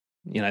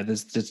 You know,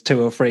 there's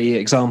 2 or 3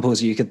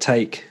 examples you could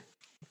take.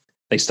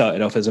 They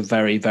started off as a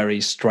very, very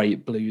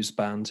straight blues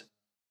band.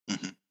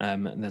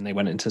 And then they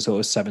went into sort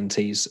of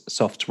 70s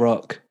soft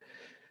rock.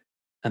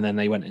 And then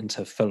they went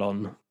into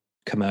full-on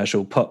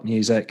commercial pop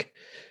music.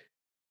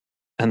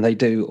 And they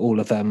do all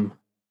of them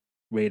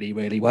really,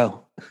 really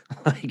well.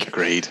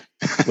 Agreed.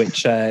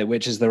 which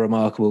is the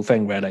remarkable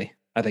thing, really.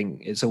 I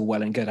think it's all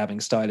well and good having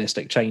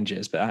stylistic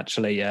changes, but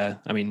actually, I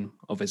mean,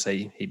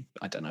 obviously, he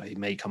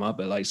may come up,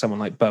 but like someone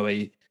like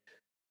Bowie,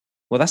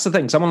 well, that's the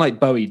thing. Someone like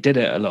Bowie did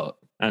it a lot,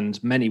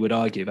 and many would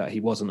argue that he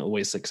wasn't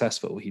always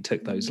successful. He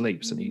took those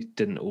leaps and he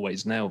didn't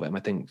always nail them. I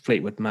think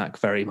Fleetwood Mac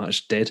very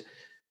much did,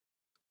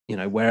 you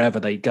know, wherever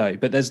they go.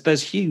 But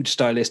there's huge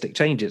stylistic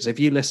changes. If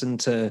you listen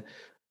to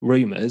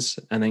Rumours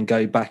and then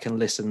go back and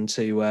listen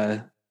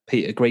to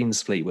Peter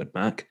Green's Fleetwood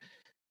Mac,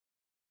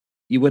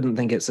 you wouldn't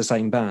think it's the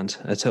same band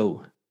at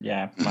all.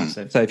 Yeah,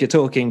 massive. So if you're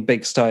talking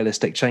big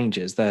stylistic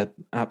changes, they're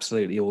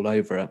absolutely all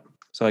over it.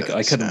 So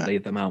I couldn't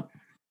leave them out.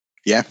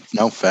 Yeah,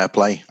 no, fair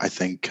play. I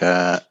think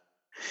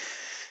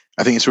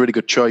it's a really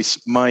good choice.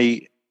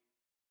 My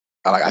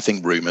I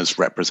think Rumours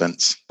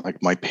represents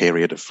like my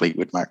period of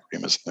Fleetwood Mac.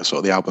 Rumours, they're sort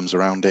of the albums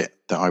around it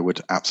that I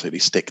would absolutely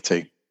stick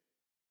to.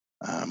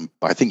 But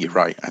I think you're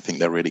right. I think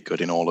they're really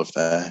good in all of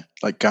their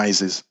like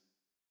guises.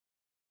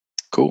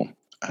 Cool.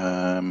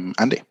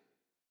 Andy.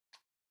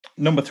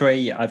 Number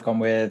 3, I've gone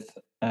with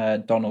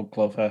Donald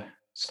Glover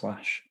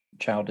 /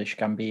 Childish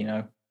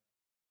Gambino.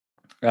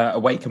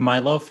 Awaken My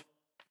Love.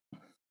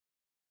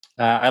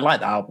 I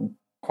like the album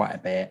quite a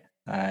bit.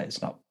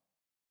 It's not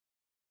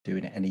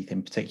doing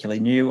anything particularly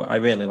new. I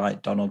really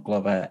like Donald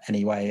Glover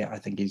anyway. I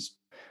think he's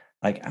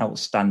like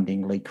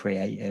outstandingly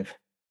creative.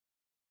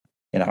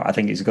 You know, I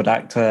think he's a good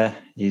actor.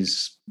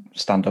 His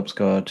stand-up's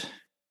good.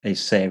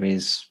 His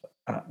series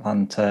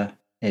Atlanta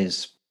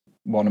is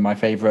one of my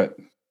favorite,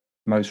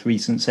 most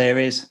recent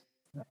series.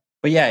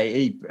 But yeah,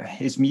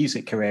 his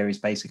music career is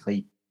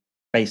basically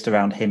based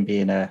around him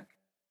being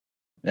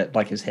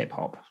like his hip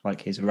hop,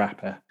 like he's a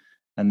rapper.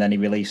 And then he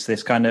released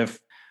this kind of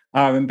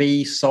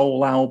R&B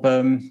soul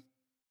album.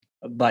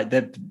 Like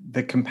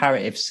the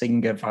comparative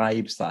singer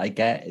vibes that I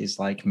get is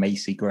like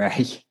Macy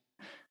Gray.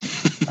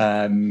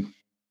 I'm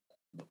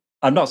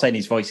not saying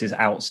his voice is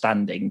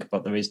outstanding,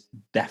 but there is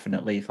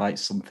definitely like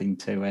something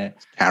to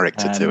it.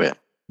 Character to it.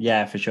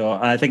 Yeah, for sure.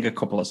 And I think a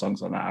couple of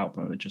songs on that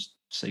album are just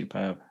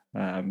superb.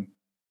 I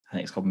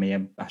think it's called Me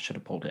and I should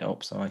have pulled it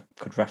up so I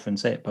could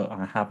reference it, but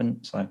I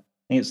haven't. So I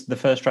think it's the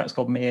first track's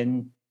called Me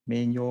and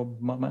Your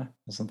Mama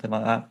or something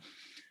like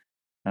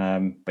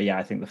that. But yeah,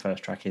 I think the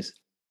first track is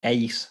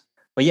ace.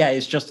 But yeah,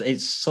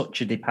 it's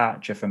such a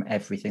departure from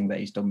everything that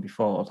he's done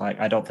before. Like,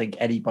 I don't think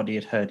anybody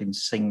had heard him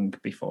sing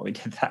before he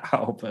did that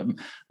album,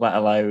 let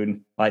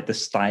alone like the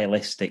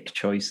stylistic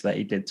choice that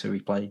he did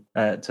to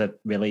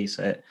release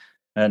it.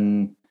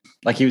 And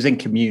like, he was in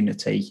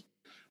Community,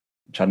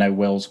 which I know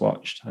Will's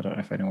watched. I don't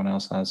know if anyone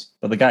else has.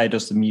 But the guy who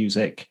does the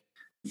music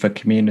for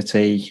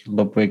Community,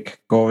 Ludwig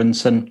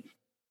Göransson,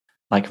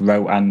 like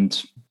wrote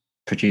and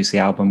produced the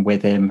album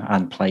with him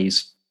and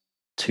plays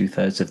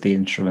 2/3 of the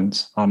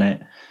instruments on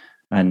it.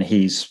 And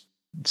he's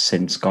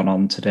since gone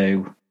on to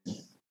do,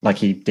 like,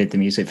 he did the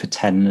music for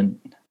Tenet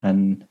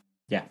and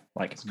yeah,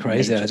 like, it's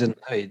crazy. I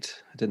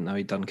didn't know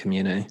he'd done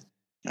Community.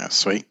 Yeah,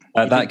 sweet.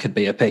 That could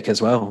be a pick as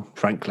well,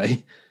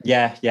 frankly.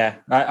 Yeah.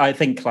 I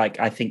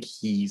think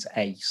he's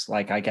ace.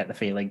 Like, I get the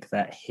feeling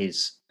that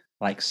his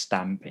like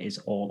stamp is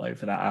all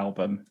over that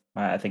album.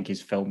 I think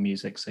his film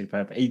music's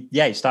superb. He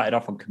started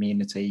off on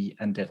Community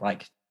and did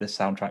like the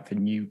soundtrack for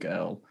New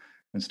Girl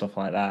and stuff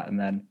like that, and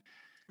then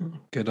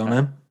good on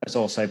him. Has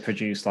also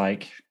produced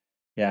like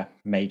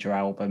major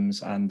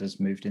albums and has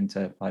moved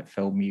into like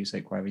film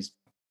music where he's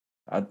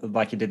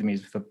like he did the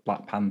music for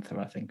Black Panther,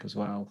 I think, as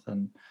well.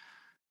 And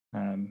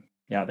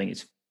I think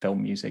his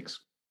film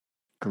music's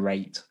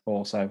great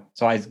also.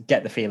 So I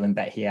get the feeling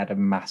that he had a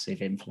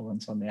massive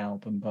influence on the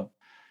album, but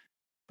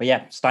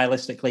yeah,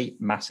 stylistically,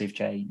 massive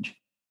change.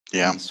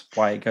 Yeah, that's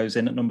why it goes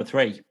in at number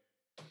 3.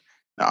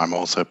 I'm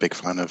also a big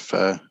fan of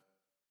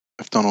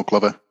Donald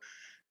Glover.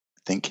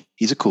 I think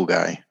he's a cool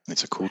guy, and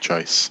it's a cool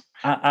choice.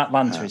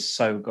 Atlanta is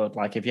so good.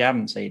 Like, if you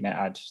haven't seen it,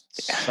 I'd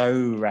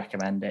so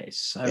recommend it.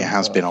 It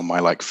has been on my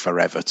like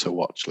forever to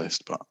watch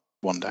list, but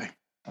one day.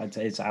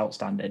 It's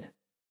outstanding.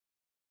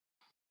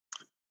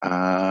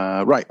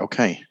 Right,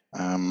 okay.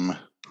 I'm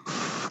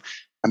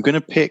going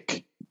to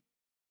pick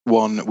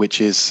one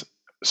which is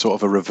sort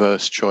of a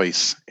reverse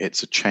choice.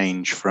 It's a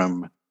change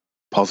from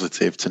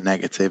positive to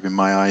negative in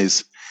my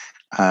eyes.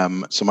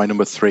 So my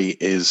number 3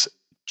 is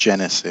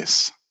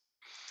Genesis.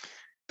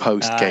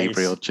 Post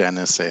Gabriel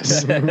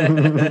Genesis.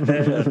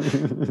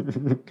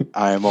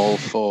 I am all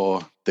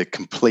for the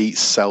complete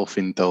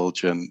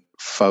self-indulgent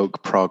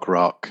folk prog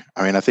rock.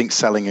 I mean, I think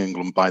Selling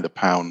England by the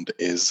Pound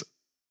it's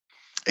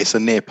a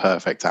near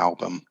perfect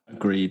album.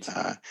 Agreed.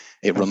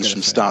 It runs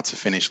from start to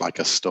finish like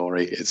a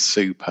story. It's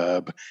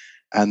superb.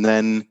 And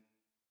then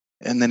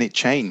it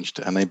changed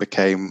and they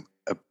became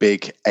a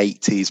big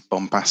 80s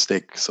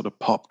bombastic sort of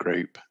pop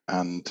group,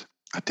 and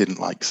I didn't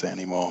like it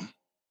anymore.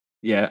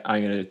 Yeah,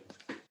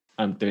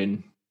 I'm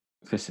doing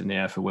fist in the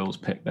air for Will's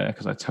pick there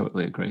because I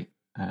totally agree.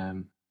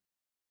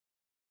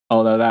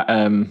 Although that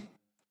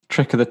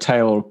Trick of the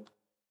Tail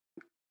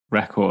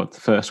record,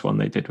 the first one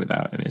they did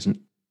without him, isn't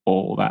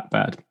all that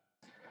bad.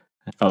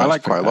 I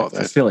like quite a lot.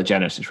 It's still a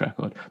Genesis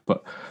record,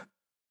 but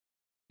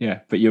yeah.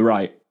 But you're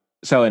right.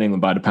 Selling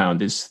England by the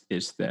Pound is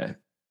their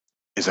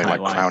like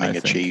crowning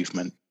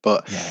achievement.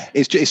 But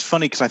it's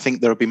funny because I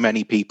think there'll be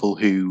many people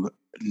who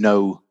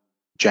know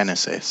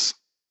Genesis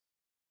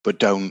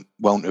but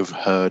won't have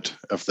heard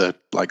of the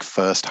like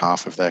first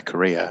half of their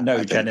career.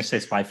 No,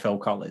 Genesis by Phil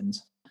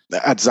Collins.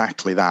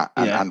 Exactly that,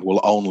 and will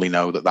only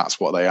know that that's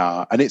what they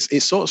are. And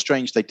it's sort of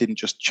strange they didn't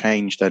just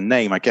change their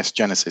name. I guess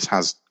Genesis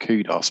has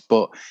kudos,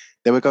 but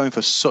they were going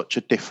for such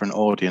a different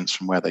audience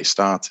from where they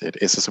started.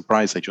 It's a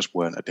surprise they just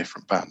weren't a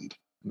different band.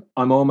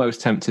 I'm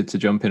almost tempted to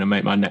jump in and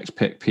make my next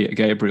pick Peter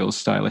Gabriel's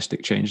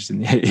stylistic changes in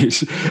the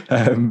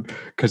 80s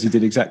because he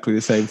did exactly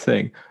the same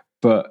thing.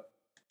 But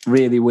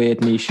really weird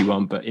niche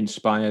one, but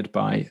inspired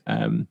by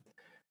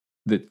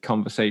the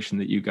conversation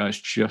that you guys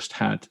just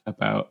had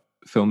about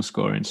film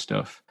scoring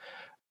stuff.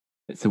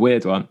 It's a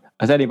weird one.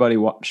 Has anybody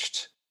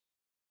watched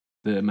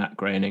the Matt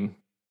Groening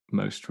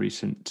most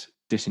recent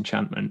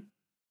Disenchantment?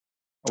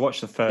 I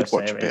watched the first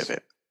Watch a bit series. of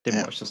it. Didn't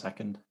Yeah. watch the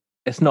second.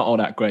 It's not all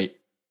that great.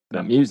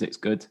 The music's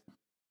good.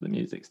 The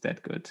music's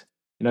dead good.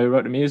 You know who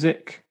wrote the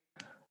music?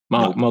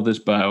 Mark Nope.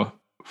 Mothersbaugh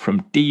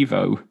from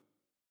Devo.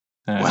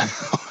 Wow.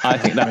 I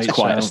think that's Great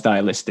quite a shout.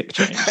 stylistic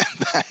change.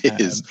 That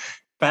is.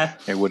 Fair.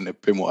 It wouldn't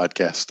have been what I'd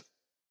guessed.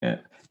 Yeah.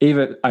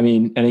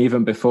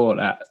 Even before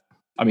that,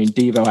 I mean,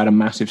 Devo had a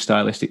massive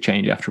stylistic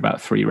change after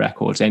about 3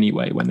 records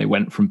anyway, when they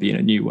went from being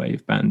a new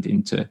wave band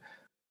into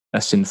a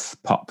synth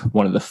pop,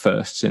 one of the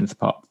first synth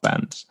pop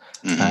bands.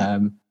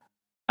 Mhm.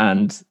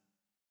 And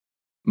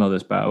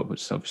Mothersbaugh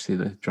was obviously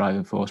the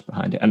driving force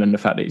behind it. And then the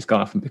fact that he's gone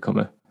off and become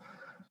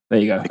there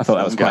you go. I thought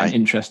that was quite an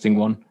interesting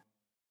one.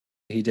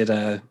 He did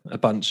a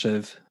bunch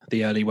of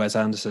the early Wes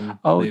Anderson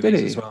Oh, movies did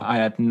he? as well. I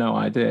had no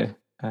idea.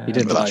 He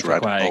did But that's Life rad.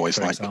 Aquatic, Always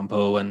for like-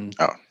 example, and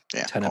Oh,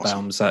 yeah.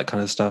 Tenenbaums, that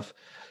kind of stuff.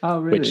 Oh,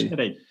 really?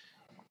 Which-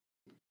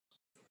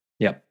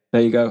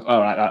 There you go. All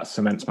right, that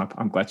cements my.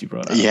 I'm glad you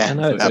brought that. Yeah, up. I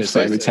know, It's absolutely.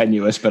 slightly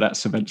tenuous, but that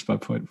cements my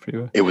point pretty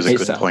well. It was a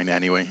It's, good point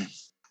anyway.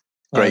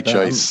 Great but,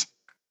 choice,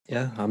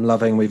 Yeah, I'm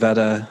loving. We've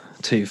had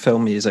 2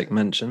 film music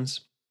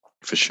mentions.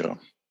 for sure.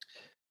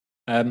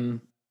 My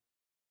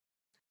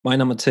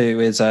number 2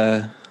 is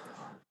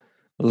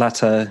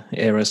latter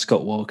era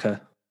Scott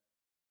Walker,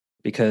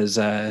 because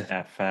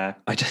Yeah, fair.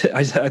 I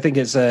think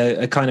it's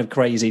a kind of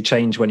crazy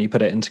change when you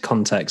put it into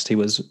context. He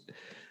was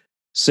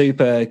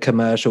super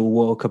commercial,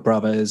 Walker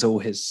Brothers, all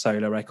his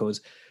solo records.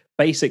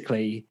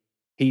 Basically,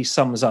 he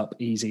sums up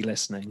easy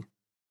listening.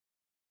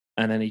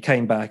 And then he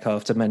came back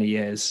after many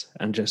years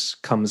and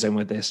just comes in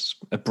with this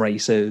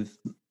abrasive,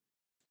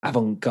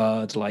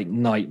 avant-garde, like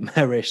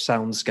nightmarish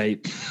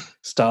soundscape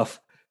stuff,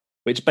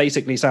 which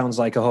basically sounds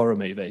like a horror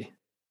movie.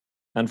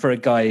 And for a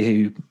guy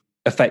who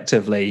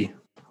effectively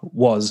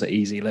was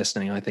easy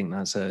listening, I think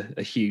that's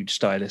a huge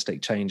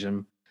stylistic change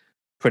and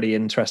pretty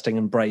interesting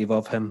and brave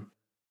of him.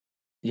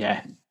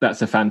 Yeah,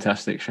 that's a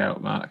fantastic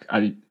shout, Mark.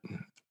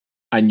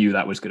 I knew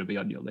that was going to be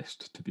on your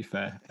list, to be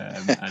fair,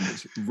 and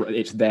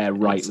it's there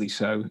rightly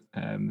so.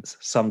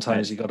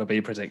 Sometimes you got to be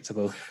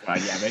predictable.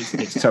 Yeah,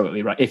 it's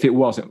totally right. If it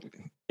wasn't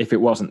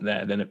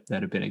there, then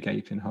there'd have been a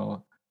gaping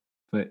hole.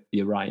 But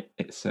you're right.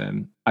 It's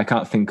I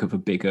can't think of a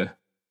bigger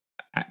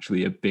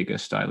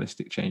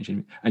stylistic change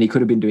and he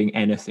could have been doing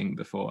anything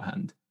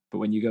beforehand. But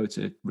when you go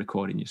to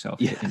recording yourself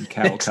in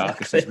cow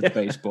carcasses with a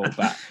baseball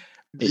bat,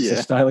 it's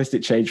a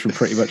stylistic change from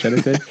pretty much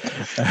anything.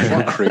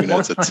 One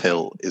crooner to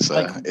Till is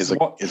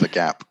a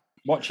gap.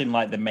 Watching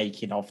like the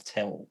making of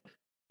Till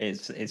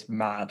is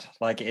mad.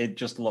 Like it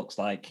just looks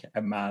like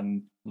a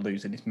man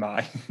losing his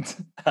mind.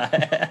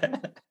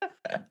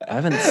 I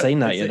haven't seen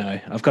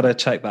that, I've got to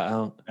check that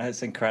out.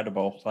 It's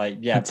incredible. Like,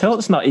 yeah,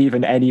 Tilt's not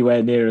even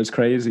anywhere near as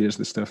crazy as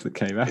the stuff that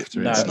came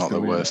after it. It's not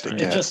the worst it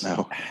gets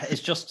now.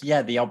 It's just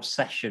the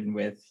obsession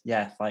with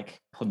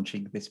like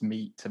punching this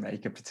meat to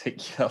make a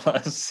particular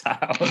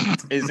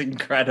sound is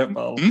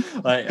incredible.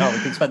 Like, we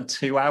can spend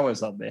 2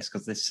 hours on this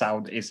because this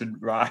sound isn't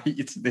right.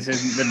 This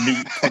isn't the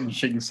meat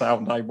punching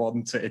sound I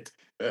wanted.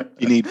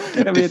 You need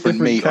a different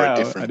meat cow. or a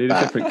different I need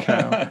a different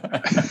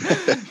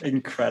cow.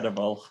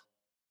 Incredible.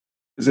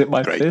 Is it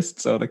my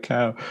fists or the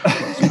cow?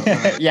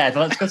 Yeah,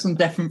 let's get some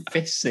different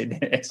fists in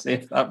here, see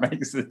if that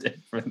makes the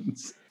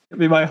difference. It'd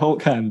be my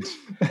Hulk hand.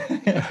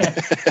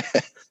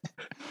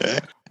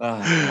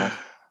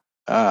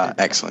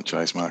 Excellent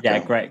choice, Mark. Yeah,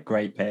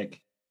 great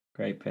pick.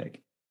 Great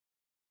pick.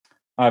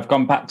 I've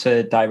gone back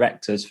to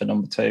directors for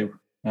number 2.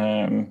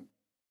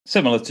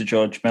 Similar to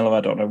George Miller,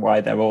 I don't know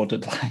why they're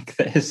ordered like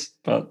this,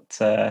 but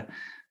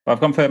I've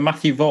gone for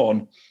Matthew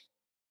Vaughn,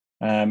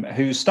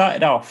 who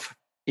started off.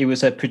 He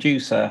was a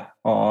producer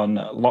on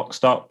Lock,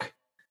 Stock,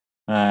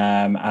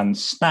 and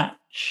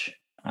Snatch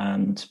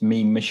and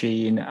Mean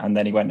Machine, and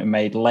then he went and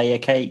made Layer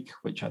Cake,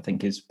 which I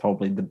think is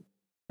probably the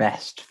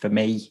best for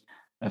me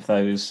of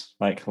those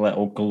like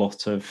little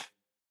glut of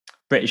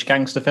British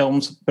gangster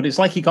films. But it's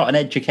like he got an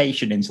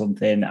education in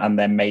something and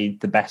then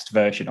made the best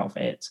version of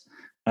it,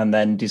 and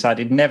then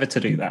decided never to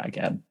do that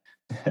again.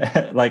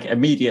 Like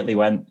immediately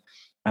went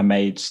and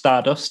made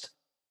Stardust.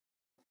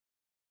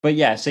 But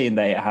yeah, seeing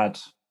that it had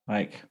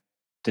like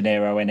De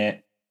Niro in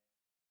it,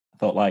 I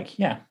thought like,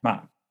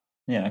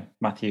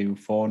 Matthew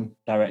Vaughn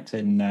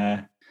directing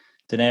De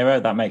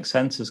Niro, that makes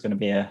sense. There's going to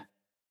be a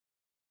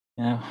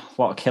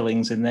lot of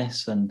killings in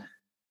this and a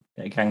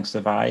bit of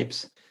gangster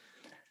vibes.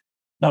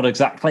 Not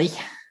exactly.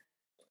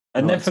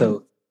 And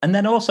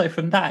then also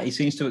from that, he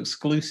seems to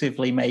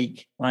exclusively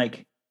make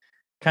like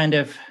kind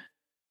of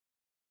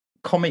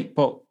comic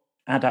book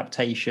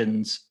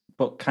adaptations,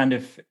 but kind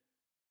of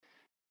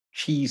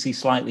cheesy,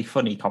 slightly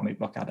funny comic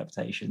book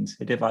adaptations.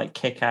 He did like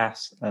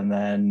Kick-Ass, and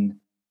then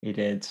he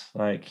did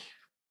like,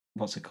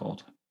 what's it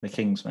called? The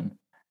Kingsman.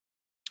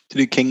 Did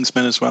he do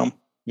Kingsman as well?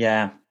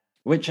 Yeah,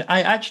 which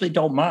I actually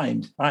don't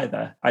mind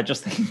either. I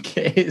just think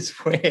it is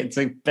weird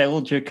to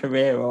build your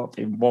career up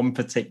in one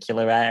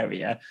particular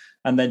area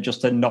and then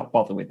just to not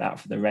bother with that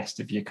for the rest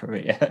of your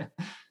career.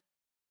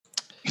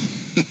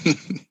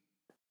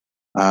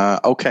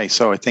 Okay,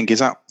 so I think, is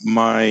that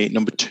my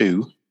number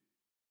 2?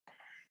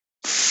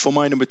 For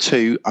my number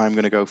 2, I'm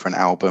going to go for an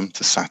album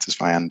to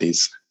satisfy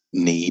Andy's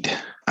need.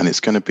 And it's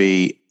going to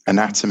be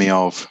Anatomy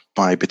of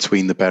by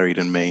Between the Buried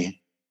and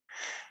Me,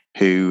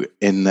 who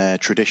in their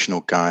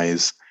traditional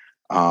guise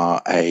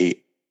are a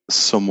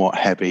somewhat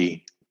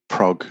heavy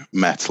prog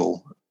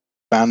metal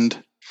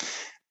band.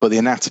 But the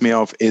Anatomy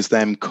of is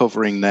them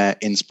covering their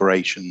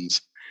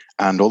inspirations.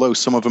 And although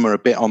some of them are a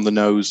bit on the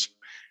nose,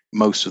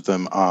 most of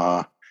them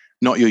are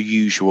not your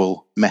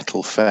usual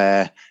metal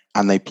fare,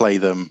 and they play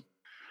them.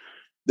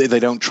 They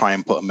don't try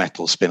and put a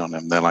metal spin on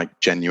them. They're like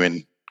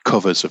genuine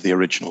covers of the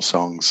original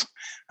songs.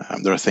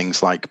 There are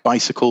things like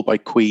Bicycle by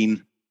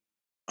Queen.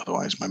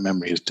 Otherwise, my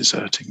memory is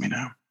deserting me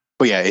now.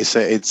 But yeah,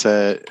 it's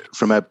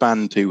from a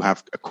band who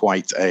have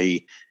quite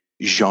a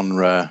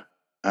genre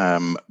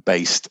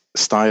based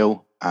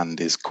style and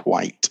is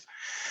quite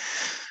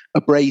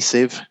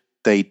abrasive.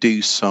 They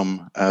do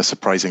some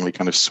surprisingly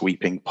kind of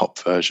sweeping pop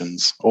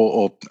versions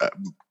or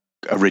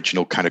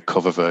original kind of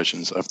cover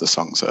versions of the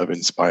songs that have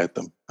inspired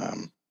them.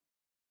 And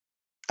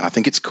I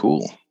think it's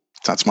cool.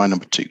 That's my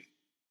number 2.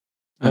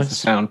 That's a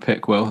sound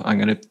pick, Will.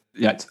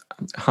 It's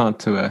hard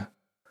to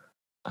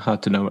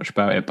know much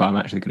about it, but I'm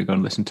actually going to go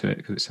and listen to it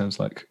because it sounds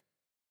like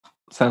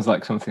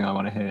something I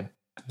want to hear.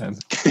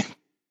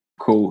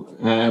 Cool.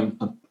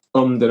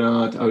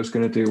 Undernard, I was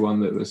going to do one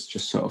that was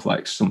just sort of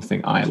like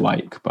something I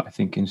like, but I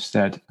think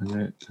instead I'm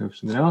going to go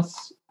something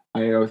else.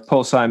 I go with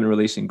Paul Simon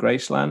releasing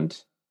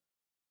Graceland,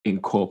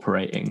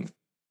 incorporating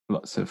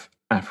lots of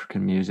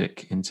African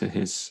music into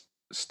his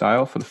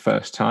style for the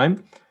first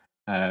time.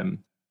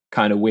 Kind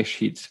of wish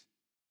he'd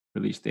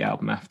released the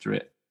album after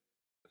it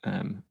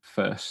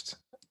first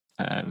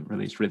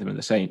released Rhythm of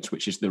the Saints,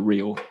 which is the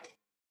real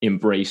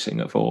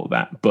embracing of all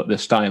that, but the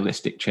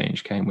stylistic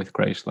change came with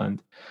Graceland.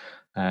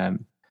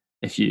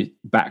 If you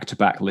back to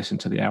back listen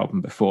to the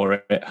album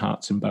before it,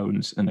 Hearts and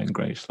Bones, and then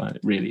Graceland,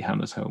 it really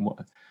hammers home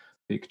what a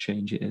big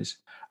change it is,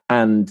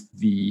 and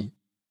the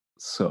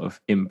sort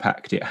of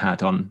impact it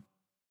had on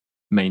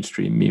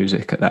mainstream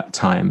music at that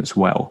time as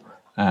well.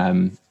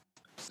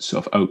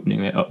 Sort of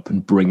opening it up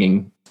and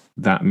bringing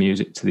that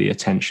music to the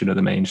attention of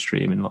the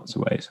mainstream in lots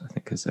of ways, I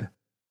think is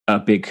a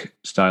big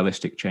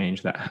stylistic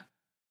change that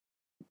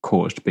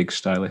caused big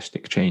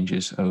stylistic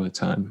changes over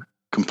time.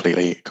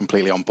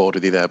 Completely on board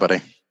with you there, buddy.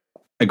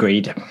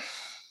 Agreed.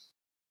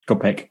 Good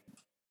pick.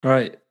 All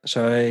right,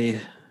 shall I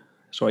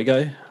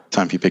go?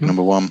 Time for you pick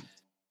number 1.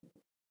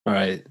 All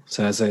right,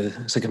 so it's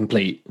a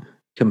complete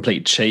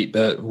cheat,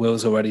 but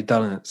Will's already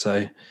done it,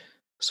 so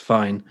it's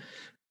fine.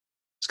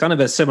 It's kind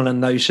of a similar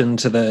notion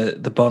to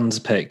the Bonds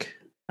pick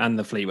and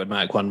the Fleetwood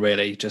Mac one,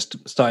 really.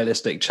 Just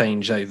stylistic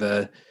change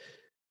over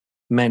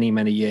many,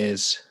 many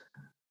years,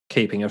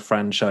 keeping a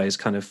franchise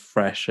kind of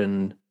fresh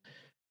and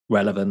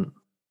relevant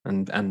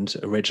and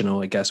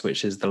original, I guess,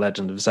 which is The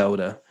Legend of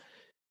Zelda.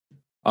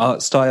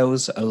 Art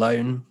styles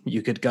alone,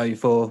 you could go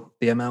for.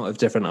 The amount of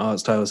different art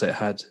styles it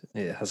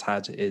has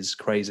had is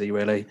crazy,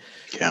 really.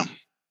 Yeah.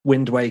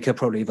 Wind Waker,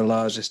 probably the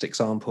largest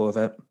example of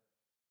it.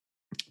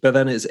 But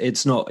then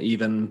it's not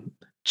even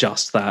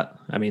just that.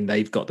 I mean,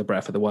 they've got the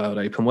Breath of the Wild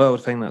open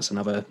world thing. That's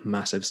another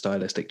massive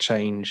stylistic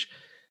change.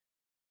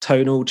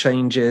 Tonal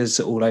changes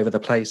all over the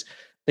place.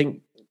 I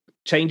think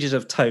changes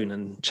of tone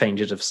and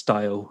changes of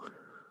style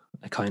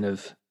are kind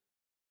of...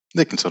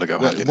 They can sort of go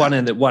one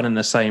in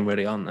the same,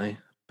 really, aren't they?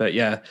 But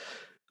yeah,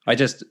 I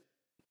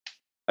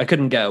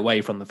couldn't get away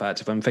from the fact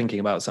if I'm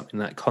thinking about something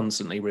that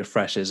constantly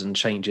refreshes and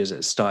changes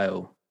its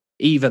style,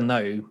 even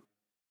though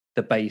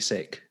the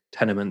basic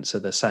tenements are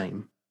the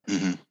same.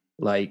 Mm-hmm.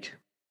 Like,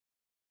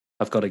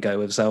 I've got to go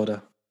with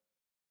Zelda.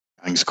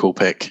 I think it's a cool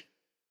pick.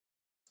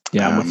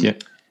 Yeah, I'm with you.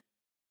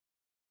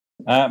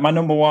 My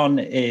number 1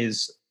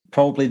 is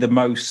probably the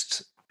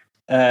most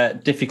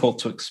difficult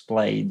to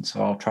explain,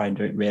 so I'll try and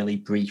do it really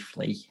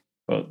briefly.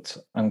 But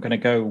I'm going to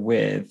go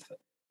with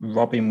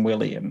Robin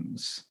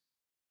Williams.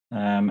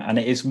 And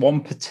it is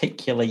one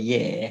particular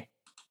year,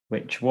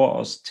 which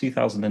was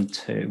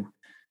 2002.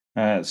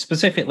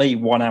 Specifically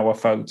 1 Hour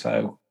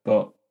Photo,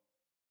 but...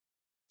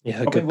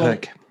 Yeah, good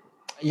pick.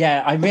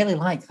 Yeah, I really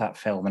like that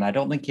film, and I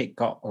don't think it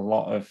got a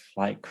lot of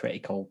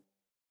critical.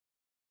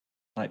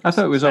 I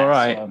thought it was all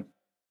right.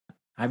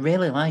 I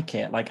really like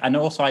it. And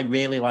also I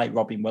really like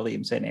Robin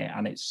Williams in it,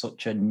 and it's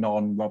such a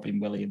non-Robin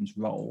Williams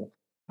role.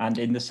 And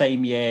in the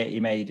same year, he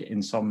made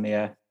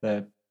Insomnia,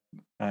 the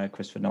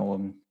Christopher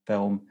Nolan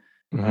film,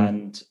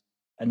 and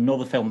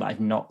another film that I've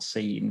not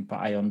seen, but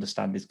I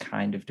understand is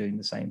kind of doing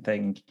the same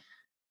thing.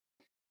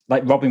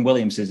 Robin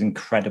Williams is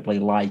incredibly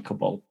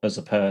likable as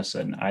a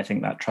person. I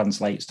think that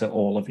translates to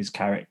all of his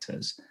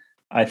characters.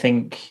 I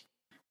think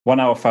 1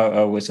 Hour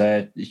Photo was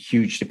a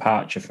huge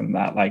departure from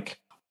that.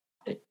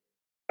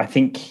 I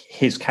think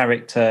his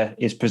character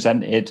is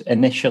presented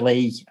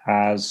initially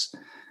as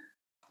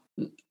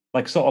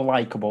sort of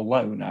likable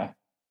loner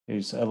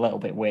who's a little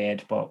bit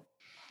weird, but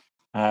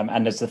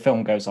and as the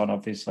film goes on,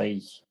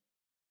 obviously,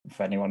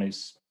 for anyone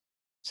who's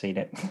seen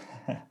it,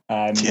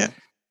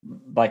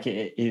 like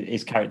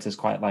his character's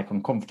quite like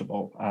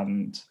uncomfortable,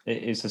 and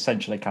it is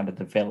essentially kind of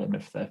the villain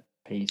of the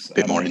piece. A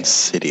bit more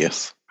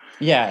insidious.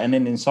 Yeah, and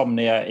in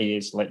Insomnia, he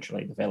is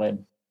literally the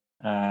villain.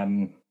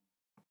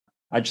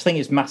 I just think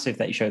it's massive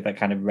that he showed that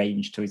kind of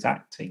range to his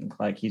acting.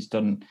 Like he's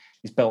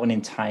built an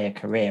entire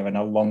career and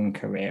a long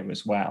career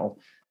as well,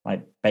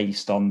 like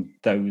based on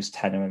those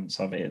tenements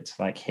of it,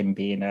 like him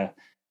being a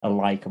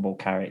likable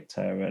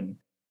character, and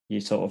you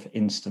sort of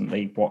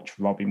instantly watch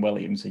Robin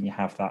Williams and you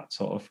have that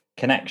sort of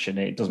connection.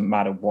 It doesn't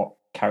matter what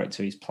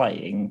character he's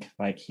playing,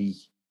 like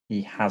he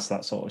has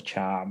that sort of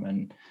charm,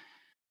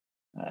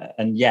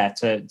 and yeah,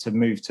 to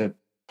move to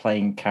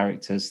playing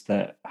characters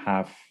that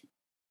have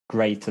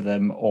grey to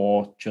them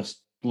or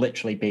just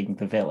literally being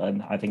the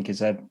villain, I think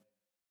is a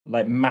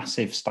like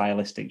massive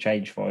stylistic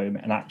change for him,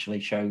 and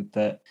actually showed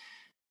that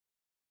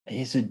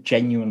he's a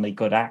genuinely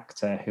good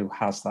actor who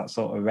has that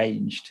sort of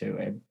range to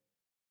him.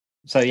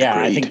 So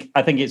yeah, Agreed.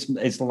 I think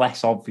it's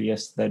less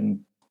obvious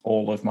than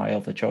all of my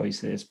other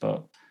choices,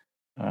 but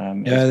I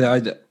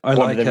like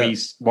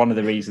one of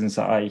the reasons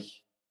that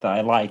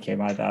I like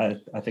him. I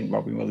think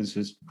Robin Williams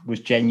was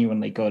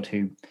genuinely good,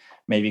 who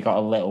maybe got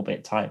a little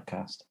bit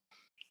typecast.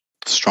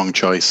 Strong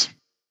choice.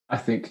 I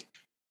think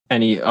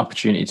any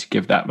opportunity to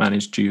give that man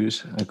his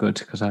dues are good,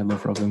 because I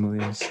love Robin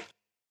Williams.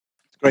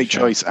 Great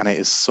choice, and it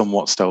has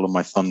somewhat stolen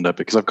my thunder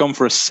because I've gone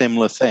for a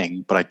similar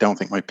thing, but I don't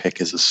think my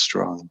pick is as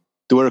strong.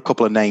 There were a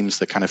couple of names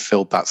that kind of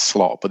filled that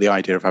slot, but the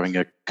idea of having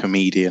a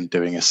comedian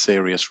doing a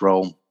serious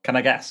role. Can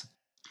I guess?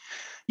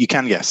 You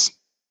can guess.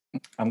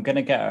 I'm going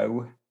to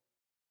go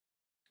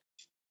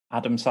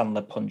Adam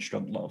Sandler, Punch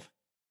Drunk Love.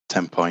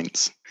 10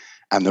 points.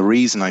 And the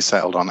reason I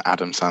settled on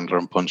Adam Sandler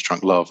and Punch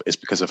Drunk Love is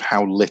because of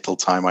how little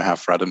time I have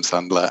for Adam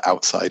Sandler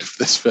outside of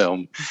this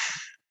film.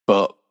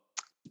 But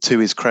to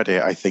his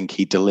credit, I think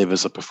he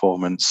delivers a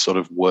performance sort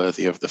of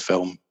worthy of the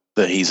film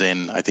that he's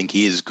in. I think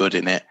he is good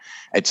in it.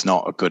 It's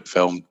not a good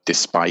film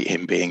despite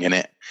him being in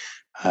it.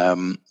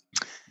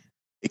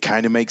 It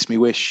kind of makes me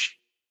wish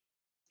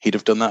he'd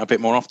have done that a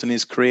bit more often in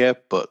his career.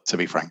 But to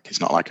be frank,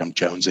 it's not like I'm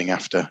jonesing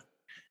after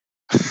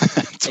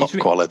top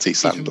quality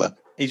Sandler.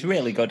 He's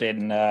really good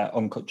in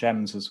Uncut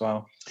Gems as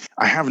well.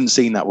 I haven't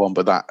seen that one,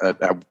 but that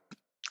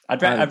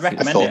I'd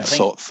recommend it.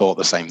 Thought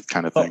the same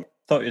kind of thing.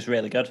 Thought it was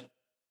really good.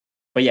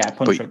 But yeah,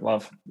 Punch Drunk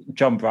Love.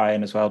 John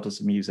Bryan as well does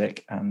the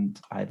music, and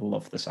I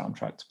love the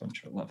soundtrack to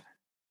Punch Drunk Love.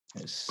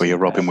 But your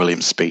Robin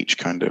Williams speech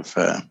kind of,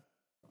 I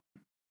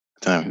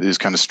don't know, it was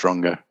kind of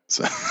stronger.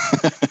 So.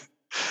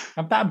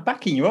 I'm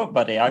backing you up,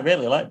 buddy. I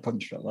really like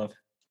Punch Drunk Love.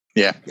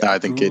 Yeah, I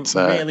think it's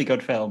a really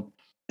good film.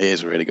 It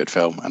is a really good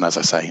film, and as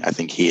I say, I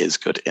think he is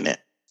good in it.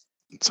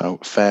 So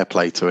fair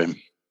play to him.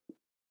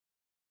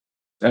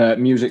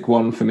 Music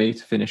one for me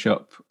to finish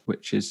up,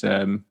 which is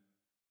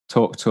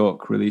Talk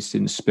Talk, released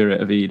in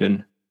Spirit of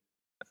Eden,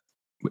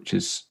 which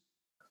is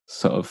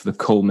sort of the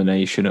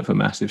culmination of a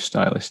massive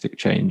stylistic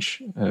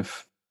change.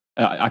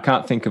 I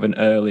can't think of an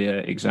earlier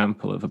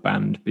example of a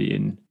band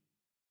being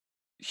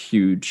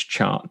huge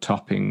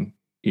chart-topping,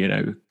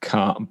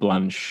 carte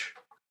blanche,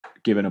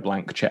 given a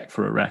blank check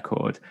for a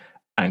record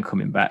and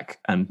coming back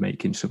and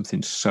making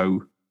something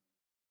so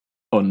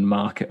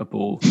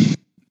unmarketable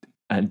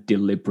and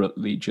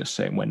deliberately just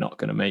saying, we're not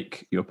going to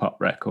make your pop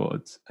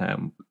records.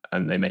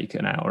 And they make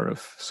an hour of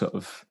sort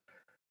of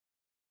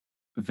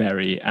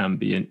very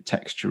ambient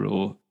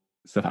textural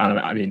stuff.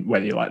 I mean,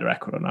 whether you like the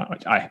record or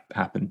not, I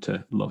happen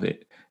to love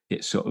it.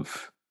 It sort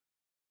of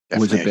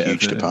definitely was a bit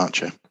huge of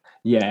departure.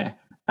 Yeah,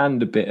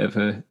 and a bit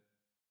of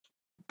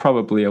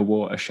probably a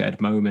watershed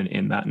moment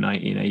in that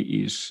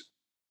 1980s,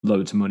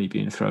 loads of money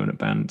being thrown at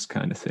bands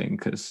kind of thing,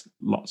 because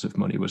lots of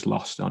money was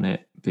lost on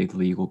it, big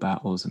legal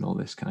battles and all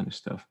this kind of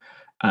stuff.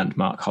 And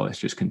Mark Hollis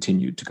just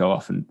continued to go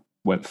off and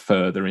went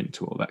further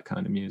into all that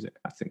kind of music.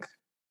 I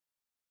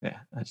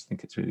just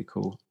think it's really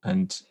cool,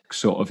 and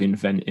sort of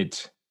invented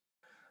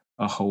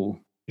a whole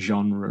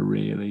genre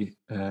really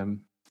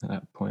at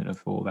that point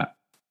of all that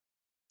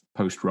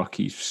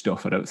post-rocky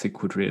stuff I don't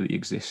think would really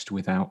exist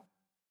without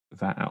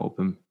that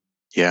album.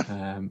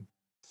 Yeah.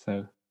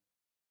 So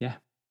yeah,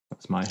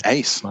 that's my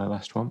ace. My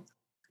last one.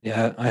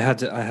 Yeah, I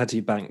had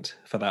you banked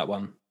for that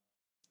one.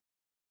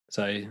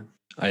 So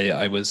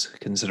I was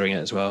considering it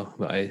as well,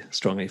 but I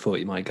strongly thought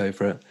you might go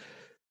for it.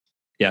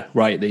 Yeah,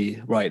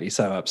 rightly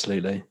so,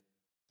 absolutely.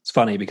 It's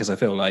funny because I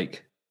feel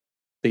like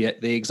the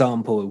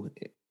example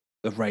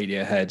of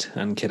Radiohead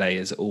and Kid A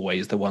is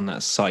always the one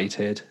that's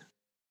cited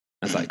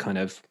as that kind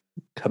of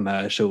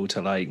commercial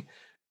to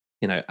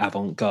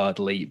avant-garde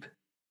leap.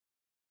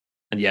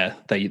 And yeah,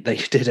 they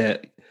did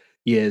it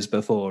years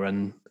before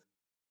and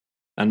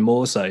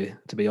more so,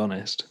 to be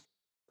honest.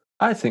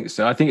 I think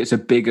so. I think it's a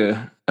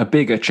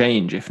bigger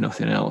change, if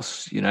nothing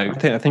else.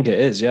 I think it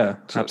is. Yeah,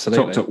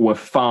 absolutely. Tok Tok were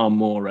far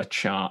more a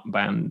chart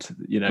band.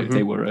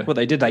 They were.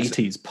 They did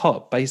 80s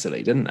pop,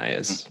 basically, didn't they?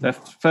 Their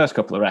first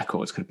couple of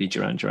records could be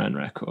Duran Duran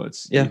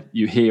records. Yeah,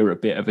 you hear a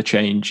bit of a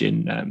change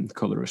in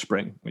Colour of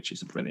Spring, which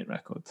is a brilliant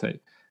record too.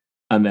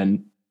 And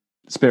then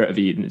Spirit of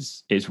Eden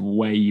is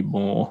way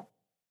more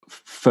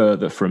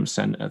further from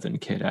centre than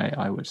Kid A,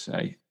 I would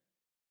say.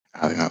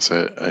 I think that's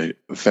a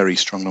very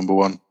strong number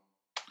one.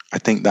 I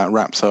think that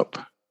wraps up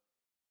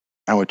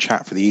our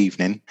chat for the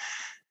evening.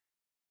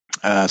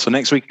 So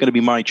next week are going to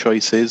be my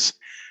choices.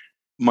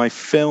 My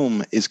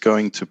film is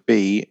going to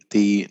be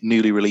the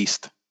newly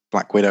released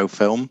Black Widow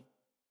film.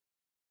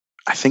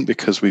 I think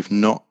because we've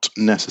not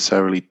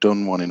necessarily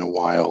done one in a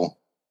while,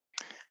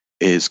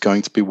 is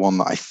going to be one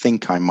that I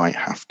think I might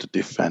have to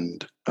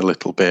defend a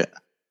little bit.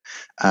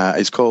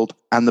 It's called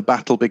And the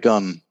Battle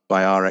Begun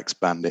by RX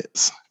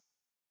Bandits.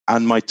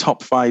 And my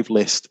top 5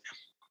 list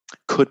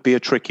could be a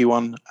tricky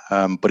one,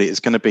 but it is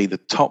going to be the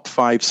top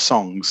 5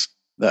 songs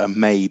that are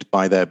made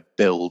by their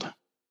build.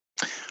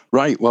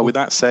 Right, well, with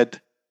that said,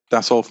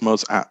 that's all from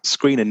us at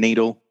Screen and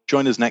Needle.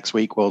 Join us next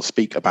week. We'll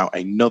speak about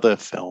another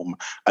film,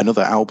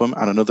 another album,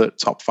 and another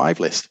top 5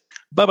 list.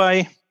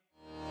 Bye-bye.